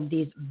all of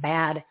these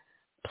bad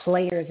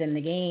players in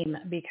the game,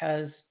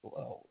 because,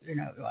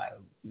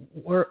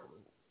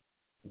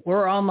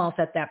 we're almost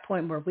at that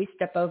point where if we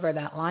step over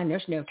that line,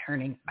 there's no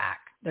turning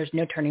back. There's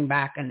no turning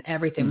back, and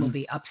everything will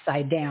be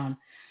upside down.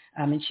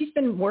 And she's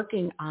been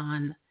working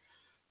on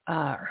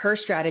her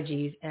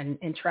strategies and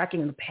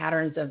tracking the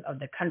patterns of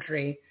the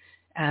country.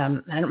 I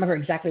don't remember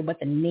exactly what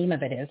the name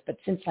of it is, but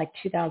since like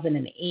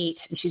 2008,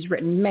 and she's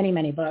written many,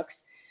 many books.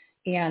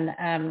 And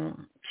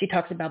she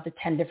talks about the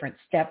 10 different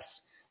steps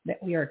that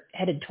we are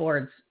headed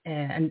towards,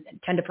 and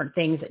 10 different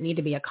things that need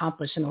to be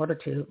accomplished in order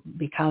to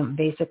become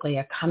basically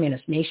a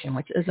communist nation,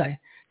 which is, I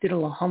did a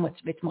little homework,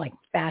 it's like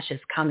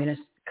fascist,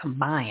 communist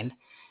combined.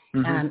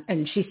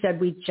 And she said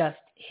we just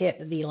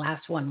hit the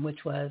last one,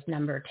 which was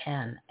number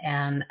 10.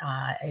 And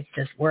it's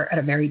just, we're at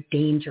a very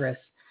dangerous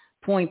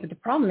point. But the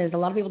problem is a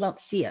lot of people don't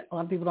see it. A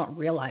lot of people don't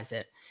realize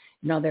it.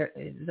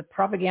 The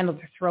propaganda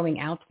they're throwing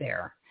out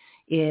there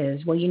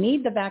is, well, you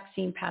need the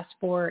vaccine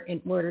passport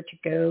in order to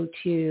go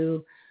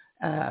to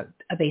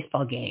a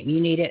baseball game.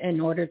 You need it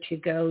in order to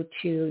go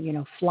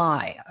to,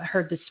 fly. I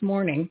heard this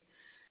morning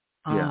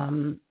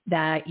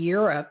that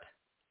Europe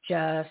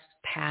just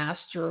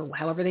passed, or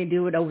however they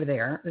do it over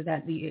there,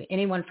 that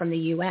anyone from the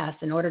U.S.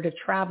 in order to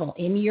travel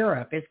in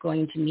Europe is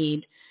going to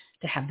need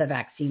to have the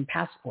vaccine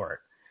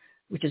passport,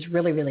 which is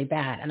really, really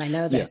bad. And I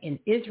know that in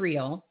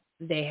Israel,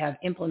 they have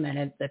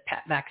implemented the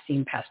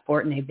vaccine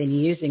passport, and they've been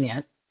using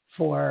it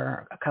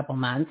for a couple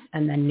months.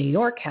 And then New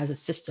York has a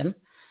system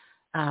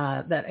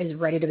that is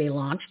ready to be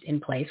launched in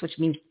place, which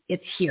means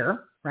it's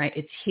here, right?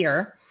 It's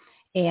here.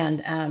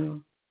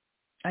 And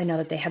I know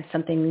that they had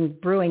something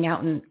brewing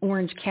out in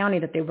Orange County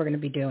that they were going to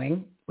be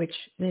doing, which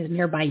is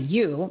nearby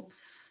you.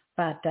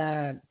 But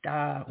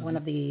one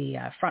of the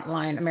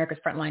America's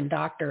frontline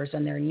doctors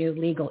and their new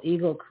Legal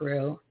Eagle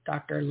crew,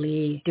 Dr.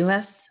 Lee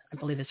Dumas, I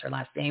believe is her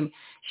last name,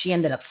 she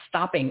ended up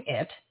stopping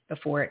it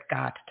before it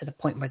got to the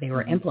point where they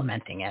were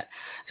implementing it.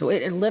 So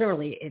it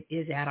literally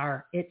is at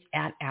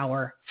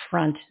our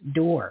front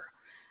door.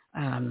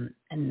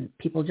 And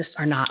people just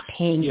are not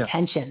paying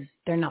attention.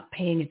 They're not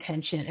paying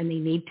attention, and they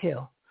need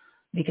to,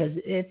 because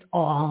it's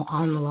all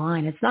on the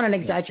line. It's not an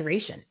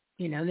exaggeration.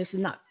 This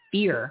is not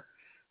fear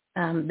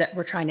that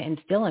we're trying to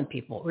instill in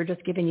people. We're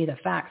just giving you the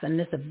facts. And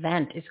this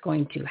event is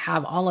going to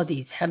have all of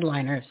these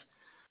headliners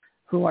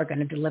who are going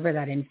to deliver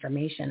that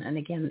information. And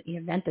again, the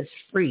event is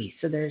free.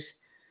 So there's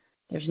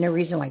no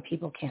reason why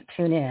people can't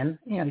tune in,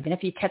 even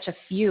if you catch a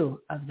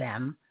few of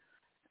them,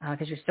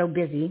 because you're so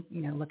busy,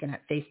 looking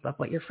at Facebook,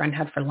 what your friend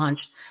had for lunch,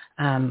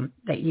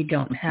 that you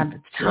don't have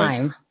the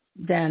time,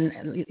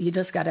 then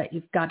you've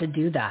got to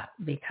do that,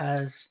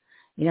 because,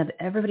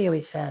 everybody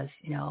always says,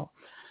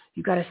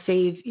 you got to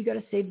save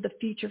the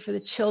future for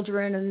the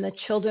children, and the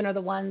children are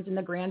the ones, and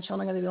the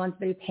grandchildren are the ones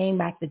that are paying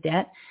back the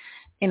debt.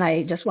 And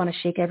I just want to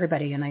shake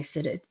everybody. And I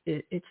said,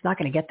 it's not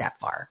going to get that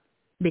far,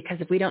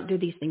 because if we don't do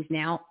these things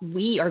now,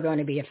 we are going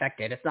to be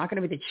affected. It's not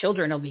going to be the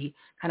children who'll be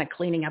kind of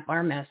cleaning up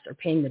our mess or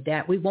paying the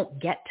debt. We won't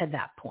get to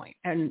that point.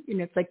 And,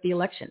 it's like the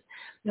election.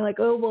 They're like,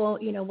 oh, well,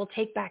 we'll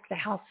take back the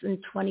House in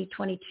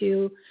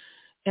 2022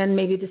 and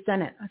maybe the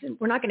Senate. I said,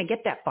 we're not going to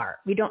get that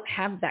far. We don't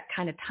have that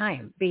kind of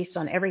time based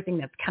on everything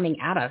that's coming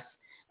at us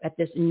at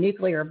this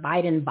nuclear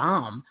Biden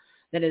bomb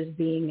that is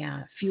being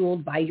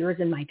fueled by yours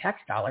and my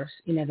tax dollars.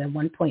 The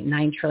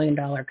 $1.9 trillion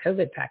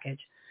COVID package.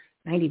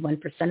 91%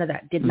 of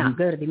that did not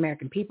go to the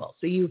American people.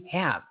 So you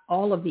have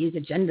all of these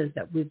agendas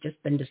that we've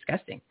just been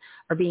discussing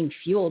are being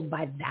fueled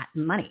by that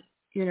money.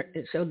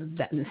 So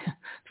that's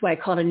why I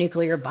call it a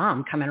nuclear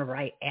bomb coming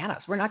right at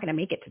us. We're not going to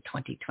make it to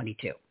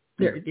 2022.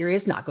 There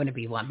is not going to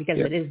be one, because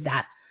it is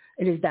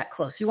that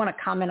close. You want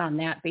to comment on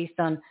that based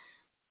on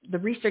the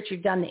research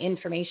you've done, the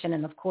information,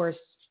 and of course,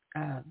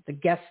 the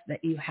guests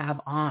that you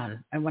have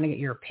on. I want to get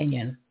your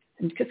opinion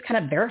and just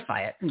kind of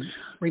verify it and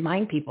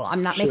remind people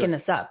I'm not making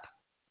this up.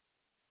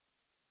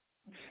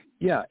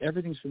 Yeah,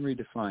 everything's been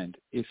redefined.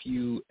 If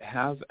you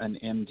have an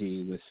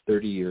MD with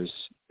 30 years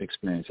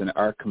experience, and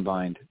our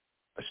combined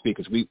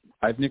speakers,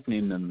 I've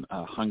nicknamed them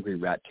hungry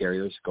rat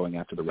terriers, going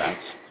after the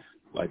rats.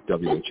 like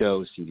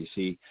WHO,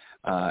 CDC,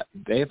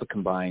 they have a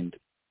combined,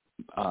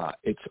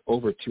 it's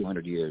over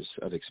 200 years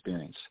of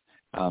experience.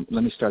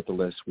 Let me start the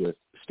list with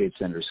State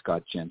Senator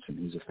Scott Jensen,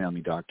 who's a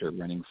family doctor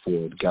running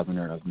for the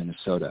governor of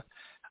Minnesota.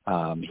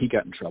 He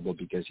got in trouble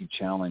because he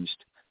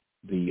challenged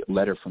the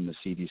letter from the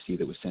CDC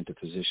that was sent to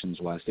physicians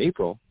last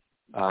April,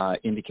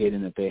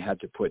 indicating that they had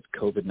to put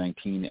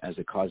COVID-19 as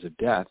a cause of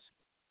death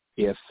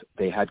if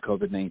they had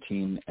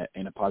COVID-19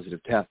 in a positive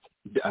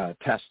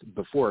test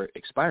before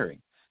expiring.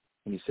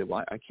 And he said,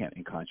 well, I can't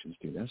in conscience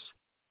do this.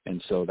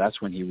 And so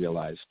that's when he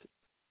realized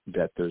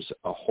that there's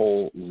a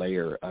whole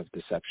layer of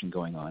deception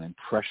going on and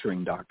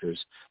pressuring doctors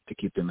to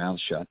keep their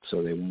mouths shut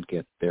so they won't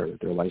get their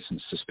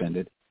license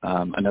suspended.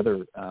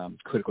 Another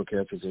critical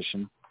care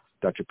physician,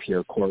 Dr.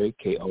 Pierre Kory,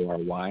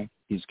 Kory,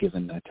 he's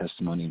given a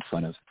testimony in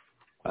front of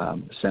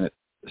the Senate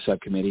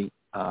subcommittee.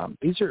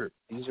 These are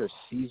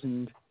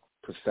seasoned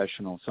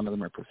professional. Some of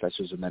them are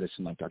professors of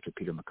medicine, like Dr.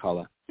 Peter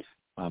McCullough.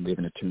 We have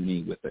an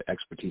attorney with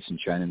expertise in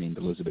China named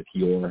Elizabeth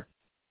Yore.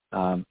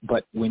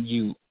 But when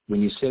you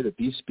say that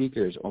these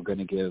speakers are going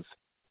to give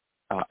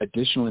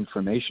additional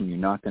information you're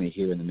not going to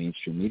hear in the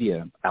mainstream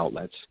media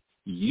outlets,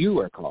 you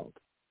are called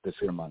the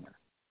fearmonger.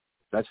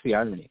 That's the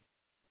irony.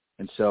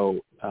 And so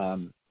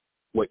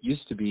what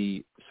used to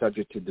be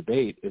subject to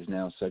debate is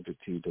now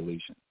subject to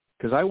deletion.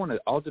 Because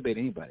I'll debate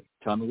anybody.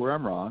 Tell me where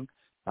I'm wrong.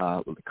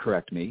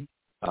 Correct me.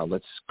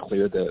 Let's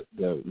clear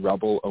the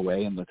rubble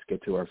away and let's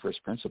get to our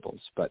first principles.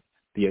 But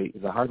the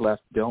hard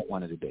left don't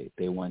want to debate.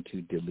 They want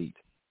to delete.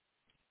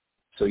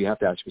 So you have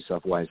to ask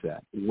yourself, why is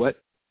that?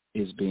 What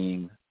is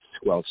being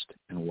squelched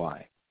and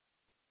why?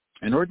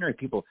 And ordinary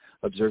people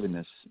observing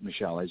this,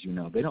 Michelle, as you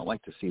know, they don't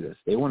like to see this.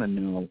 They want to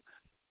know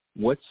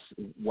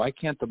why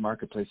can't the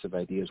marketplace of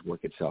ideas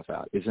work itself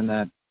out? Isn't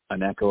that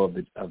an echo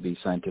of the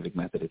scientific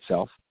method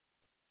itself?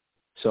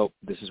 So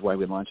this is why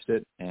we launched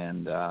it,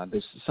 and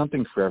there's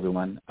something for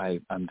everyone.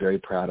 I'm very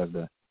proud of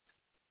the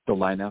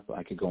lineup.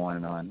 I could go on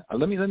and on.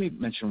 Let me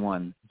mention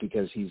one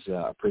because he's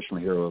a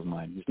personal hero of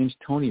mine. His name's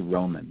Tony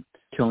Roman.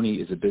 Tony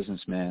is a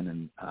businessman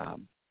and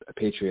a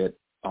patriot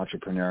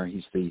entrepreneur.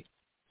 He's the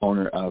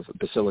owner of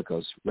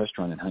Basilico's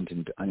restaurant in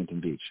Huntington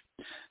Beach.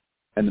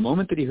 And the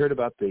moment that he heard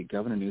about the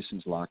Governor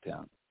Newsom's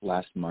lockdown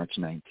last March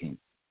 19th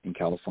in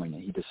California,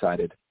 he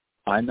decided,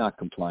 I'm not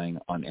complying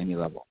on any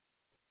level.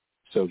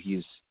 So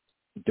he's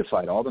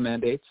defied all the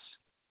mandates.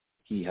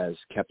 He has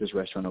kept his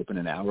restaurant open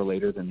an hour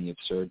later than the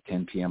absurd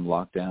 10 p.m.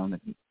 lockdown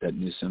that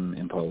Newsom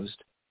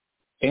imposed.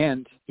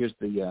 And here's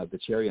the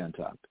cherry on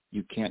top.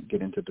 You can't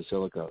get into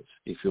Basilico's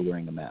if you're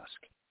wearing a mask.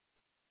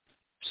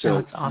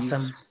 So that's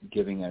awesome. He's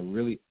giving a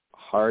really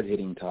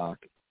hard-hitting talk,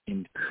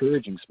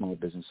 encouraging small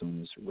business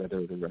owners,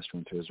 whether they're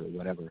restaurateurs or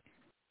whatever,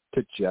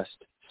 to just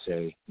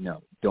say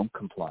no, don't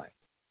comply.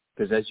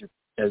 Because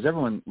as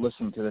everyone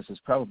listening to this has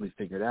probably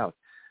figured out,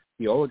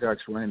 the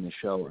oligarchs running the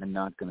show are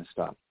not going to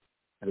stop.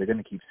 And they're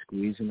going to keep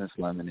squeezing this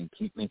lemon and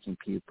keep making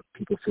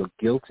people feel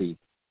guilty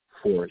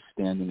for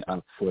standing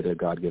up for their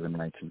God-given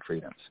rights and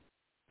freedoms.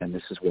 And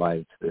this is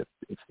why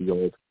it's the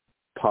old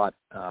pot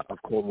of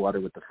cold water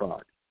with the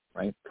frog,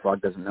 right? The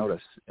frog doesn't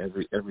notice.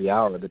 Every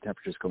hour the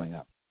temperature's going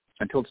up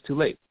until it's too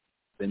late.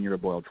 Then you're a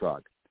boiled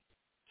frog.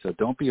 So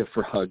don't be a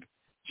frog.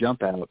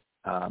 Jump out.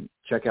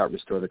 Check out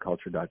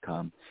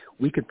restoretheculture.com.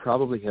 We could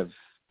probably have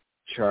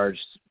charged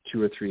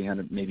 $200 or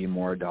 $300, maybe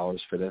more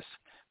dollars for this.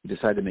 We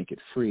decided to make it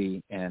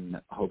free and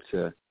hope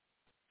to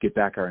get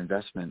back our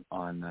investment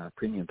on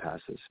premium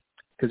passes.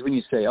 Because when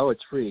you say, oh,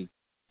 it's free,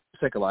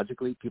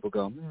 psychologically people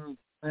go,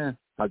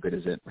 how good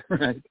is it,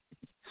 right?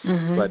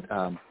 Mm-hmm.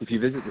 But if you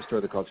visit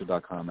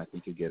restoretheculture.com, I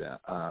think you get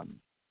a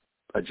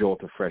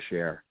jolt of fresh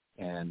air,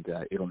 and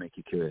it'll make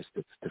you curious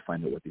to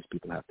find out what these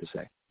people have to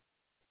say.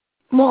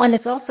 Well, and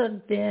it's also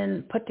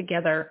been put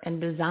together and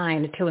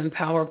designed to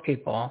empower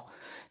people,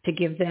 to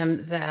give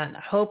them that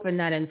hope and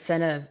that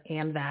incentive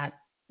and that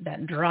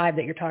drive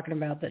that you're talking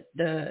about,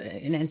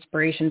 an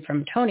inspiration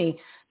from Tony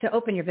to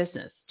open your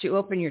business, to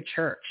open your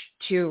church,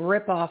 to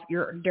rip off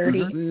your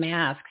dirty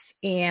masks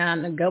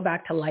and go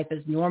back to life as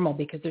normal,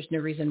 because there's no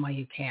reason why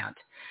you can't.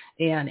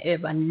 And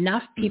if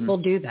enough people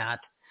do that,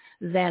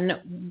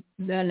 then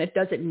it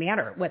doesn't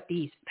matter what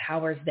these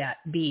powers that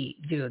be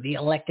do, the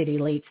elected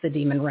elites, the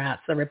demon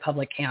rats, the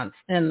Republicans,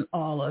 and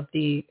all of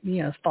the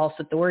false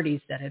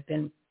authorities that have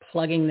been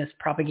plugging this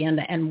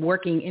propaganda and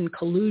working in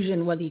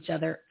collusion with each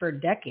other for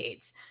decades.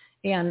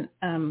 And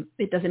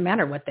it doesn't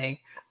matter what they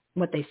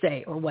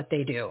say or what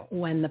they do.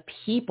 When the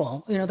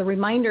people, the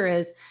reminder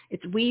is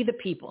it's we the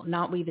people,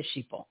 not we the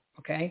sheeple,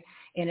 okay?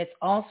 And it's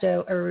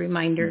also a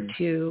reminder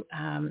to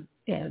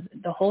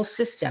the whole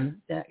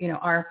system that,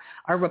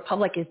 our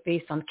republic is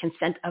based on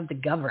consent of the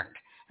governed,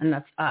 and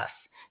that's us.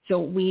 So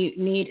we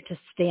need to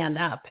stand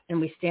up, and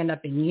we stand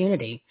up in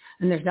unity,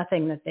 and there's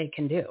nothing that they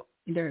can do.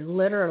 There's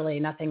literally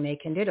nothing they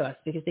can do to us,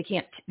 because we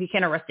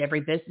can't arrest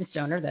every business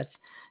owner that's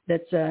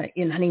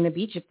in Huntington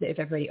Beach if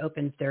everybody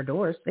opens their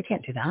doors. They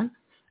can't do that. And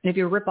if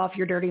you rip off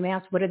your dirty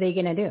mask, what are they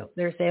going to do?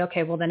 They're say,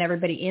 okay, well then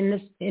everybody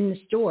in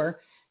the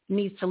store,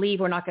 needs to leave.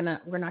 We're not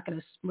gonna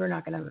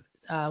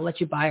let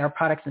you buy our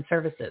products and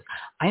services.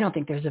 I don't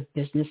think there's a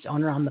business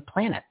owner on the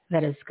planet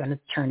that is going to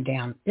turn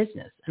down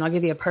business. And I'll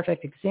give you a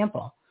perfect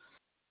example.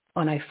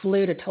 When I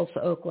flew to Tulsa,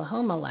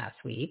 Oklahoma last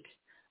week,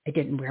 I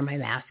didn't wear my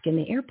mask in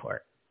the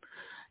airport.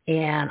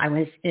 And I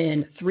was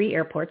in 3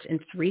 airports in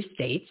 3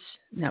 states.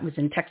 And that was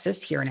in Texas,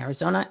 here in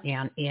Arizona,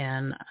 and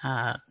in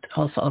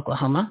Tulsa,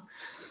 Oklahoma.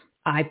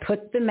 I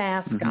put the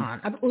mask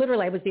on. I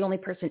was the only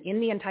person in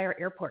the entire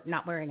airport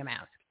not wearing a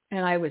mask.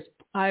 And I was,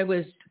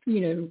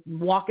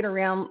 walking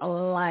around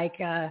like,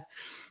 I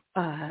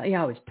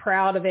was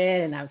proud of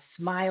it, and I was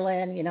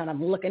smiling, and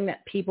I'm looking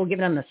at people,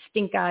 giving them the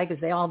stink eye because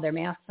they all have their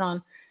masks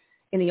on.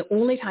 And the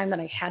only time that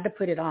I had to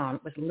put it on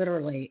was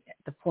literally at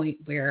the point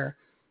where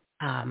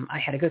I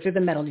had to go through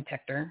the metal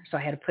detector. So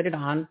I had to put it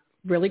on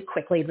really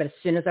quickly, but as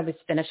soon as I was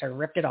finished, I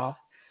ripped it off.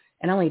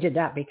 And I only did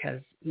that because,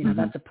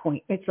 that's a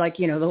point. It's like,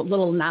 the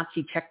little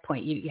Nazi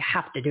checkpoint. You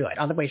have to do it.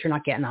 Otherwise, you're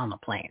not getting on the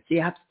plane. So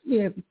you have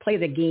to play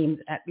the game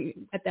at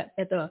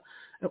the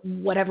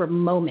whatever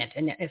moment,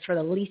 and it's for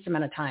the least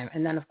amount of time.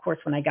 And then, of course,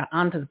 when I got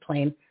onto the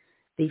plane,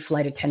 the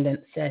flight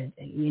attendant said,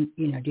 do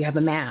you have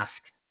a mask?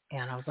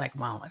 And I was like,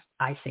 well, if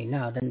I say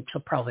no, then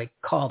she'll probably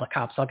call the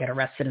cops. I'll get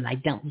arrested, and I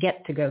don't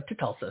get to go to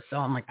Tulsa. So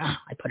I'm like, I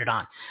put it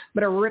on.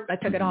 But I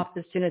took it off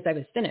as soon as I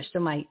was finished. So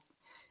my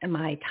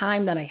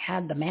time that I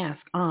had the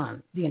mask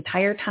on, the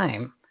entire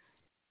time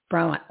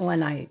from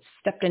when I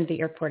stepped into the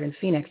airport in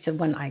Phoenix to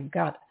when I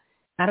got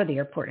out of the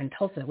airport in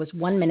Tulsa, was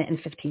 1 minute and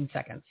 15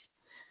 seconds.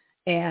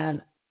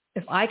 And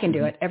if I can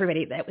do it,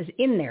 everybody that was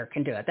in there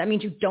can do it. That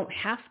means you don't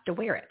have to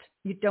wear it.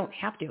 You don't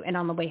have to. And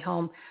on the way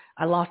home,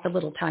 I lost a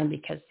little time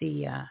because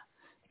the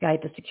guy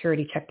at the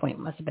security checkpoint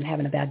must have been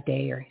having a bad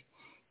day, or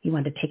he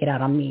wanted to take it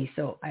out on me.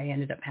 So I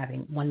ended up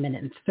having 1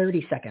 minute and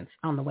 30 seconds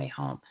on the way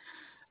home.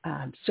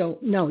 So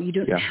no, you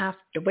don't have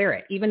to wear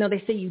it. Even though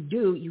they say you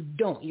do, you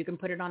don't. You can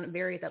put it on at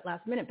that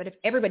last minute. But if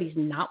everybody's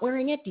not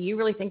wearing it, do you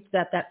really think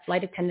that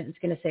flight attendant is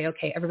going to say,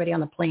 okay, everybody on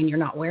the plane, you're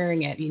not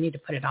wearing it, you need to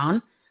put it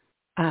on?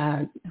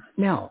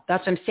 No,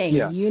 that's what I'm saying.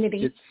 Yeah,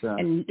 unity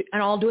and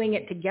all doing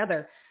it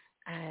together,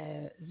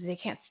 they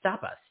can't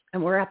stop us.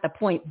 And we're at the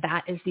point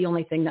that is the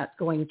only thing that's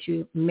going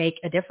to make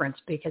a difference,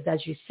 because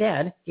as you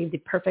said, you gave the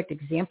perfect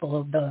example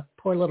of the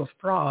poor little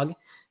frog.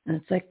 And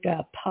it's like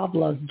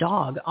Pablo's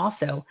dog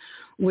also,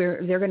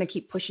 where they're going to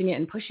keep pushing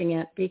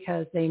it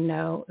because they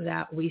know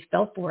that we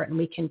fell for it and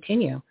we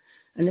continue.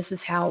 And this is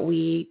how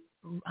we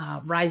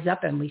rise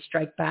up and we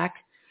strike back.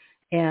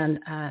 And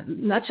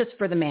not just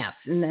for the mass,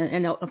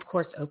 and of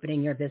course,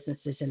 opening your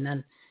businesses. And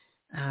then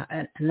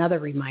another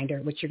reminder,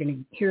 which you're going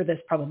to hear this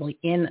probably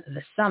in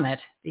the summit,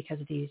 because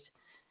these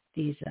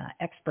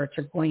experts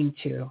are going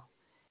to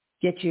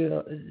get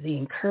you the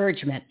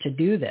encouragement to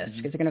do this,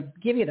 because they're going to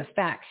give you the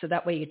facts, so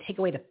that way you take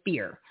away the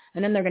fear.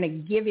 And then they're going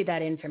to give you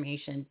that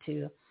information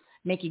to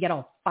make you get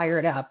all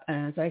fired up.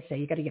 And as I say,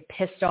 you got to get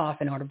pissed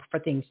off in order for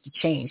things to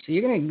change. So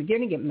you're going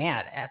to get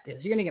mad at this.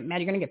 You're going to get mad.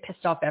 You're going to get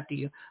pissed off after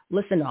you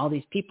listen to all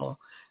these people.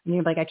 And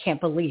you're like, I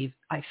can't believe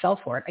I fell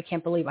for it. I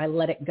can't believe I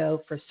let it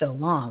go for so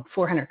long.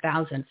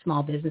 400,000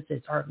 small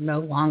businesses are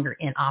no longer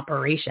in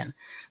operation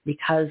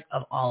because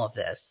of all of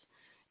this.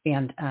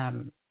 And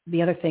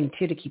the other thing,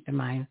 too, to keep in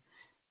mind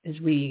is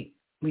we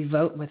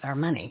vote with our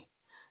money.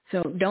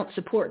 So don't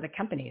support the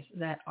companies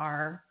that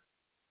are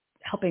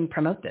helping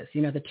promote this.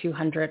 The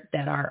 200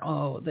 that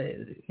are,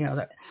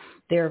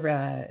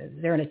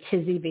 they're in a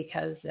tizzy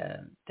because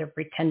they're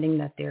pretending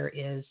that there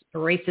is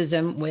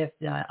racism with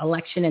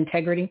election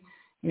integrity.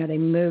 They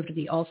moved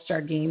the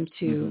All-Star game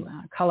to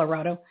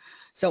Colorado.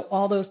 So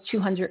all those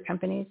 200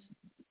 companies,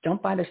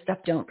 don't buy their stuff.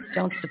 Don't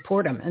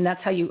support them. And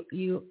that's how you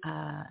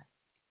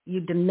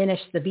diminish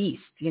the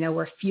beast.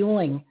 We're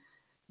fueling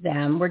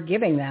them. We're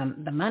giving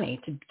them the money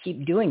to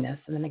keep doing this.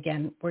 And then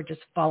again, we're just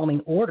following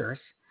orders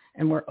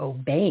and we're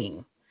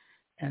obeying.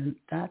 And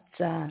that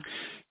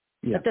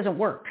doesn't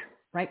work.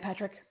 Right,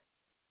 Patrick?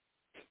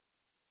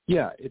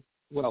 Yeah.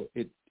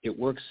 It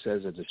works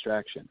as a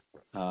distraction.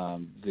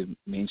 The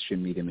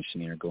mainstream media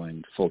machine are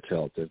going full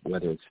tilt,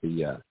 whether it's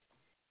the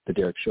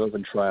Derek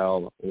Chauvin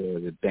trial or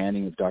the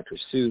banning of Dr.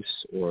 Seuss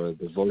or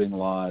the voting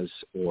laws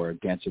or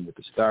Dancing with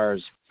the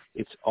Stars.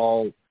 It's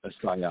all a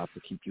psyop to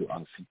keep your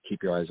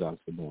eyes off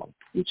the ball,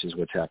 which is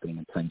what's happening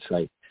in plain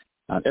sight.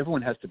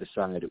 Everyone has to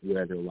decide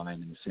where their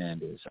line in the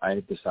sand is. I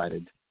have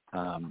decided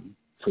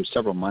for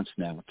several months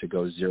now to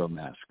go zero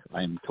mask.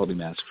 I am totally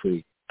mask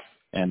free,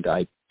 and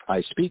I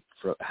speak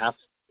for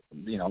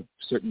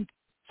certain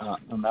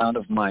amount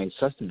of my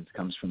sustenance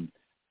comes from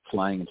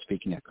flying and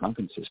speaking at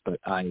conferences. But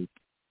I'm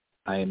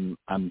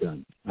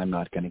done. I'm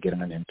not going to get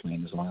on an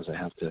airplane as long as I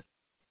have to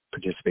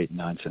participate in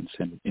nonsense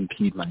and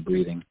impede my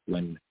breathing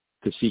when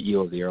the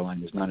CEO of the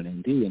airline is not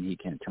an MD and he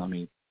can't tell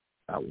me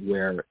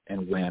where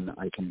and when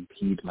I can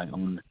impede my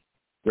own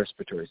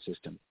respiratory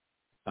system.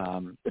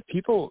 But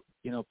people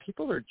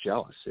are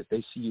jealous if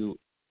they see you.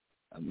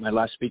 My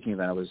last speaking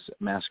event, I was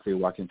mask-free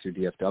walking through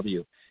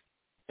DFW,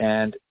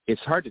 and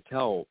it's hard to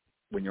tell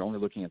when you're only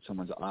looking at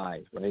someone's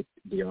eye, right?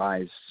 Their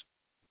eyes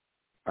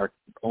are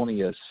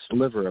only a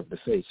sliver of the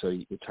face, so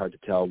it's hard to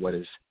tell what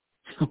is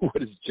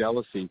what is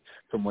jealousy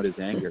from what is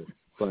anger.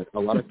 But a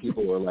lot of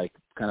people were like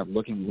kind of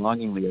looking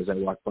longingly as I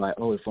walked by,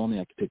 oh, if only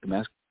I could take the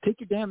mask. Take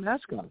your damn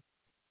mask off.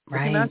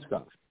 Take your mask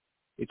off.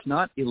 It's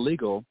not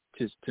illegal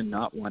to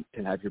not want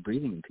to have your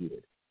breathing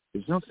impeded.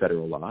 There's no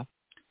federal law.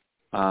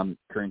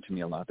 Occurring to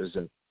me a lot. There's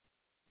a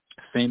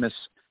famous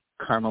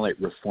Carmelite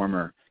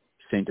reformer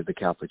saint of the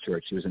Catholic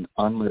Church. She was an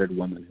unlettered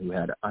woman who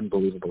had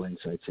unbelievable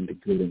insights into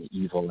good and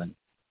evil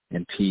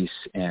and peace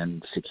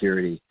and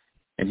security.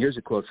 And here's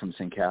a quote from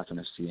St. Catherine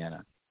of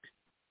Siena.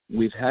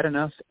 "We've had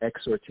enough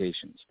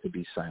exhortations to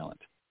be silent.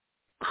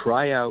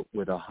 Cry out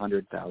with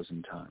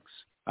 100,000 tongues.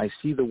 I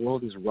see the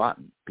world is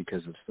rotten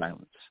because of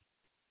silence."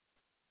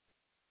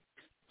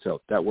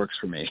 So that works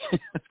for me.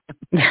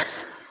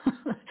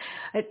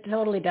 It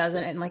totally does,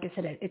 and like I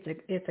said,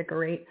 it's a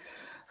great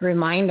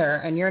reminder.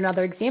 And you're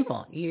another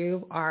example.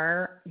 You're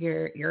a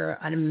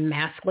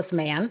maskless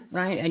man,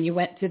 right? And you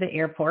went to the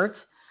airport.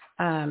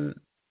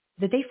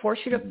 Did they force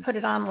you to put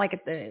it on, like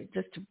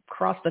just to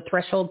cross the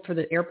threshold for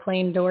the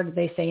airplane door? Did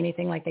they say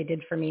anything like they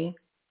did for me,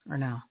 or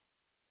no?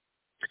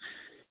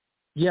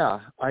 Yeah,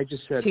 I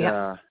just said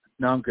no.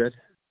 I'm good.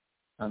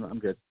 I'm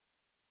good.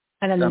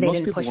 And then they most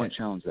didn't people push won't it.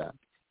 challenge that.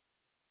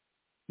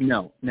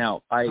 No,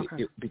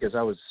 because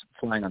I was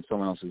flying on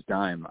someone else's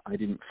dime, I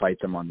didn't fight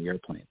them on the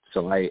airplane.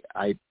 So I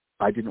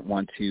didn't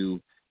want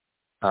to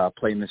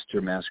play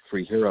Mr.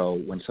 Mask-Free Hero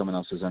when someone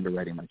else was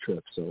underwriting my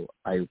trip. So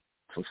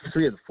for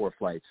 3 of the 4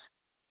 flights,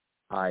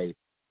 I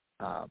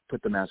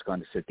put the mask on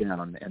to sit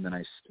down, and then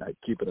I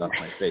keep it off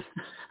my face.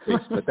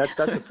 But that's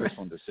a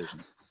personal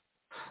decision.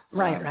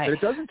 Right. But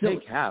it doesn't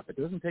take half. It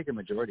doesn't take a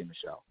majority,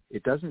 Michelle.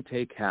 It doesn't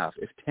take half.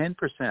 If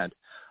 10%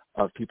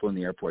 of people in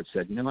the airport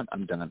said, you know what,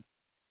 I'm done,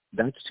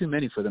 that's too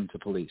many for them to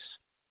police.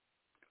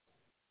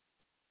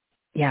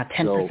 Yeah,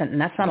 10%, and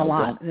that's not a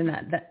lot. And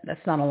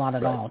that's not a lot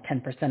at Right. all.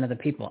 10% of the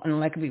people, and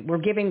like we're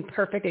giving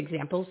perfect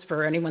examples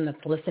for anyone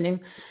that's listening,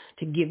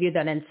 to give you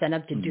that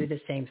incentive to do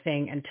the same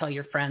thing and tell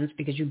your friends,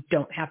 because you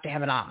don't have to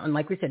have it on. And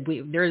like we said,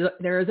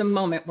 there is a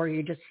moment where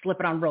you just slip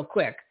it on real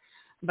quick.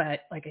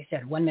 But like I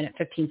said, 1 minute,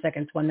 15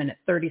 seconds, 1 minute,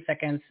 30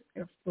 seconds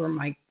for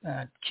my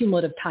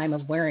cumulative time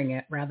of wearing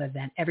it, rather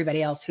than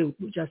everybody else who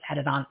just had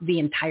it on the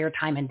entire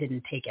time and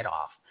didn't take it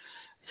off.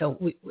 So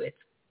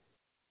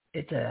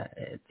the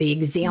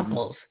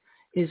examples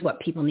is what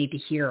people need to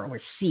hear or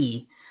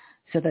see,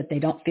 so that they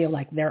don't feel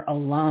like they're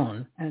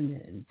alone.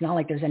 And it's not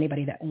like there's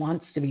anybody that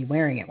wants to be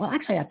wearing it. Well,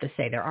 actually, I have to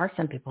say there are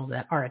some people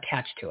that are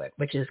attached to it,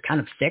 which is kind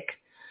of sick.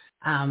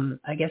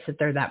 I guess that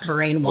they're that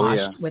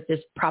brainwashed with this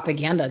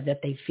propaganda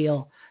that they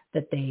feel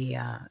that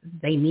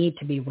they need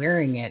to be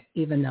wearing it,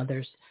 even though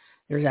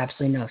there's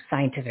absolutely no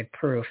scientific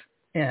proof.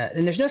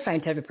 And there's no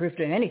scientific proof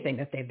to anything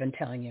that they've been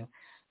telling you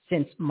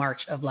since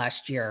March of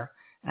last year.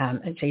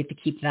 And so you have to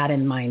keep that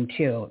in mind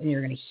too. And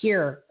you're going to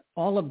hear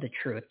all of the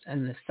truth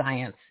and the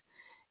science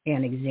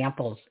and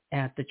examples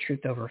at the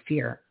Truth Over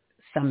Fear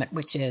Summit,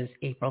 which is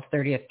April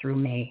 30th through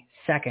May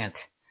 2nd.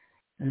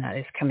 And that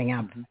is coming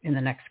up in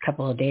the next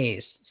couple of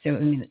days. So, I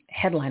mean,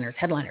 headliners.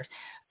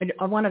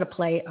 I wanted to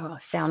play a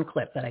sound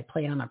clip that I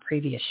played on a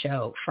previous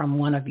show from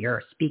one of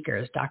your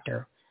speakers,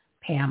 Dr.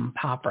 Pam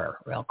Popper,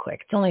 real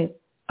quick. It's only,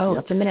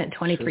 it's 1 minute and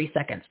 23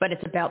 seconds, but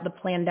it's about the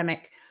pandemic.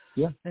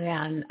 Yeah.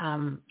 And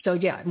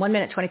 1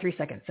 minute, 23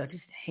 seconds. So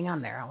just hang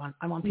on there.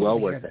 I want people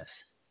to hear this.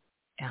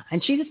 Yeah.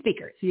 And she's a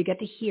speaker. So you get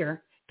to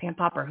hear Pam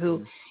Popper,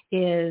 who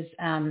is,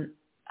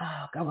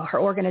 her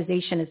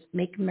organization is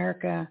Make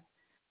America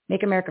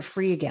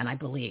Free Again, I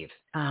believe.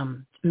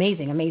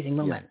 Amazing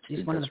moment.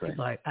 She's one of the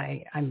people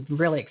I'm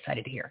really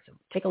excited to hear. So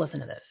take a listen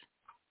to this.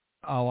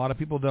 A lot of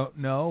people don't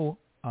know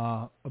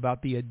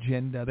about the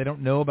agenda. They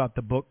don't know about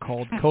the book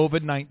called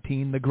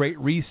COVID-19, The Great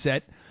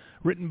Reset,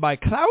 written by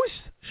Klaus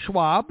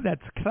Schwab.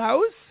 That's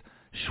Klaus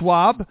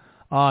Schwab.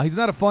 He's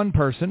not a fun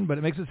person, but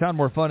it makes it sound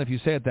more fun if you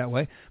say it that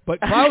way.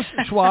 But Klaus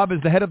Schwab is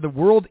the head of the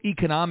World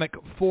Economic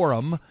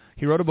Forum.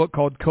 He wrote a book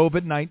called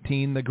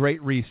COVID-19, The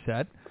Great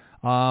Reset,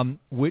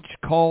 which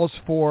calls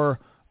for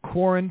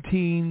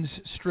quarantines,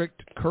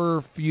 strict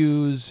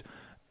curfews,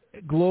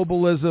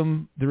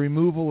 globalism, the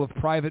removal of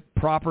private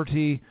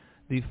property,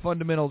 the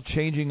fundamental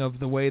changing of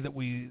the way that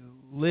we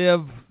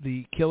live,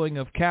 the killing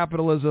of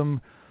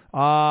capitalism.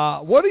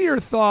 What are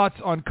your thoughts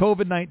on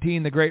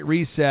COVID-19, the Great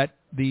Reset,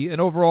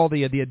 and overall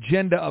the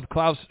agenda of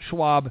Klaus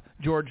Schwab,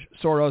 George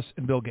Soros,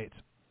 and Bill Gates?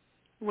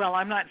 Well,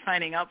 I'm not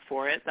signing up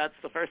for it. That's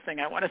the first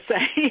thing I want to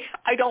say.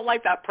 I don't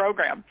like that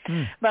program.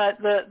 But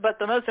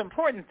the most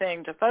important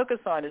thing to focus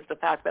on is the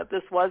fact that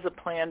this was a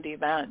planned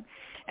event.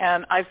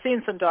 And I've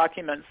seen some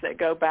documents that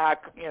go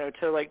back,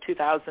 to like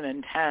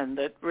 2010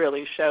 that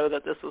really show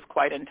that this was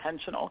quite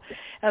intentional.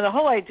 And the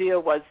whole idea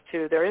was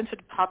they're into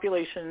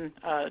population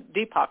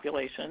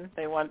depopulation.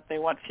 They want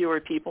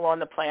fewer people on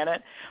the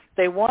planet.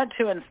 They want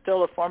to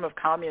instill a form of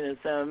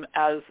communism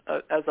as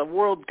a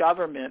world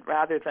government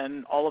rather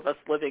than all of us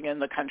living in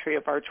the country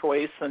of our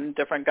choice and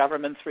different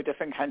governments for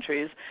different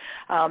countries.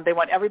 They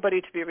want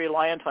everybody to be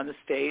reliant on the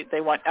state. They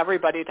want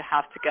everybody to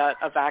have to get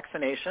a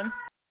vaccination.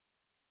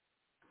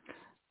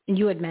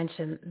 you had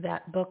mentioned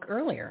that book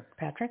earlier,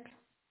 Patrick.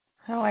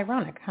 How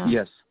ironic, huh?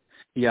 Yes.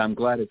 Yeah, I'm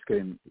glad it's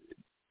getting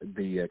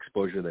the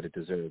exposure that it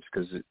deserves,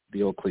 because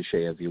the old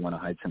cliche of you want to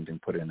hide something,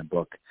 put it in a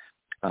book.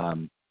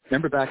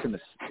 Remember back in the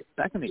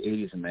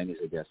 80s and 90s,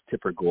 I guess,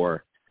 Tipper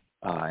Gore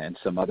and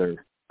some other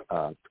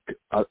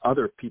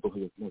people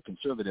who were more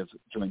conservative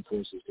joined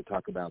forces to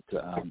talk about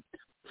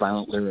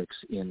violent lyrics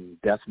in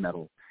death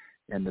metal.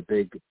 And the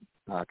big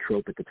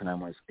trope at the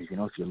time was, if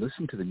you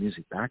listen to the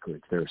music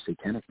backwards, there are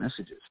satanic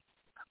messages.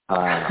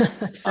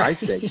 I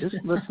say just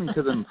listen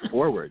to them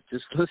forward.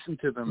 Just listen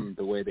to them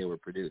the way they were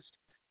produced.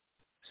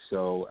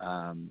 So,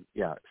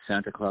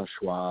 Santa Claus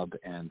Schwab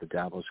and the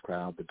Davos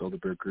Crowd, the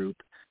Bilderberg Group,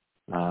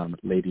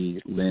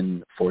 Lady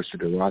Lynn Forster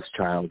de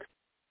Rothschild,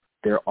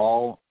 they're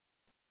all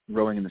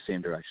rowing in the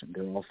same direction.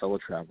 They're all fellow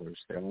travelers.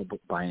 They all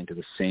buy into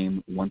the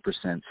same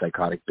 1%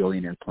 psychotic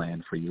billionaire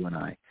plan for you and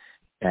I.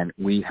 And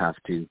we have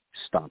to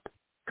stop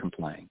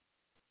complying.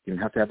 You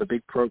don't have to have a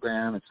big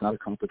program. It's not a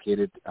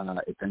complicated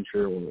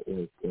adventure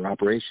or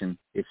operation.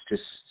 It's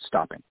just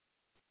stopping.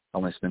 I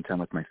want to spend time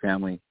with my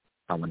family.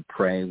 I want to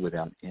pray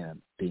without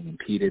being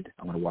impeded.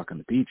 I want to walk on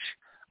the beach.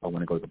 I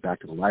want to go back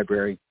to the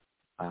library.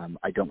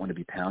 I don't want to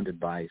be pounded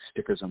by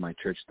stickers on my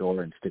church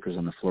door and stickers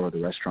on the floor of the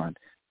restaurant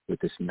with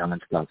this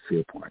nonstop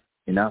fear porn.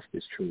 Enough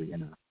is truly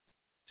enough.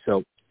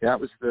 So that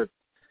was the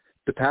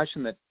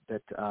passion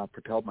that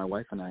propelled my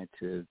wife and I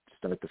to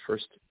start the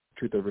first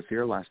Truth Over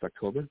Fear last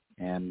October,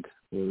 and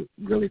we're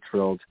really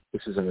thrilled.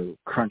 This is a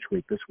crunch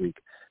week this week,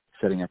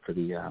 setting up for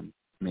the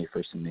May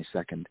 1st and May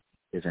 2nd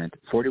event.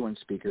 41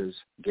 speakers.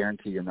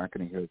 Guarantee you're not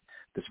going to hear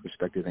this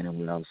perspective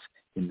anywhere else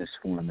in this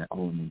form,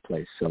 all in one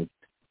place. So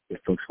if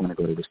folks want to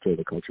go to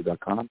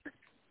restoretheculture.com,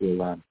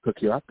 we'll hook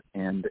you up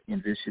and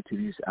introduce you to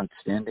these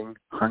outstanding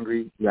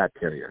hungry rat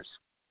terriers.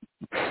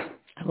 I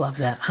love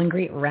that.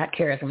 Hungry rat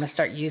carriers. I'm going to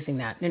start using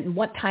that. And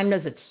what time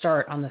does it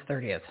start on the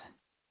 30th?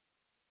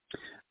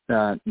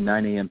 9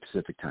 a.m.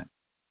 Pacific time.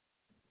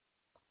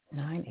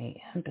 9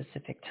 a.m.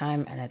 Pacific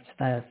time, and it's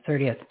the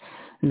 30th,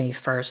 May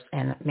 1st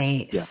and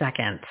May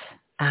 2nd.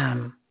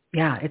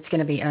 It's going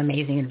to be an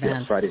amazing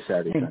event. Yeah, Friday,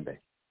 Saturday, Sunday.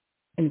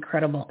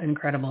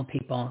 Incredible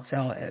people.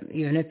 So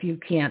even if you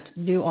can't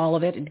do all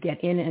of it,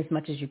 get in as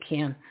much as you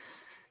can.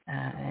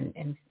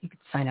 And you can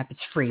sign up. It's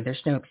free.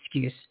 There's no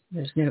excuse.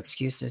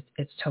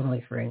 It's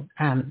totally free.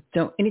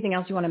 So anything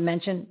else you want to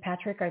mention,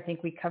 Patrick? I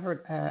think we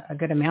covered a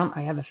good amount.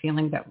 I have a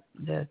feeling that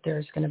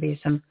there's going to be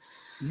some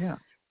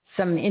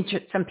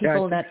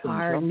people that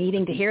are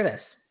needing to hear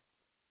this.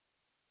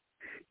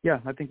 Yeah,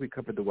 I think we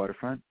covered the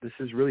waterfront. This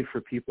is really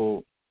for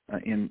people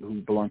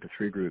who belong to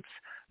three groups: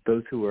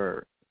 those who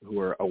are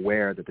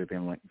aware that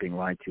they're being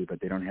lied to,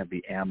 but they don't have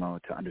the ammo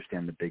to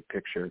understand the big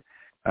picture.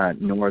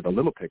 Nor the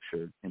little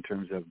picture in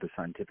terms of the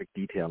scientific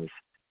details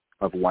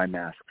of why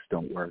masks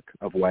don't work,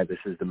 of why this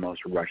is the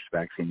most rushed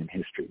vaccine in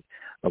history,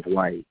 of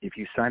why if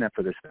you sign up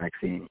for this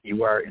vaccine,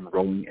 you are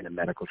enrolling in a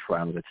medical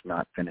trial that's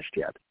not finished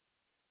yet.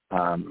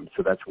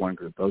 So that's one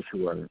group, those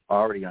who are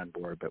already on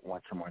board but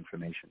want some more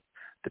information.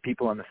 The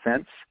people on the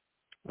fence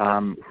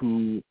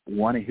who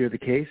want to hear the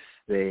case,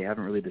 they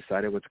haven't really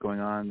decided what's going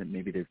on, that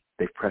maybe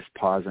they've pressed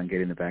pause on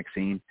getting the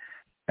vaccine.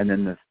 And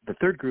then the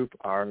third group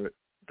are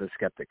the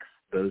skeptics,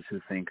 those who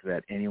think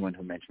that anyone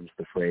who mentions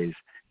the phrase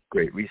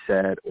Great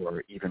Reset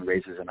or even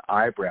raises an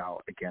eyebrow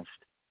against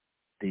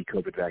the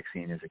COVID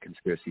vaccine is a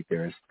conspiracy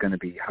theorist. It's going to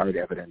be hard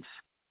evidence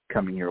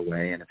coming your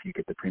way, and if you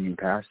get the premium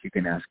pass, you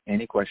can ask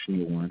any question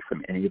you want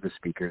from any of the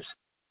speakers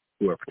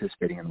who are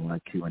participating in the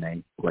live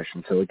Q&A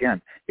question. So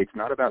again, it's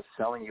not about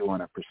selling you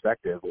on a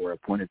perspective or a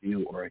point of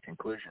view or a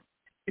conclusion.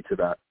 It's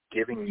about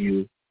giving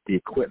you the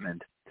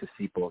equipment to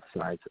see both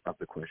sides of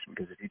the question,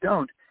 because if you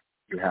don't,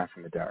 you're half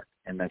in the dark,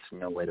 and that's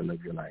no way to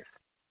live your life.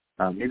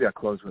 Maybe I'll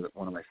close with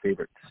one of my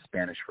favorite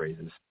Spanish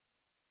phrases.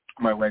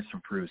 My wife's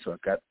from Peru, so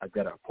I've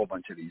got a whole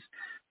bunch of these.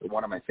 But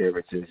one of my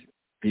favorites is,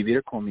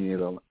 vivir con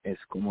miedo es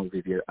como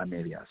vivir a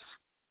medias.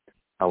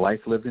 A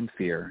life lived in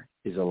fear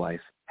is a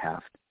life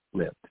half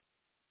lived.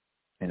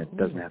 And it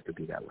doesn't have to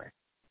be that way.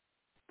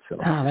 So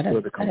that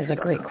is a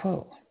great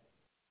quote.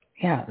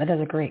 Yeah, that is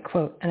a great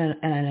quote and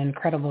an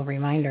incredible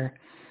reminder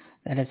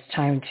that it's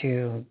time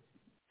to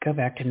go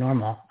back to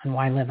normal, and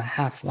why live a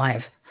half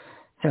life?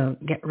 So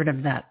get rid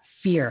of that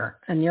fear.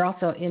 And you're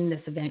also in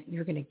this event,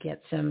 you're going to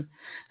get some,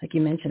 like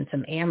you mentioned,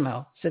 some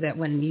ammo, so that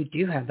when you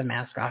do have the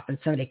mask off and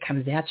somebody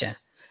comes at you,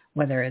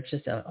 whether it's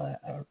just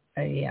a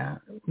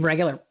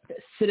regular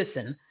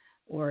citizen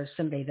or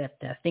somebody that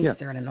thinks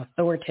they're in an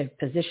authoritative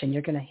position,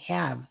 you're going to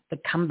have the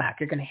comeback.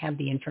 You're going to have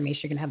the information.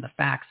 You're going to have the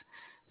facts.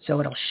 So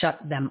it'll shut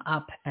them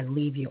up and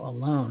leave you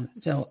alone.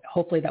 So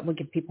hopefully that will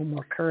give people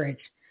more courage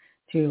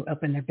to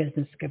open their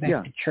business, go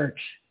back to church,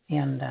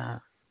 and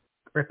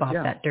rip off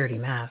that dirty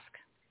mask.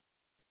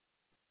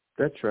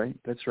 That's right.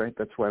 That's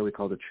why we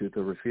call it truth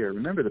over fear.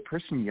 Remember, the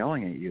person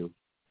yelling at you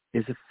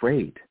is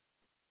afraid.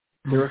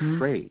 They're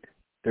afraid.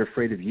 They're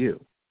afraid of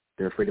you.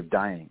 They're afraid of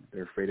dying.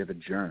 They're afraid of a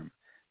germ.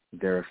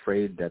 They're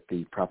afraid that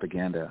the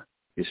propaganda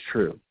is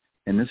true.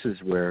 And this is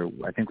where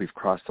I think we've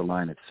crossed the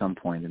line at some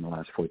point in the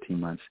last 14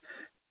 months.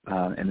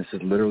 and this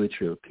is literally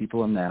true,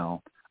 people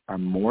now are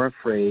more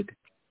afraid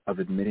of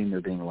admitting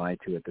they're being lied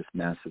to at this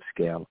massive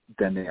scale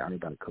than they are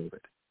about COVID.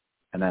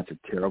 And that's a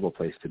terrible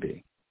place to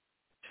be.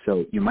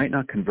 So you might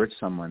not convert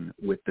someone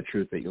with the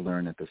truth that you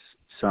learn at this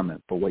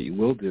summit, but what you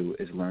will do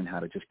is learn how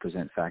to just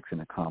present facts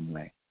in a calm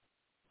way,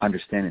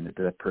 understanding that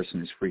that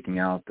person is freaking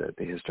out,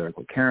 the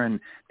hysterical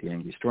Karen, the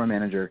angry store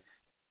manager.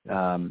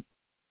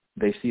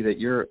 They see that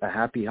you're a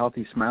happy,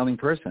 healthy, smiling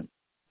person.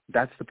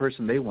 That's the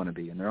person they want to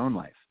be in their own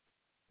life.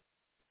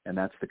 And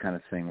that's the kind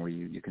of thing where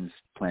you can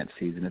plant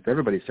seeds. And if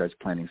everybody starts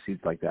planting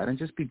seeds like that and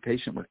just be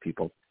patient with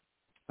people,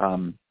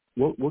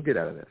 we'll get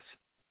out of this.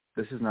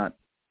 This is not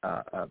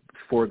a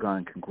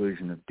foregone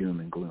conclusion of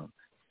doom and gloom.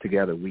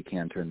 Together, we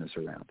can turn this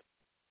around.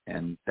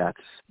 And that's,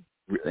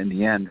 in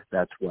the end,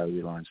 that's why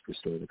we launched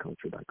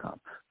RestoreTheCulture.com.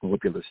 We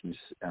hope your listeners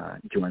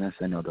join us.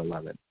 I know they'll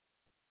love it.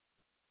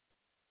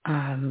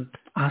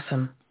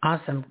 Awesome.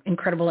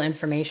 Incredible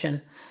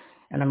information.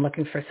 And I'm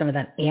looking for some of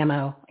that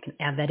ammo. I can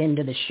add that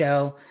into the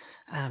show.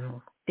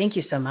 Thank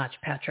you so much,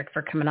 Patrick,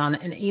 for coming on,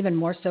 and even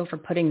more so for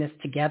putting this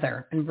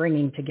together and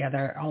bringing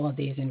together all of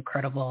these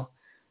incredible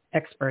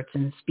experts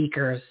and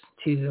speakers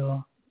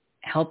to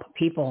help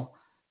people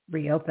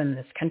reopen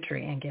this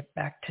country and get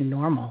back to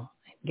normal,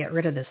 get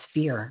rid of this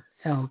fear.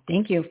 So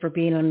thank you for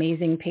being an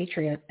amazing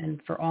patriot and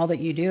for all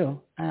that you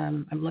do.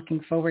 I'm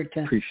looking forward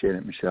to appreciate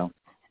it, Michelle,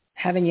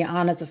 having you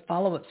on as a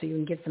follow-up so you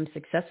can give some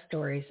success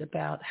stories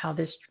about how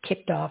this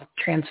kicked off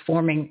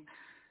transforming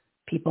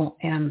people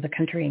and the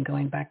country and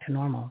going back to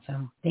normal.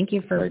 So thank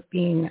you for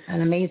being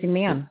an amazing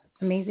man.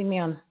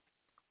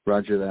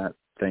 Roger that.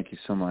 Thank you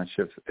so much.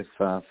 If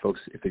folks,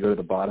 if they go to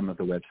the bottom of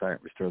the website,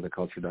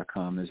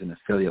 RestoreTheCulture.com, there's an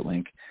affiliate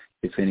link.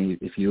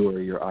 If you or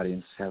your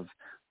audience have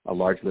a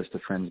large list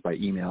of friends by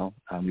email,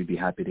 we'd be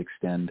happy to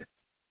extend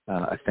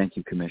a thank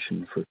you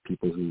commission for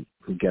people who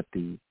get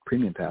the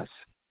premium pass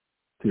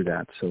through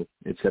that. So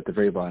it's at the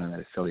very bottom at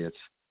affiliates.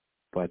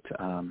 But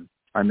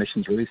our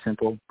mission is really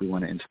simple. We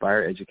want to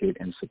inspire, educate,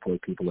 and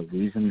support people of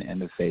reason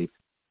and of faith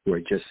who are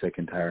just sick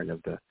and tired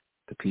of the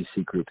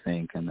PC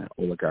groupthink and the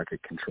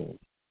oligarchic control.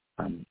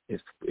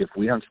 If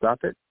we don't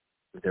stop it,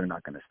 they're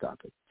not going to stop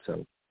it.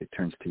 So it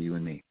turns to you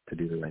and me to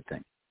do the right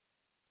thing.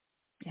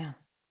 Yeah.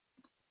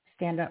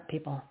 Stand up,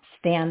 people.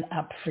 Stand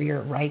up for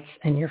your rights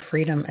and your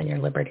freedom and your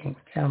liberty.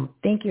 So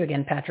thank you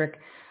again, Patrick.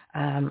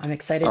 I'm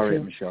excited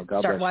to Michelle.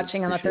 God start bless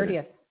watching you. on the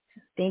Appreciate 30th.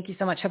 Thank you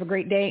so much. Have a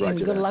great day Roger and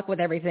good that. luck with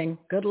everything.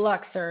 Good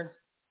luck, sir.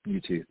 You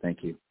too.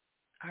 Thank you.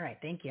 All right.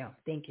 Thank you.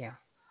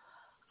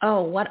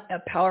 Oh, what a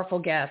powerful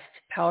guest.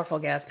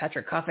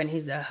 Patrick Coffin.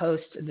 He's the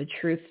host of the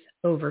Truth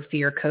Over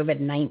Fear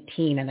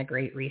COVID-19 and the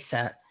Great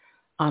Reset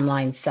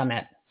online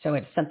summit. So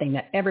it's something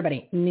that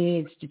everybody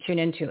needs to tune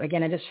into.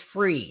 Again, it is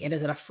free. It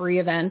is a free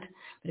event.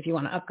 But if you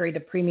want to upgrade to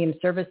premium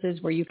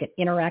services where you can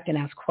interact and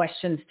ask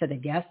questions to the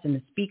guests and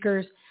the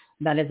speakers,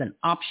 that is an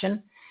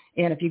option.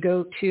 And if you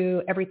go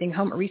to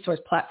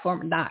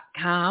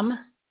everythinghomeresourceplatform.com,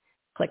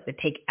 click the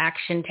Take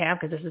Action tab,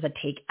 because this is a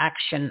Take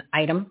Action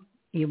item.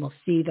 You will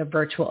see the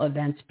virtual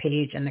events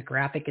page and the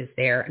graphic is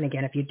there. And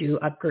again, if you do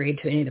upgrade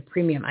to any of the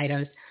premium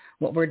items,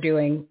 what we're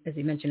doing, as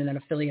you mentioned in an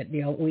affiliate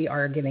deal, we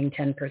are giving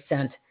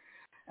 10%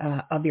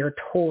 of your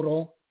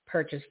total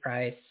purchase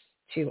price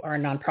to our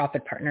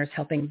nonprofit partners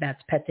helping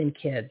vets, pets, and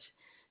kids.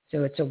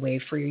 So it's a way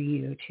for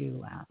you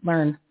to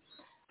learn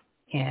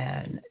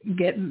and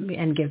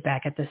give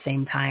back at the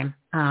same time.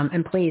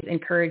 And please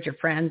encourage your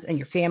friends and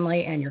your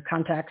family and your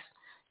contacts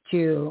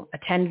to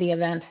attend the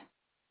event.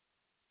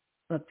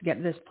 Let's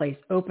get this place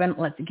open.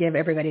 Let's give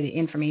everybody the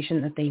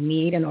information that they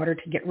need in order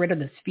to get rid of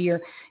this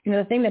fear. You know,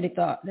 the thing that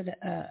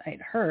I'd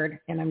heard,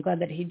 and I'm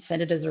glad that he'd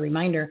said it as a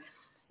reminder,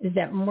 is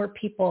that more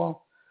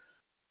people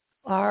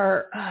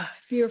are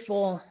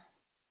fearful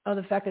of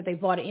the fact that they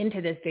bought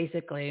into this,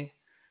 basically,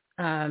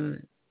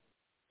 and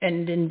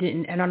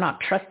are not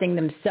trusting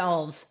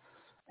themselves,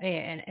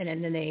 and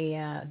then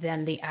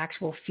then the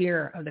actual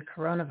fear of the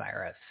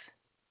coronavirus,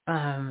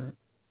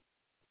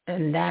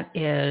 and that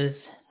is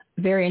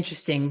very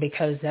interesting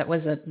because that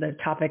was the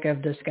topic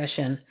of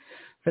discussion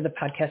for the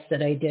podcast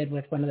that I did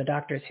with one of the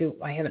doctors who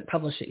I haven't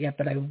published it yet,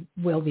 but I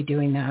will be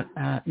doing that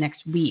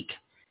next week.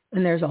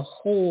 And there's a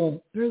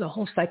whole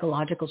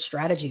psychological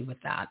strategy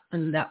with that.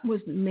 And that was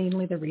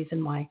mainly the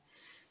reason why,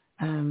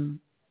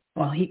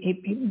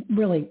 he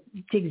really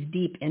digs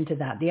deep into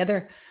that. The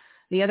other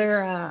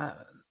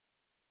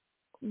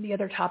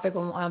topic,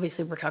 well,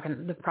 obviously we're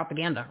talking the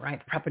propaganda, right?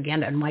 The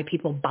propaganda and why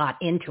people bought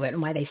into it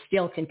and why they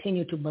still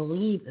continue to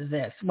believe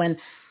this when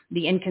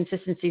the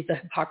inconsistencies, the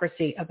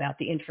hypocrisy about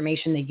the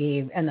information they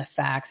gave and the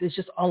facts is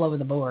just all over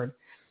the board.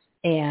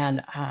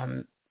 And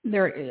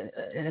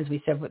as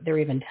we said, they're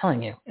even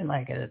telling you,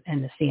 like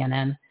in the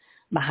CNN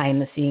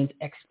behind the scenes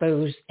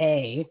expose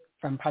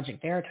from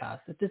Project Veritas,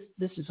 that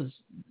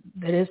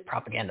that is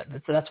propaganda.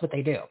 So that's what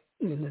they do.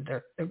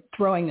 They're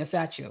throwing this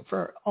at you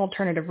for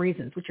alternative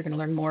reasons, which you're going to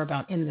learn more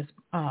about in this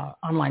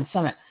online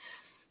summit.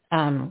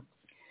 Oh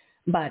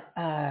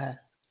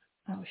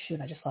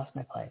shoot, I just lost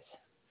my place.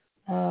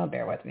 Oh,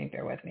 bear with me.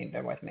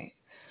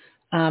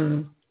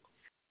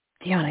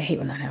 Dion, I hate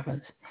when that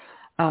happens.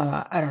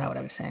 I don't know what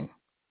I was saying.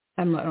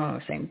 I don't know what I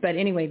was saying. But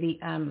anyway,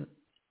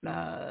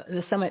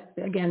 the summit,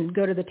 again,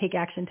 go to the Take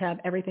Action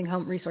tab,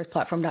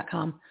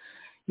 everythinghomeresourceplatform.com.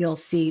 You'll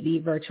see the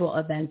virtual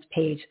events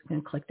page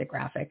and click the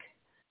graphic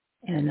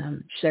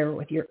and share it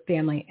with your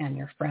family and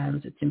your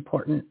friends. It's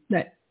important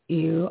that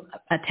you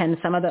attend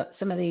some of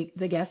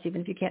the guests,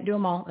 even if you can't do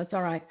them all. That's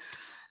all right.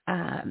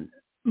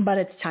 But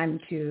it is time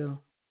to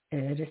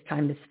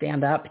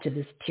stand up to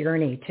this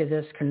tyranny, to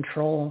this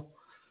control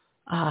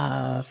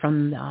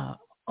from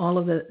all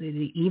of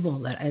the evil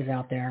that is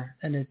out there.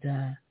 And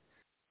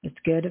it's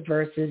good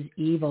versus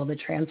evil, the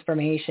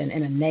transformation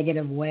in a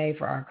negative way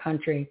for our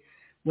country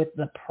with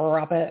the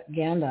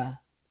propaganda,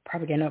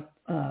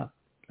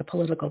 the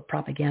political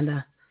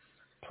propaganda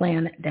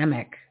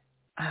pandemic.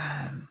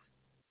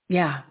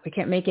 We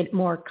can't make it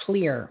more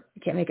clear.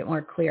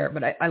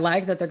 But I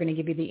like that they're going to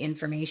give you the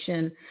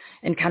information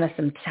and kind of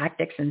some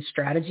tactics and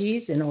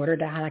strategies in order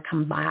to how to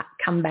come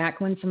back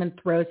when someone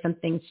throws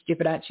something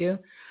stupid at you.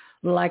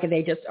 Like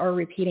they just are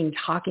repeating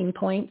talking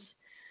points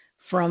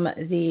from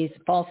these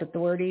false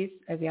authorities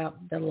about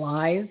the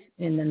lies,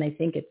 and then they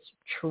think it's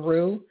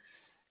true.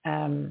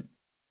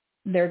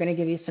 They're going to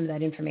give you some of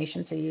that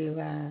information so you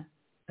can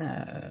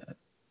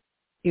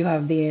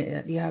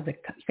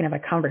have a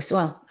conversation.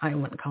 Well, I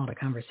wouldn't call it a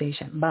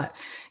conversation, but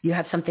you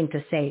have something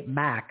to say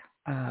back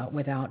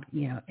without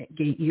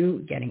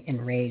you getting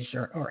enraged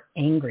or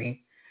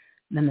angry.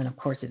 And then, of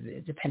course,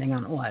 depending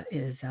on what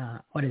is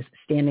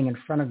standing in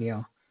front of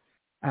you,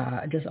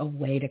 just a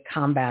way to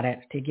combat it,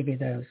 to give you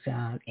those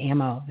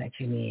ammo that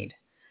you need,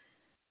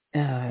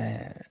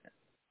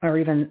 or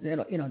even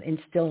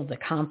instill the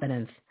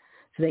confidence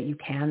so that you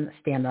can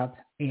stand up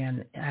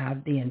and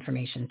have the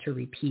information to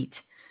repeat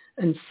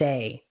and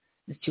say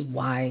as to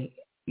why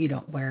you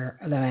don't wear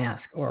the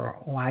mask or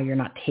why you're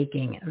not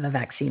taking the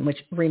vaccine,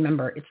 which,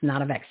 remember, it's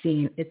not a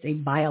vaccine. It's a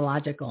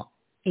biological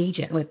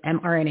agent with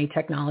mRNA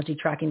technology,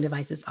 tracking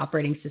devices,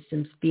 operating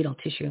systems, fetal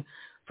tissue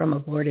from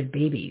aborted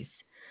babies.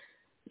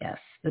 Yes,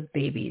 the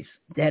babies,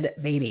 dead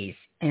babies.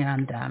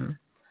 And,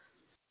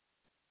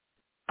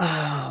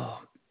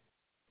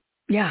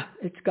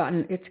 it's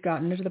gotten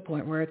to the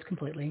point where it's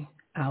completely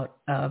out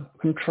of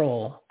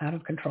control.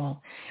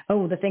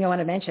 Oh, the thing I want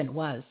to mention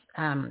was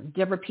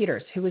Deborah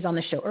Peters, who was on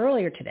the show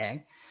earlier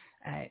today.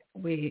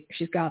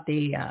 She's got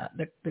the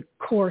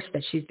course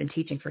that she's been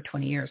teaching for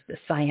 20 years, the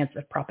science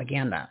of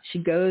propaganda. She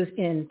goes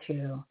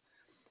into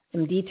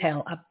some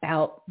detail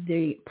about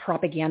the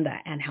propaganda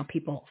and how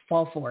people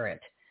fall for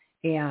it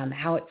and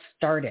how it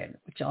started,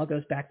 which all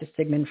goes back to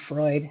Sigmund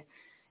Freud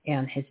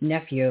and his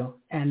nephew.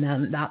 And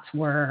then that's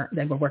where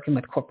they were working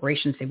with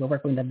corporations. They were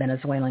working with the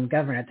Venezuelan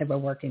government. They were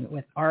working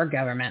with our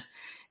government.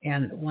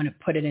 And when it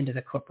put it into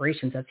the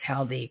corporations, that's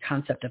how the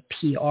concept of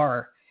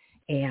PR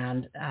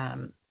and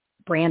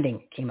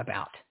branding came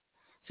about.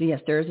 So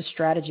yes, there is a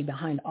strategy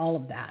behind all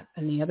of that.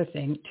 And the other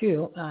thing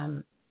too,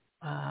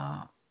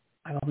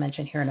 I will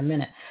mention here in a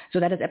minute. So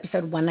that is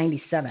episode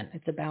 197.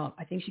 It's about,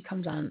 I think she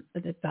comes on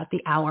at about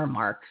the hour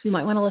mark. So you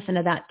might want to listen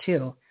to that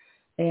too.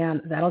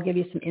 And that'll give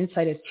you some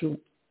insight as to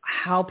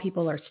how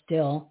people are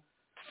still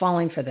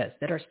falling for this,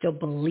 that are still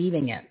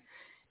believing it.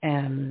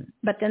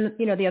 But then,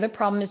 the other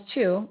problem is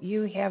too,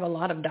 you have a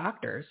lot of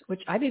doctors,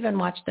 which I've even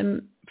watched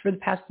them for the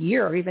past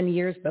year or even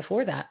years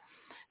before that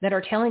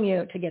are telling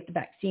you to get the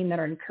vaccine, that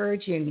are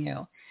encouraging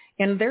you.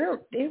 And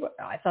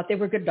I thought they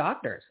were good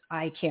doctors.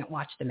 I can't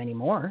watch them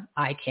anymore.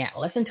 I can't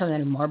listen to them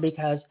anymore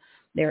because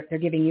they're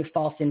giving you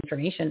false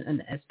information.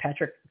 And as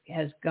Patrick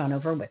has gone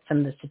over with some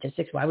of the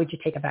statistics, why would you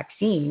take a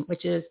vaccine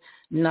which is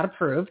not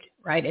approved,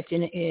 right?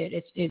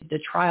 The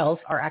trials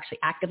are actually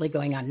actively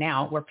going on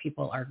now where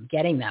people are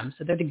getting them.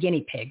 So they're the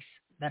guinea pigs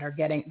that are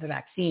getting the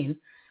vaccine.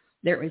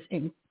 There is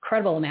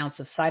incredible amounts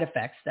of side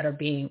effects that are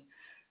being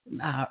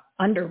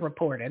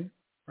underreported,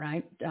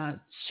 right?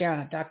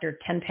 Dr.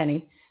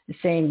 Tenpenny is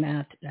saying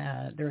that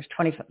there was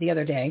the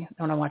other day,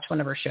 when I watched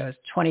one of her shows,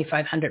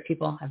 2,500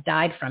 people have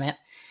died from it.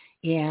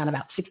 And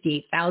about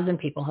 68,000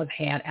 people have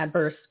had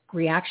adverse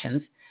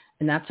reactions,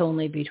 and that's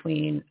only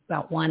between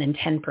about 1% and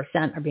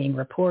 10% are being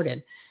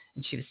reported.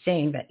 And she was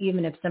saying that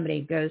even if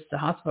somebody goes to the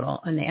hospital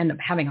and they end up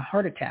having a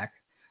heart attack,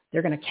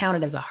 they're going to count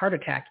it as a heart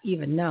attack,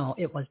 even though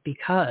it was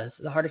because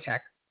the heart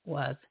attack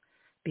was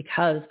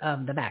because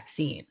of the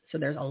vaccine. So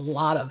there's a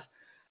lot of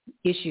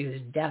issues,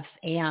 deaths,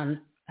 and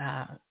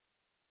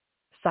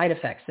side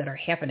effects that are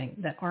happening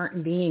that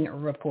aren't being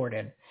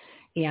reported.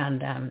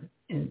 And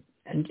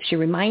she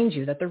reminds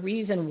you that the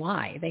reason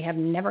why they have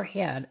never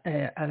had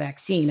a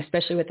vaccine,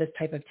 especially with this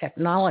type of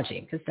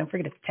technology, because don't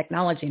forget it's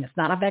technology and it's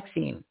not a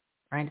vaccine,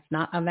 right? It's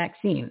not a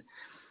vaccine,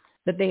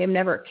 that they have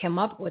never come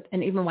up with,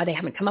 and even why they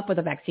haven't come up with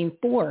a vaccine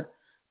for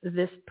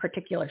this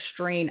particular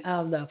strain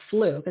of the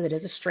flu, because it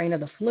is a strain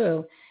of the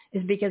flu,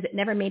 is because it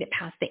never made it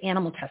past the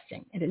animal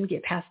testing. It didn't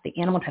get past the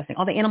animal testing.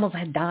 All the animals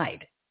had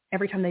died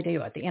every time they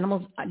do it. The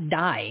animals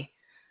die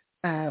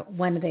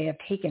when they have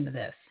taken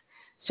this.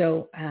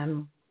 So,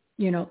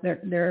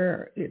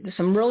 there's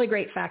some really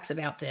great facts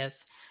about this.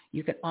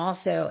 You can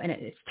also, and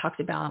it talks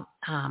about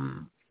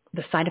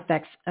the side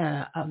effects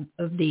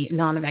of the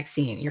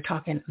non-vaccine. You're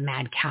talking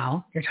mad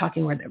cow. You're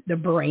talking where the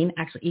brain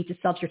actually eats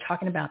itself. You're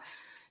talking about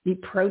the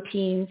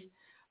proteins,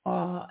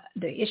 the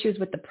issues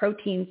with the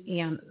proteins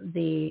and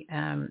the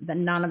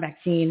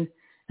non-vaccine,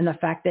 and the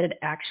fact that it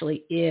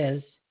actually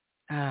is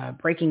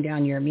breaking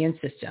down your immune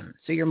system.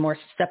 So you're more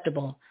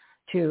susceptible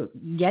to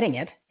getting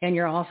it, and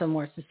you're also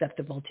more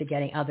susceptible to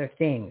getting other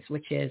things,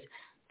 which is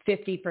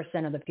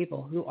 50% of the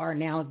people who are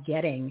now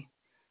getting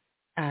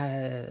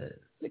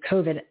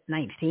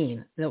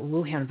COVID-19, the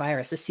Wuhan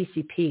virus, the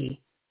CCP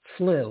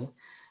flu,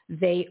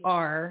 they've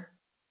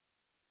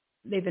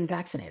been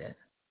vaccinated.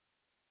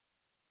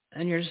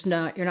 And you're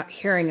not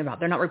hearing about,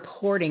 they're not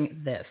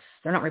reporting this.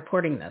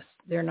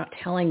 They're not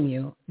telling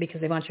you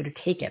because they want you to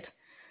take it,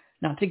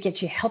 not to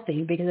get you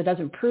healthy, because it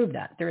doesn't prove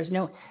that. There is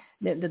no,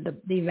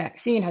 the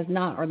vaccine has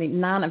not, or the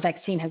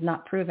non-vaccine has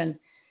not proven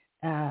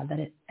that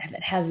it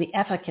has the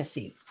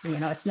efficacy.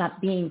 It's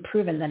not being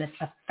proven that it's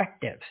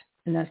effective,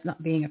 and that's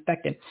not being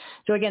effective.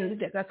 So again,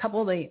 a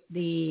couple of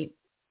the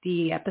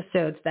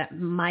episodes that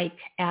Mike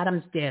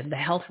Adams did, the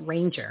Health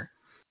Ranger,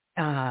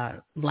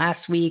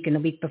 last week and the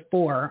week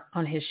before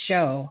on his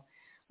show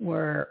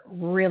were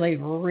really,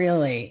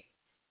 really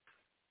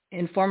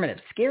informative,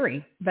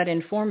 scary, but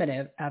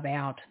informative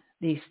about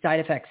the side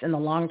effects and the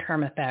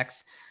long-term effects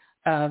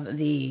of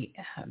the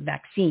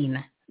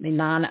vaccine, the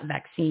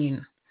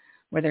non-vaccine,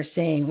 where they're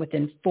saying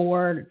within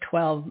 4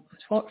 to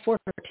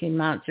 14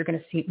 months, you're going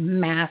to see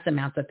mass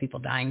amounts of people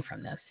dying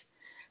from this,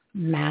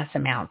 mass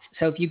amounts.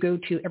 So if you go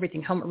to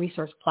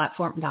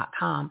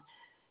everythinghomeresourceplatform.com,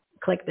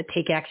 click the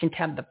Take Action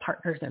tab, the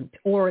Partners and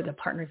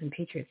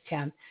Patriots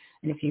tab,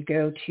 and if you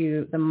go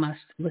to the Must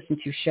Listen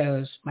To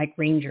shows,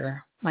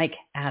 Mike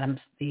Adams,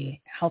 the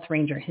Health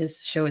Ranger, his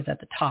show is at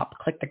the top.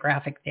 Click the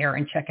graphic there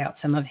and check out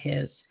some of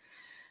his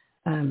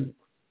some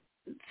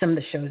of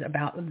the shows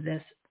about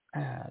this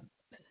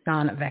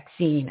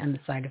non-vaccine and the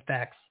side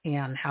effects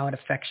and how it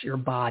affects your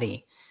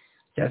body.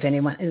 So if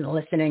anyone is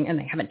listening and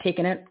they haven't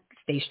taken it,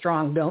 stay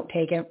strong. Don't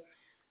take it,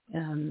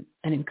 and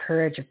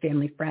encourage your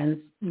family, friends,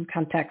 and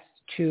contacts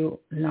to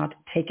not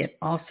take it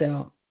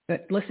also.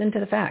 But listen to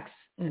the facts.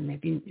 And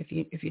if you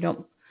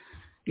don't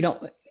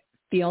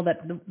feel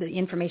that the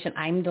information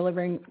I'm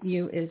delivering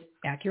you is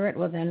accurate,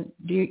 well then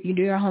you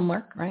do your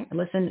homework, right?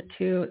 Listen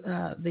to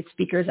the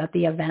speakers at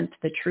the event,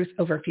 the Truth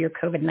Over Fear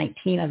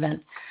COVID-19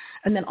 event.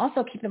 And then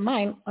also keep in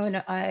mind,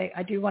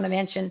 I do want to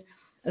mention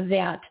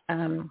that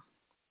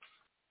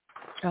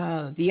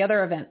the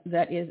other event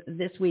that is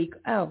this week,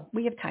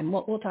 we have time.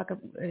 We'll talk,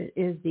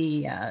 is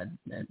the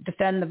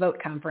Defend the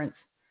Vote conference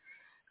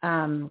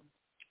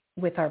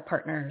with our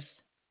partners,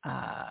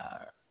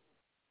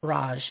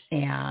 Raj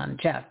and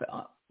Jeff.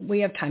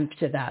 We have time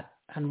to that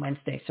on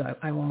Wednesday, so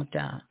I won't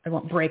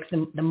break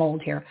the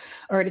mold here.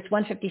 All right, it's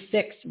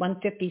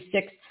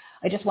 1:56.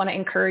 I just want to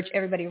encourage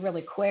everybody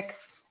really quick,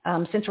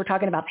 since we're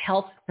talking about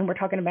health and we're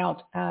talking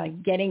about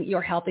getting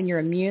your health and your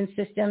immune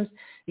systems,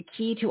 the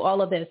key to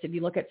all of this, if you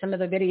look at some of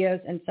the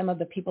videos and some of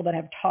the people that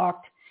have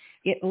talked,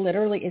 it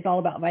literally is all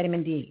about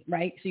vitamin D,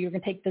 right? So you're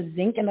going to take the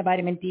zinc and the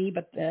vitamin D,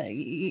 but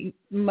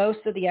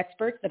most of the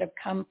experts that have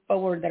come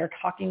forward that are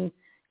talking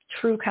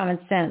true common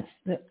sense,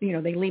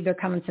 they leave their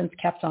common sense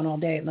caps on all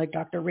day, like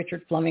Dr.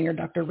 Richard Fleming or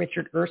Dr.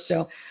 Richard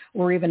Urso,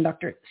 or even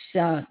Dr.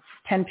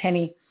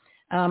 Tenpenny,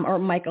 or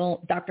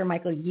Dr.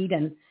 Michael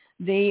Yeadon.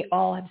 They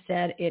all have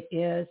said it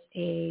is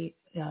the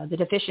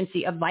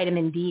deficiency of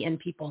vitamin D in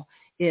people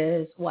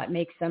is what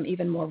makes them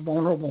even more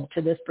vulnerable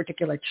to this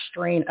particular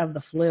strain of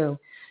the flu.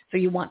 So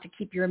you want to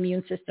keep your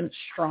immune system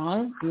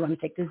strong. You want to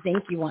take the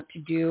zinc. You want to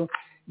do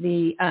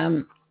the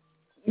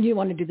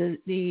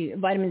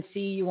vitamin C.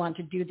 You want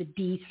to do the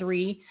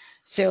D3.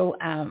 So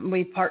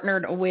we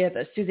partnered with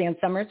Suzanne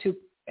Summers,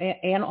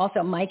 and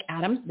also Mike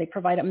Adams. They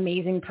provide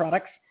amazing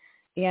products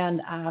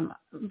and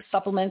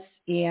supplements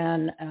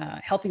and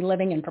healthy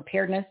living and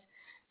preparedness.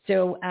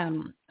 So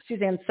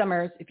Suzanne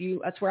Summers,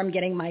 that's where I'm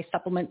getting my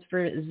supplements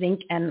for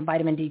zinc and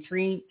vitamin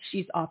D3.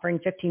 She's offering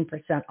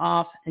 15%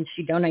 off, and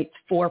she donates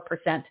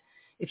 4%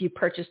 if you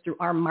purchase through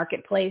our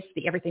marketplace,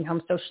 the Everything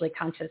Home Socially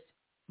Conscious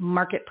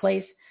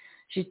marketplace.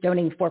 She's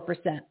donating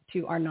 4%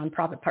 to our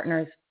nonprofit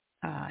partners,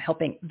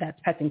 helping vets,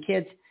 pets, and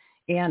kids.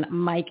 And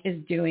Mike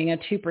is doing a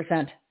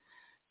 2%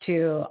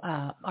 to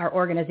our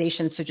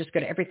organization. So just go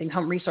to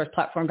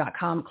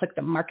everythinghomeresourceplatform.com, click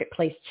the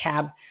marketplace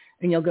tab,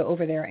 and you'll go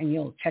over there and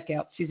you'll check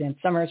out Suzanne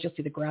Summers. You'll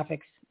see the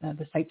graphics.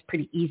 The site's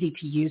pretty easy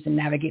to use and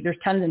navigate. There's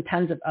tons and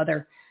tons of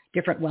other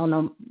different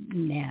well-known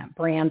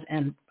brands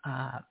and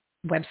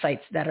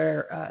websites that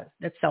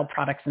sell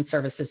products and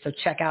services. So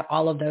check out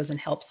all of those and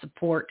help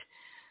support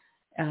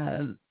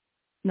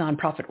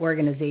nonprofit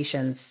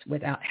organizations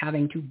without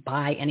having to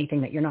buy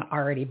anything that you're not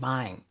already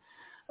buying.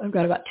 I've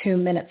got about 2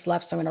 minutes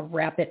left, so I'm going to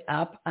wrap it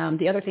up.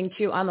 The other thing,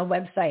 too, on the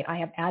website, I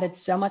have added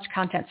so much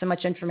content, so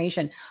much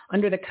information.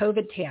 Under the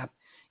COVID tab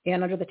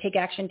and under the Take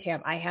Action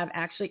tab, I have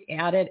actually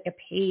added a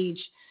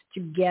page to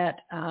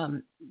get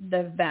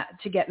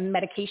to get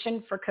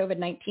medication for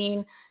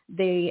COVID-19.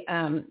 They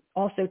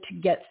also to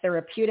get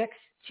therapeutics,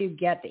 to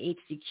get the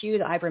HCQ,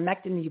 the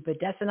ivermectin, the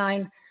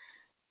budesonide,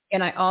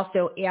 And I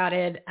also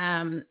added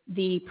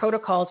the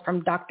protocols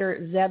from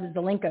Dr. Zeb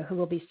Zelenka, who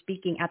will be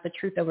speaking at the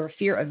Truth Over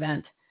Fear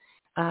event.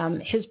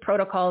 His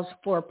protocols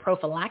for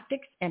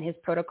prophylactics and his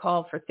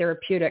protocol for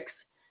therapeutics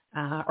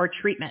or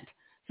treatment.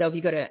 So if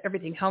you go to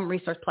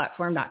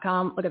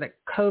everythinghomeresourceplatform.com, look at the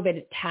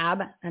COVID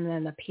tab, and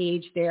then the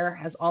page there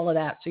has all of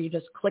that. So you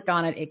just click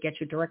on it. It gets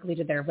you directly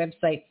to their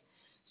website.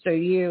 So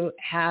you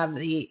have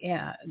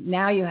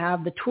now you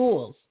have the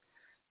tools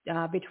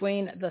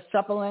between the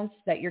supplements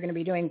that you're going to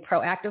be doing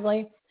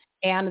proactively.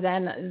 And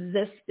then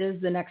this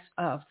is the next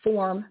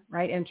form,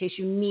 right, in case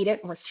you need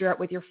it or share it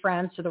with your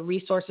friends. So the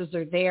resources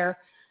are there.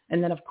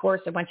 And then, of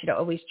course, I want you to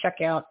always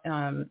check out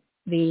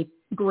the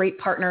great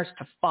partners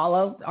to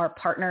follow, our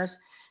partners.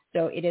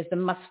 So it is the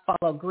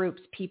must-follow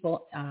groups,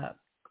 people,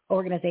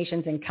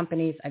 organizations, and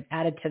companies. I've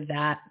added to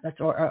that. That's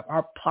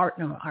our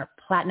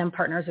platinum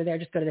partners are there.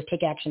 Just go to the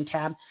Take Action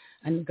tab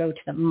and go to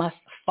the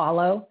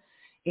must-follow.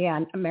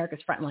 And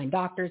America's Frontline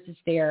Doctors is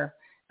there.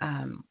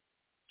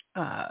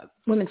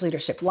 Women's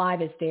Leadership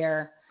Live is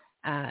there.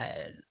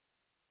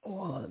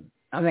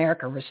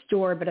 America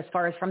Restored. But as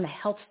far as from the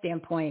health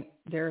standpoint,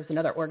 there's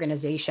another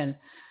organization.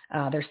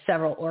 There's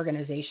several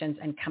organizations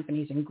and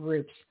companies and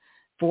groups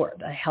for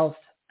the health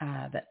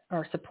that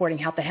are supporting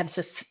health. They have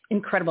just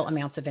incredible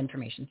amounts of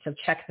information. So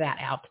check that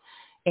out.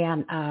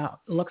 And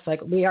looks like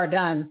we are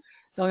done.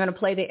 So I'm going to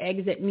play the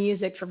exit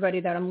music for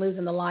everybody that I'm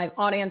losing the live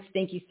audience.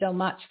 Thank you so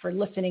much for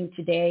listening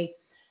today.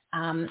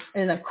 And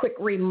a quick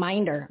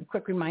reminder,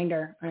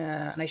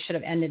 and I should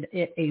have ended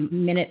it a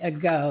minute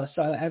ago,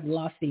 so I've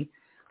lost the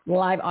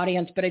live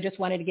audience, but I just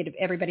wanted to give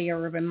everybody a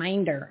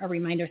reminder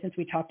since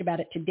we talked about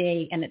it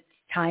today, and it's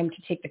time to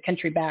take the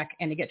country back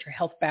and to get your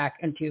health back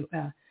and to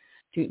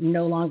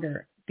no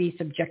longer be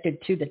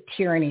subjected to the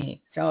tyranny.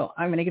 So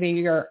I'm going to give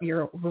you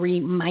your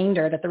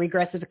reminder that the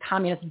regressive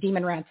communist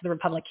demon rats, the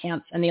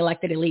Republicans and the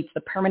elected elites,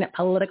 the permanent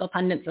political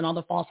pundits and all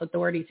the false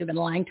authorities who've been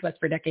lying to us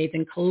for decades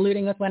and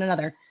colluding with one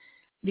another,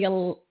 the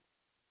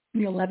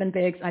 11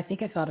 bigs, I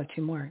think I thought of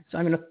two more. So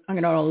I'm going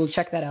to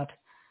check that out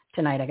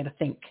tonight. I got to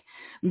think.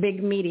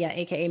 Big media,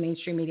 aka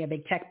mainstream media,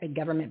 big tech, big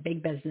government,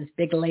 big business,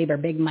 big labor,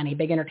 big money,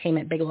 big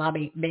entertainment, big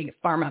lobby, big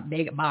pharma,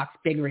 big box,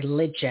 big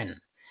religion.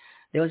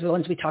 Those are the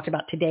ones we talked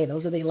about today.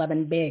 Those are the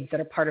 11 bigs that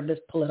are part of this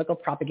political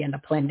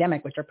propaganda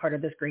pandemic, which are part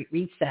of this great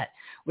reset,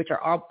 which are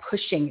all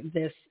pushing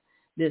this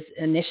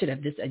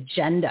initiative, this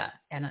agenda.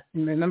 And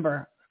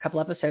remember, a couple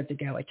episodes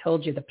ago, I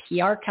told you the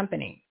PR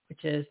company,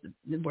 which is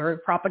where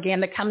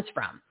propaganda comes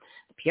from.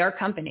 The PR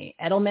company,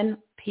 Edelman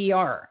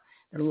PR,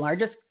 the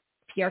largest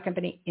PR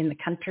company in the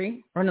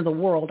country, or in the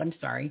world, I'm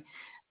sorry.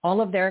 All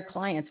of their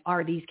clients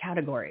are these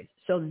categories.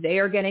 So they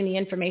are getting the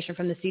information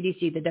from the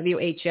CDC, the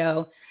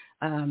WHO,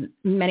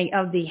 many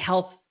of the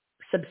health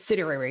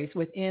subsidiaries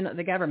within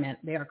the government.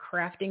 They are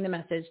crafting the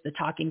message, the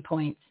talking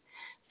points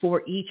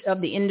for each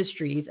of the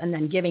industries, and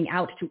then giving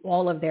out to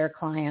all of their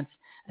clients.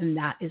 And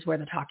that is where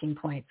the talking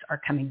points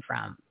are coming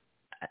from.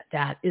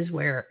 That is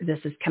where this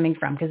is coming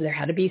from, because there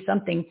had to be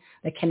something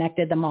that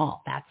connected them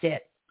all. That's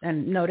it.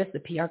 And notice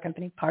the PR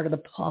company, part of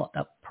the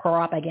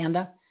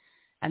propaganda,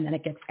 and then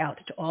it gets out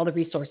to all the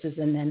resources,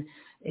 and then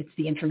it's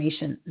the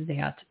information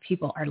that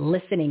people are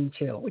listening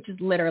to, which is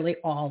literally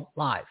all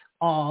lies,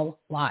 all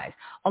lies.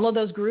 All of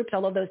those groups,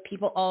 all of those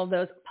people, all of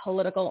those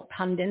political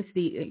pundits,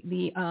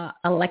 the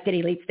elected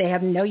elites, they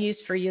have no use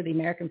for you, the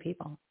American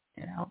people.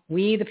 You know,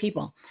 we the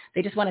people.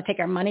 They just want to take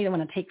our money. They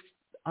want to take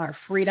our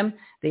freedom.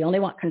 They only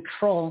want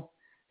control.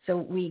 So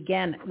we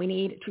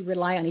need to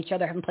rely on each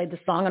other. I haven't played the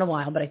song in a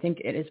while, but I think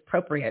it is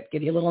appropriate.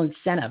 Give you a little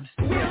incentive.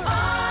 We're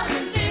all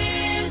in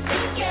this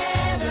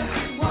together.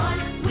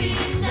 One, we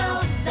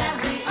know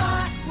that we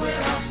are.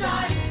 We're all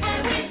stars,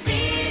 and we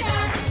see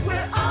that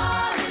we're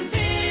all in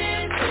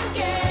this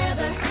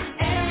together.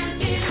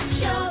 And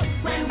it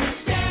shows when we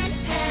stand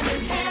hand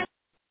in hand.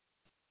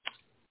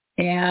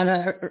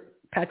 And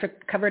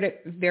Patrick covered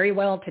it very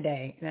well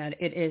today, that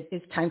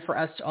it's time for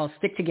us to all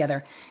stick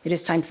together. It is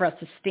time for us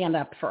to stand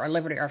up for our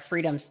liberty, our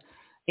freedoms,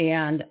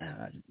 and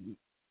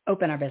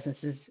open our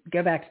businesses,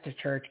 go back to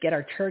church, get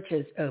our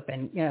churches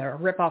open,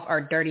 rip off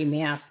our dirty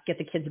masks, get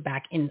the kids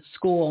back in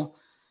school,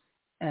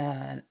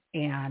 and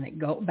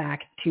go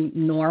back to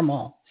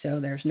normal.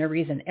 So there's no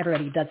reason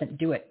everybody doesn't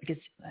do it,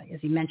 because as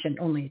he mentioned,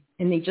 only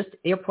in the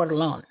airport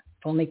alone,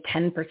 only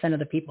 10% of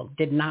the people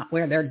did not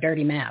wear their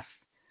dirty masks,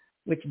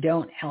 which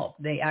don't help.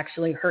 They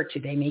actually hurt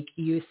you. They make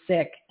you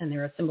sick, and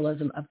they're a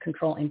symbolism of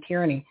control and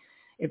tyranny.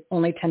 If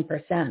only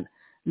 10%,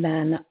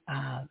 then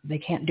they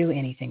can't do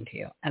anything to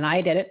you. And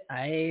I did it.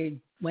 I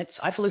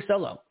flew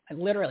solo. I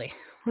literally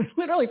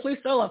flew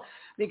solo,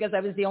 because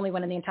I was the only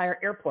one in the entire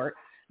airport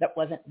that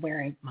wasn't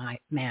wearing my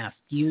mask.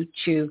 You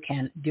too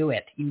can do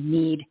it. You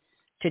need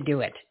to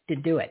do it.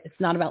 It's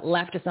not about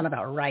left. It's not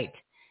about right.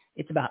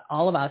 It's about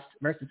all of us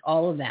versus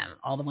all of them,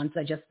 all the ones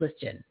I just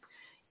listed.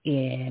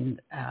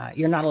 And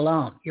you're not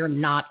alone. You're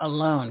not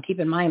alone. Keep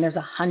in mind, there's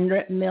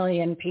 100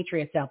 million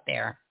patriots out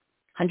there,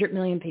 100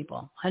 million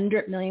people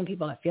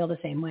that feel the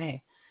same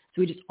way. So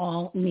we just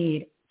all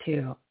need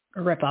to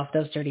rip off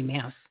those dirty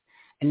masks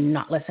and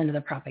not listen to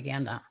the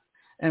propaganda.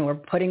 and we're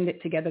putting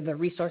together the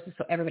resources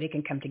so everybody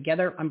can come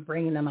together. I'm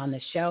bringing them on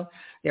this show.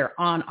 They're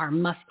on our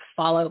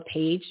must-follow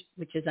page,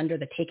 which is under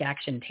the Take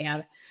Action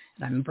tab.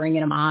 And I'm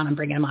bringing them on. I'm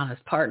bringing them on as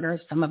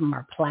partners. Some of them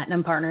are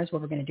platinum partners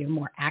where we're going to do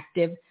more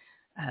active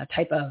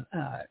type of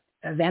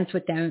events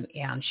with them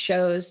and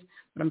shows.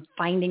 But I'm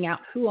finding out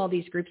who all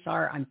these groups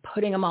are. I'm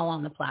putting them all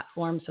on the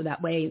platform so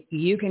that way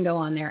you can go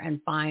on there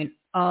and find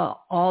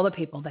all the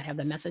people that have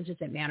the messages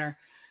that matter,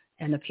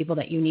 and the people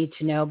that you need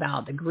to know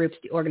about, the groups,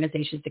 the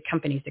organizations, the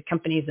companies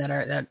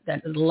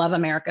that love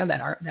America,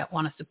 that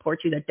want to support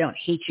you, that don't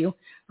hate you,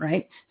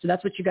 right? So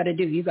that's what you got to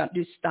do. You got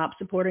to stop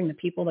supporting the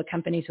people, the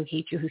companies who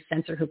hate you, who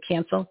censor, who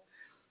cancel.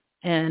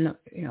 And,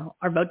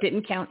 our vote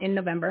didn't count in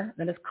November.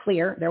 That is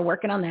clear. They're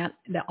working on that.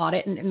 The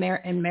audit in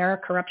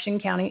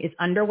Maricorruption County is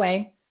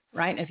underway,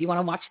 right? If you want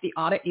to watch the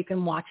audit, you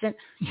can watch it.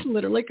 You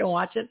literally can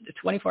watch it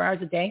 24 hours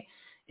a day.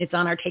 It's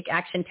on our Take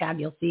Action tab.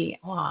 You'll see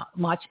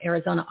Watch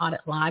Arizona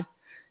Audit Live.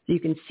 So you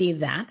can see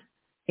that.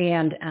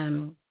 And,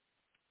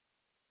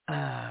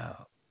 where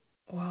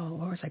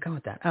was I going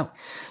with that? Oh,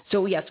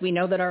 so yes, we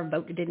know that our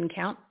vote didn't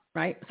count,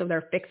 right? So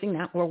they're fixing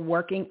that. We're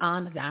working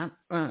on that.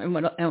 And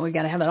we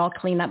got to have it all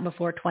cleaned up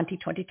before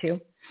 2022.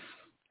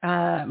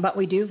 But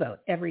we do vote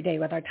every day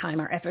with our time,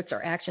 our efforts,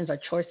 our actions, our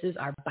choices,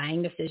 our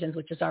buying decisions,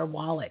 which is our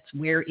wallets.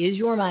 Where is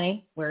your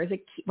money? Where is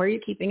it? Where are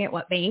you keeping it?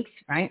 What banks,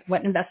 right?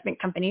 What investment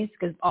companies?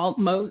 Because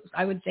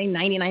I would say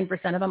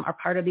 99% of them are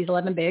part of these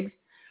 11 bigs,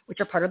 which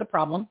are part of the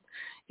problem.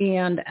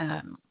 And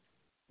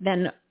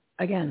then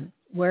again,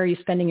 where are you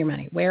spending your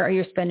money? Where are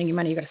you spending your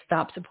money? You got to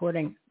stop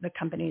supporting the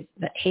companies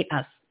that hate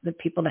us, the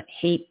people that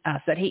hate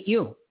us, that hate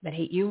you, that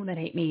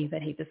hate me,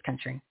 that hate this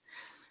country.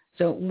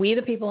 So we,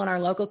 the people in our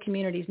local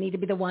communities, need to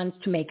be the ones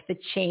to make the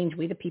change.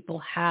 We, the people,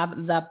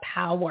 have the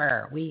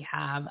power. We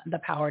have the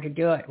power to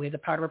do it. We have the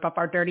power to rip up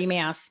our dirty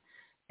masks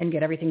and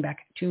get everything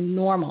back to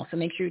normal. So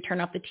make sure you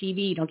turn off the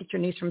TV. Don't get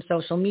your news from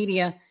social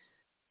media.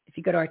 If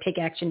you go to our Take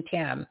Action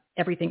tab,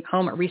 everything,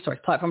 home at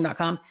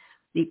resourceplatform.com,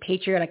 the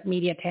Patriotic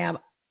Media tab,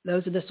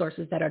 those are the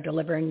sources that are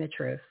delivering the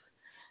truth.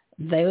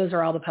 Those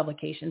are all the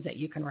publications that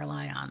you can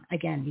rely on.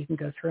 Again, you can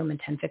go through them in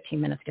 10, 15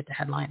 minutes, get the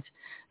headlines.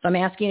 So I'm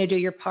asking you to do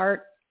your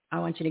part. I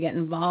want you to get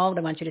involved.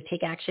 I want you to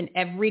take action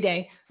every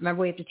day.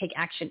 Remember, we have to take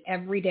action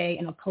every day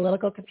in a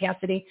political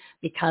capacity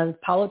because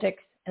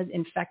politics has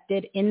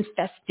infested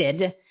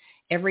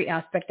every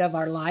aspect of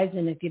our lives.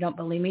 And if you don't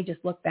believe me,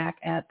 just look back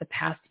at the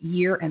past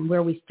year and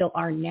where we still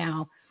are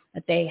now,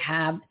 that they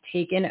have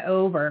taken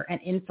over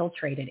and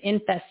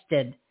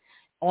infested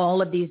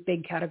all of these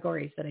big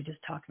categories that I just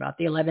talked about,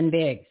 the 11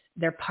 bigs.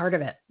 They're part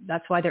of it.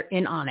 That's why they're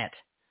in on it,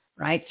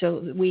 right?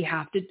 So we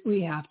have to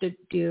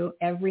do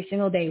every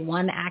single day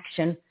one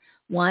action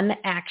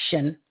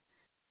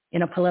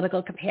in a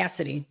political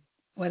capacity,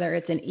 whether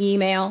it's an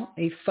email,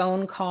 a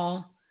phone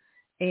call,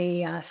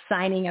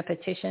 signing a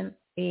petition,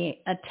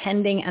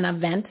 attending an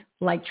event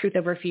like Truth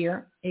Over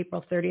Fear,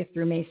 April 30th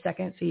through May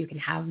 2nd, so you can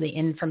have the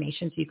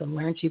information, so you can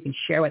learn, so you can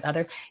share with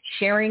others.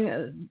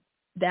 Sharing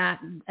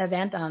that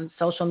event on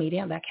social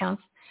media, that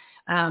counts.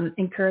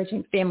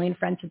 Encouraging family and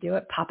friends to do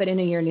it. Pop it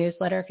into your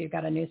newsletter if you've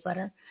got a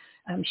newsletter.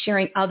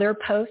 Sharing other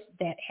posts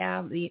that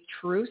have the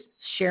truth,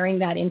 sharing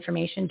that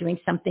information, doing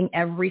something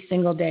every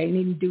single day. You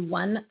need to do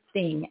one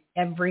thing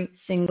every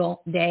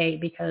single day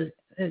because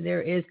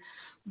there is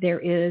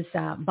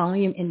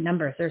volume in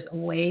numbers. There's a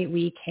way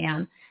we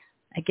can,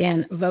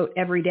 again, vote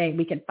every day.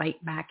 We can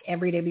fight back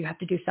every day, but you have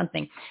to do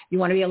something. You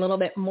want to be a little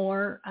bit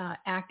more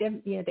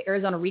active. The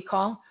Arizona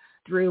recall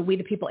through We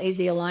the People AZ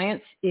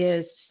Alliance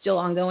is still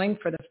ongoing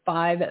for the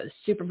four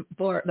super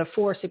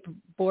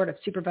board of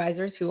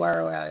supervisors who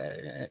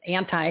are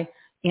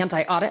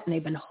anti-audit, and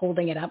they've been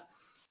holding it up.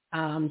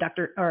 Doug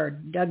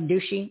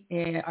Ducey,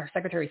 our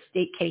Secretary of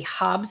State, Katie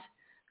Hobbs,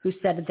 who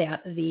said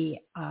that the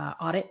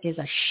audit is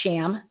a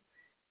sham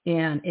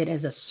and it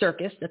is a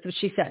circus. That's what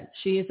she said.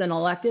 She is an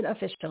elected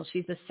official.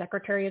 She's the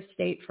Secretary of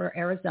State for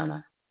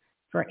Arizona,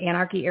 for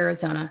Anarchy,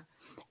 Arizona.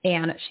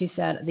 And she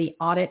said the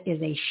audit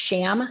is a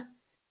sham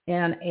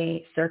and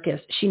a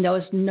circus. She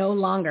knows no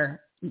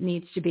longer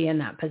needs to be in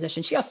that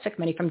position. She got sick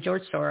money from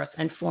George Soros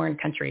and foreign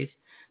countries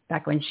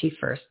back when she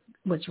first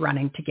was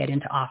running to get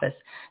into office.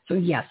 So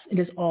yes, it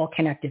is all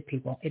connected,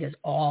 people. It is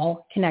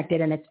all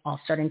connected, and it's all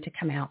starting to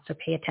come out. So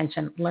pay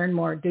attention, learn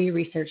more, do your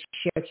research,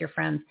 share with your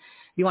friends.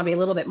 If you want to be a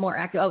little bit more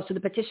active. Oh, so the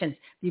petitions.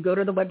 You go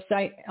to the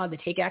website, the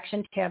Take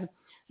Action tab,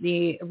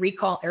 the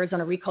recall,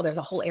 Arizona recall, there's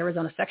a whole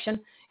Arizona section.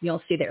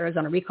 You'll see the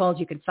Arizona recalls.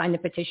 You can sign the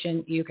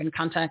petition. You can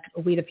contact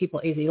We the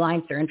People AZ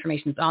Alliance. Their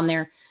information's on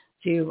there.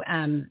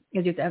 I've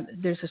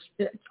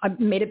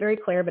made it very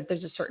clear, but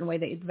there's a certain way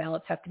that the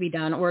ballots have to be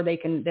done, or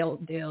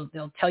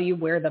they'll tell you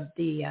where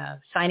the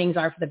signings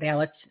are for the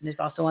ballots. And there's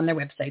also on their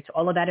website. So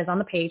all of that is on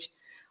the page.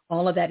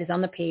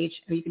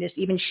 Or you can just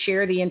even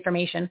share the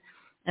information.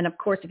 And of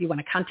course, if you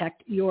want to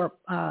contact your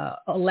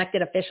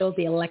elected officials,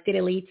 the elected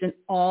elites in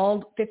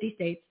all 50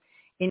 states,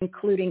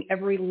 including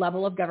every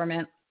level of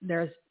government,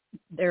 there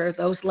are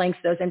those links,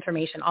 those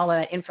information, all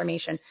of that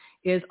information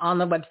is on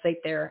the website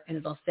there, and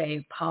it'll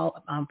say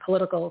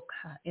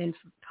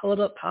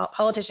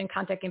politician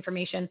contact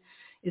information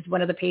is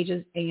one of the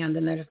pages, and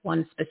then there's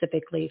one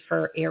specifically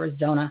for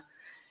Arizona,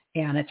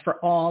 and it's for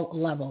all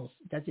levels.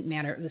 It doesn't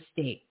matter the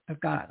state.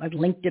 I've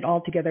linked it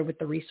all together with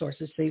the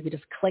resources, so you can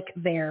just click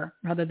there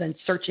rather than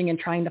searching and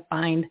trying to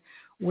find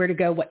where to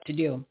go, what to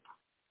do.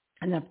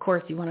 And of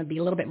course, you want to be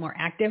a little bit more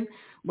active.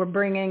 We're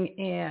bringing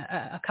in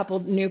a couple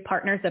new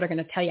partners that are going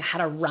to tell you how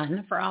to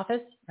run for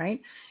office, right?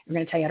 We're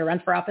going to tell you how to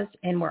run for office.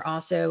 And we're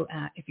also,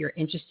 if you're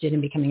interested in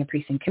becoming a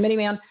precinct committee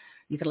man,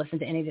 you can listen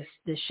to any of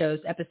this show's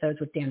episodes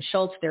with Dan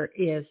Schultz. There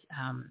is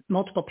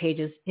multiple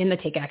pages in the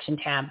Take Action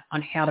tab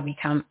on how to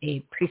become a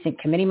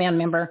precinct committee man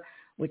member,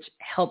 which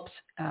helps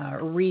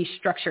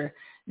restructure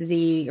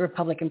the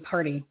Republican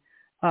Party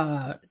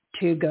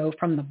to go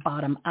from the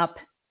bottom up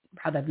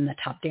rather than the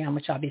top down,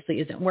 which obviously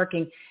isn't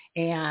working,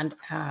 and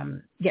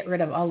get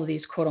rid of all of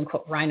these quote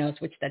unquote rhinos,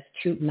 which that's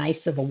too nice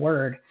of a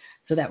word.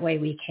 So that way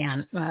we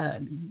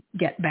can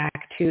get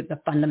back to the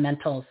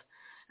fundamentals,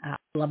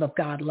 love of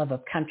God, love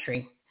of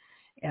country,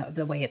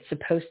 the way it's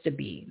supposed to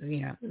be,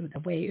 the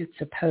way it's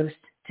supposed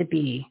to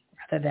be,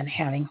 rather than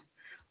having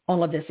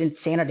all of this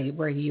insanity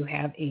where you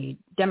have a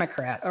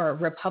Democrat or a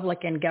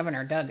Republican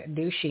governor, Doug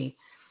Ducey,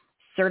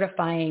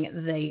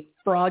 certifying the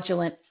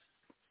fraudulent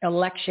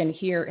election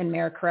here in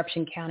Mayor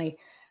Corruption County,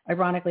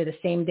 ironically the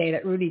same day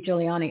that Rudy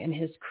Giuliani and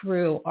his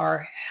crew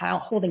are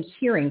holding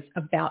hearings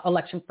about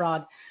election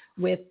fraud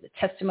with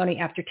testimony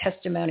after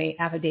testimony,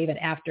 affidavit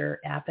after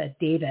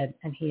affidavit,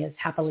 and he is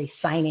happily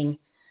signing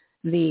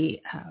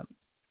the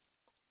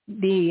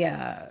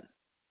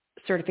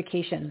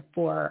certification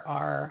for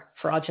our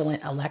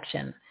fraudulent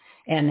election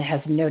and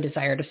has no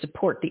desire to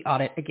support the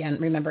audit. Again,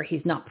 remember,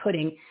 he's not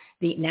putting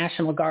the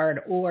National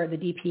Guard or the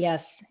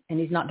DPS, and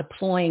he's not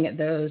deploying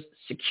those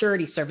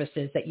security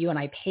services that you and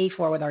I pay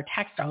for with our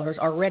tax dollars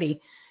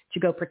already to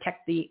go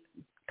protect the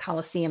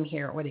Coliseum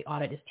here where the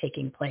audit is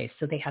taking place.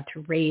 So they had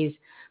to raise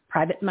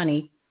private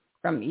money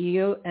from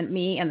you and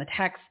me and the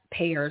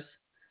taxpayers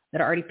that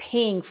are already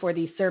paying for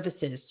these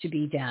services to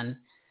be done.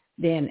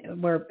 Then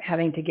we're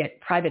having to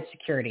get private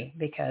security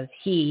because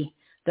he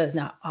does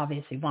not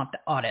obviously want the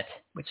audit,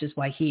 which is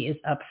why he is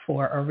up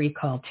for a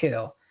recall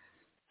too.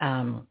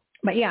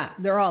 But yeah,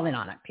 they're all in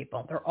on it,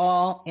 people. They're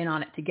all in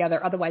on it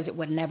together. Otherwise, it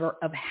would never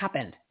have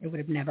happened. It would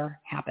have never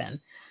happened.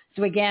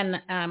 So again,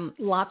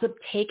 lots of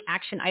take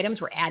action items.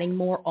 We're adding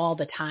more all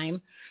the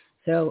time.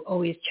 So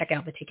always check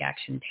out the Take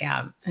Action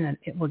tab, and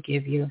it will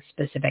give you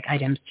specific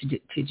items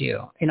to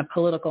do in a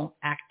political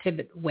active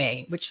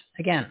way, which,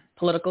 again,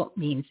 political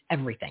means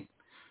everything.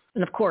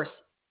 And, of course,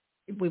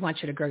 we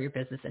want you to grow your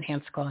business,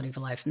 enhance the quality of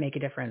life, make a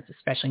difference,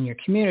 especially in your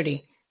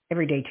community,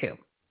 every day too.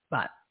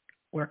 But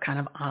we're kind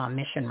of on a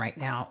mission right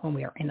now when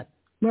we're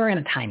in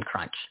a time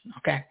crunch,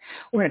 okay?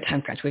 We're in a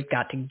time crunch. We've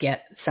got to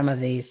get some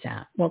of these.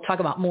 We'll talk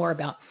about more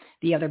about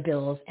the other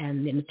bills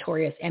and the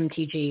notorious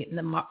MTG and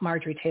the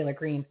Marjorie Taylor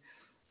Greene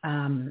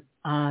on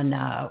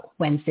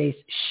Wednesday's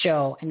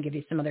show and give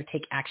you some other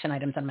take action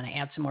items. I'm going to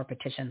add some more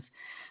petitions.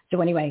 So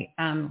anyway,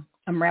 I'm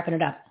wrapping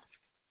it up.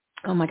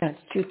 Oh my God,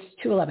 it's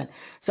 2:11.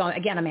 So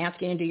again, I'm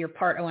asking you to do your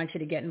part. I want you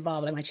to get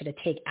involved. I want you to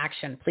take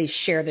action. Please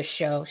share this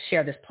show,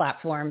 share this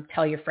platform,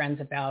 tell your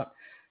friends about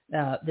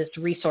this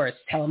resource,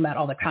 tell them about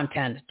all the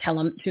content, tell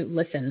them to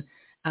listen,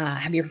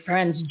 have your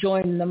friends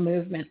join the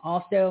movement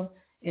also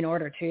in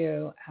order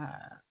to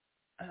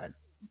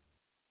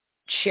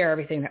share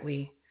everything that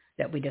we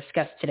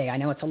discussed today. I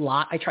know it's a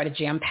lot. I try to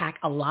jam pack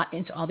a lot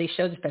into all these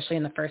shows, especially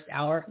in the first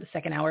hour. The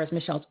second hour is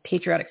Michelle's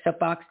Patriotic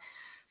Soapbox.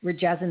 We're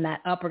jazzing that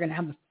up. We're going to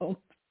have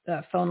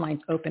the phone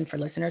lines open for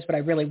listeners, but I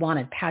really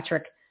wanted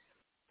Patrick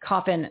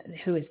Coffin,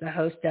 who is the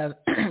host of,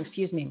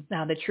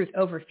 The Truth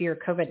Over Fear,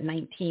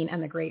 COVID-19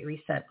 and the Great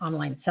Reset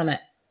Online Summit.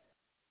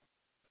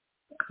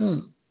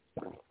 Sorry,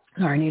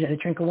 I needed a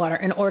drink of water.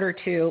 In order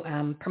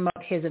to promote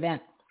his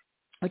event,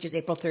 which is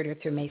April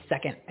 30th through May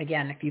 2nd.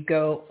 Again, if you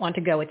want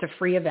to go, it's a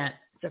free event.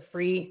 It's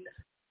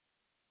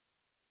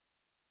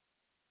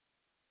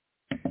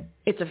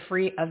a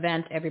free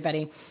event,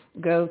 everybody.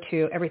 Go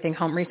to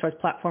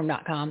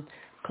everythinghomeresourceplatform.com,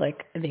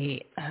 click the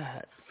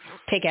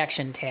Take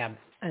Action tab,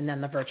 and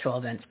then the virtual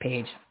events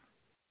page,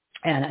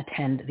 and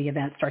attend. The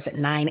event starts at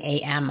 9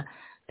 a.m.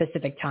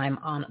 Pacific time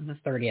on the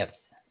 30th.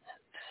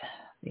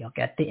 You'll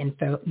get the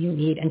info you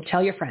need, and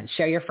tell your friends,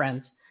 share your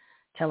friends,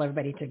 tell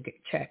everybody to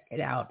check it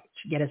out.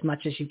 Get as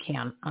much as you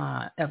can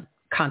of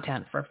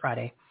content for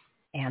Friday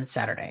and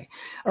Saturday.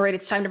 All right,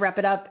 it's time to wrap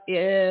it up.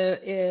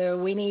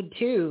 We need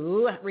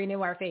to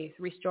renew our faith,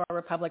 restore our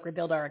republic,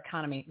 rebuild our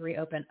economy,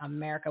 reopen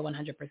America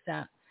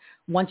 100%.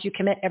 Once you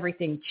commit,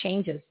 everything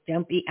changes.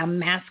 Don't be a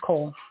mask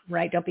hole,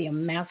 right? Don't be a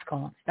mask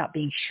hole. Stop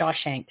being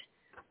Shawshanked.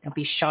 Don't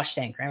be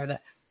Shawshank. Remember, the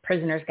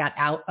prisoners got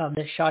out of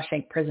the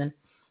Shawshank prison,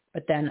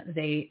 but then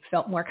they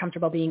felt more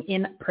comfortable being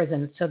in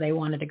prison, so they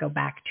wanted to go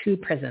back to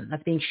prison.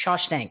 That's being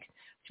Shawshanked,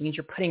 which means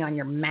you're putting on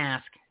your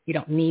mask. You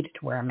don't need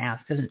to wear a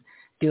mask. It doesn't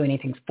do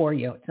anything for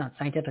you. It's not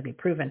scientifically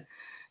proven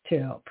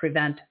to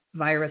prevent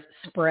virus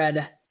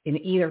spread in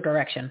either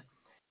direction.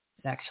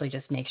 It actually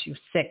just makes you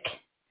sick.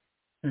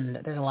 And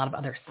there's a lot of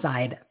other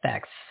side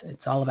effects.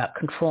 It's all about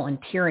control and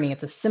tyranny.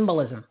 It's a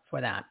symbolism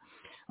for that.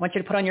 want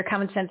you to put on your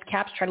common sense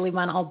caps. Try to leave them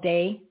on all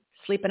day.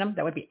 Sleep in them.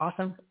 That would be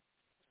awesome.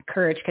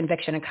 Courage,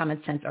 conviction, and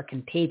common sense are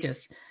contagious.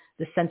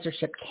 The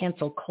censorship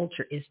cancel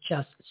culture is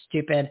just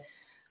stupid.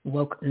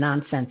 Woke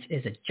nonsense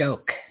is a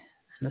joke.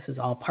 And this is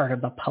all part of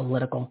the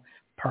political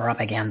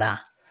propaganda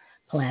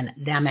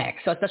pandemic.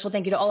 So a special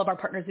thank you to all of our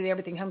partners of the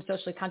Everything Home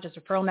Socially Conscious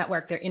Referral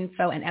Network. Their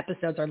info and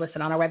episodes are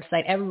listed on our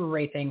website,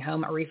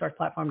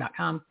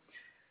 everythinghomeresourceplatform.com.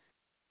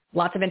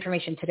 Lots of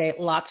information today,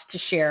 lots to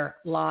share.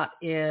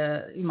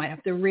 You might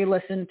have to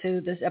re-listen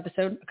to this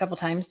episode a couple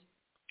times.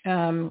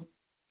 And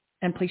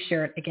please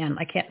share it again.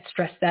 I can't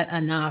stress that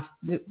enough.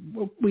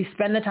 We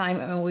spend the time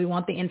and we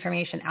want the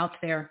information out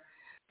there.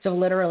 So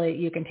literally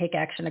you can take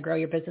action to grow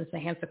your business,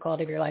 enhance the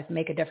quality of your life,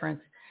 make a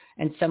difference,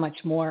 and so much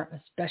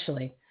more,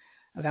 especially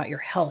about your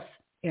health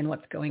and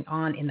what's going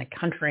on in the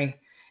country,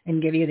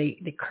 and give you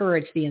the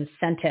courage, the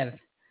incentive,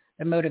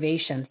 the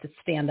motivation to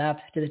stand up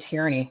to the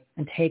tyranny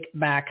and take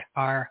back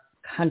our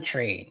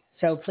country.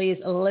 So please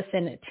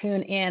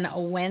tune in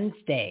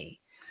Wednesday,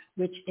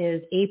 which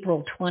is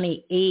April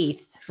 28th,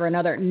 for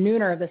another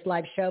nooner of this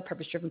live show,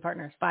 Purpose Driven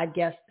Partners, 5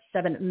 guests,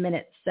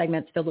 7-minute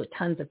segments filled with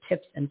tons of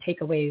tips and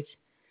takeaways.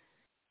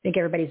 I think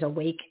everybody's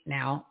awake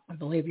now. I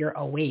believe you're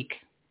awake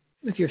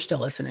if you're still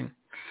listening.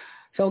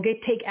 So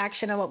take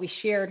action on what we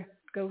shared.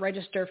 Go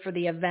register for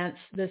the events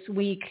this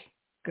week.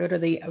 Go to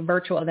the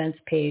virtual events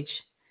page.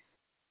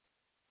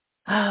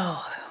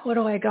 Oh, what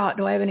do I got?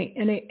 Do I have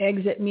any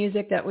exit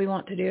music that we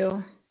want to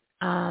do?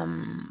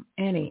 Oh,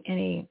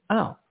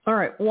 all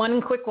right. One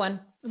quick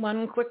one.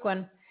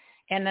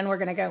 And then we're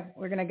going to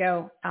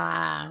go.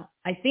 I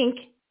think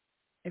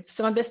if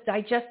some of this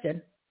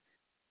digested,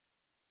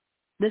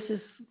 this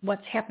is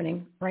what's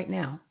happening right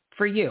now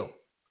for you.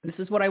 This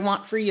is what I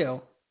want for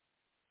you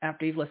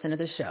after you've listened to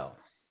the show.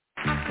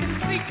 I can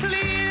see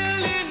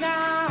clearly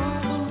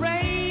now the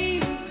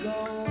rain is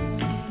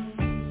gone.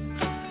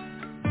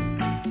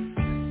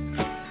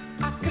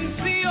 I can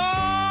see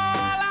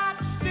all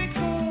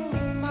obstacles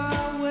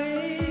my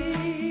way.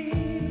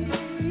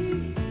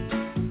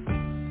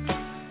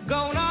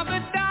 Gone are the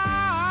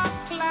dark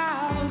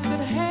clouds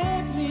that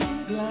had me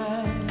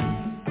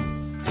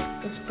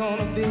blind. It's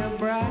gonna be a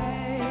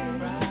bright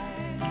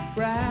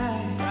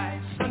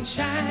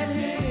sunshine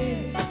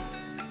day.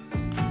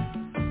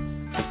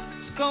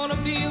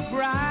 Gonna be a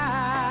bright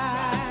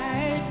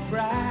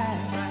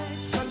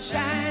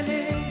sunshine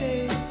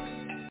day.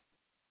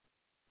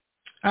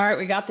 All right,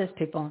 we got this,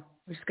 people.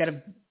 We just got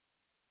to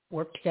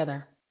work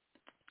together.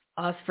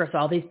 Us versus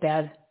all these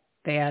bad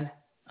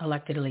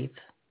elected elites,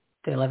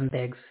 the 11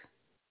 bigs.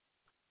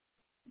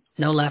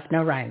 No left,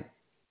 no right.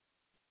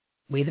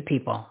 We the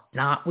people,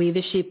 not we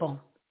the sheeple.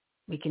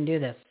 We can do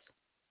this.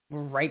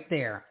 We're right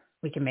there.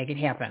 We can make it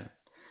happen.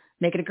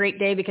 Make it a great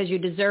day because you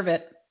deserve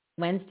it.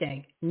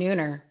 Wednesday,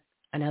 nooner.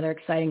 Another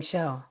exciting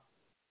show,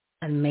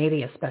 and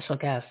maybe a special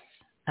guest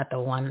at the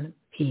 1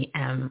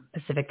 p.m.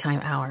 Pacific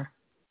time hour.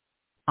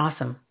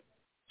 Awesome.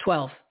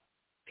 12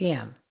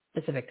 p.m.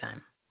 Pacific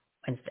time,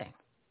 Wednesday.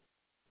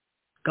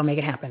 Go make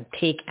it happen.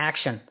 Take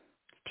action.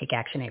 Take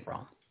action,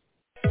 April.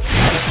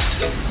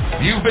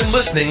 You've been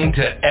listening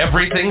to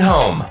Everything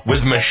Home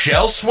with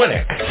Michelle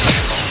Swinnick.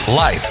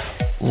 Life,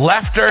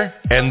 laughter,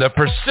 and the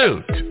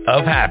pursuit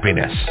of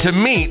happiness. To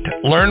meet,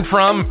 learn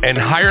from, and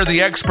hire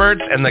the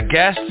experts and the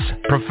guests,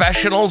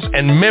 professionals,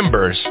 and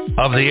members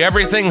of the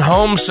Everything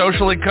Home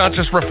Socially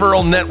Conscious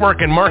Referral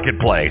Network and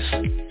Marketplace,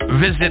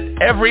 visit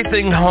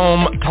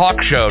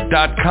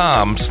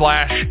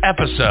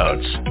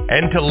everythinghometalkshow.com/episodes.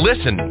 And to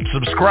listen,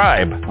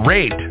 subscribe,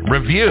 rate,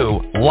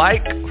 review,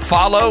 like,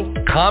 follow,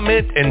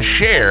 comment, and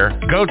share,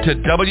 go to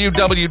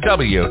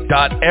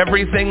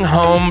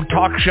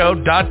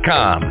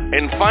www.everythinghometalkshow.com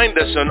and find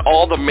us on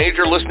all the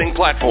major listening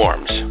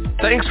platforms.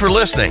 Thanks for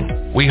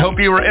listening. We hope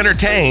you were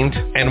entertained,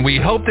 and we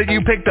hope that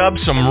you picked up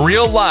some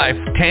real-life,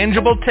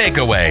 tangible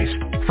takeaways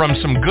from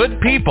some good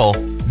people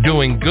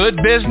doing good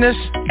business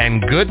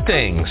and good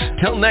things.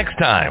 Till next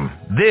time,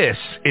 this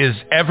is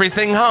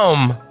Everything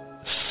Home,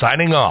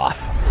 signing off.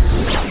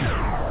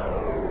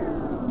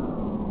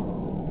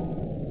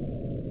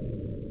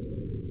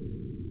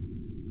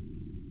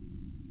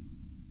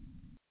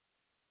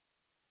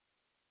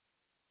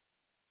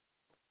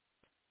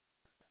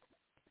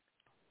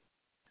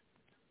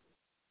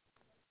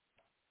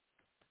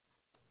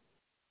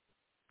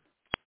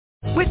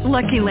 With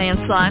Lucky Land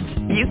Slots,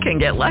 you can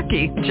get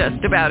lucky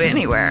just about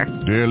anywhere.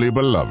 Dearly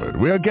beloved,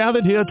 we are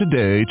gathered here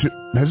today to...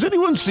 Has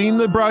anyone seen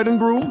the bride and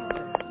groom?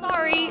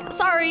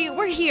 Sorry,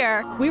 we're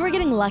here. We were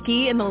getting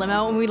lucky in the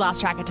limo and we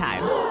lost track of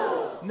time.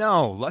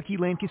 No, Lucky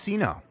Land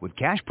Casino, with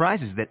cash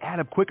prizes that add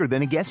up quicker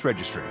than a guest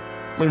registry.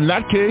 In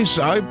that case,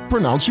 I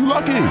pronounce you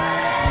lucky.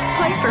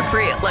 Play for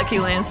free at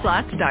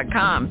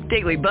LuckyLandSlots.com.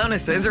 Daily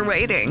bonuses are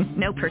waiting.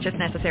 No purchase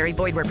necessary.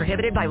 Void where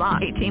prohibited by law.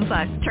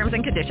 18+. Terms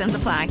and conditions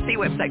apply. See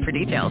website for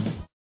details.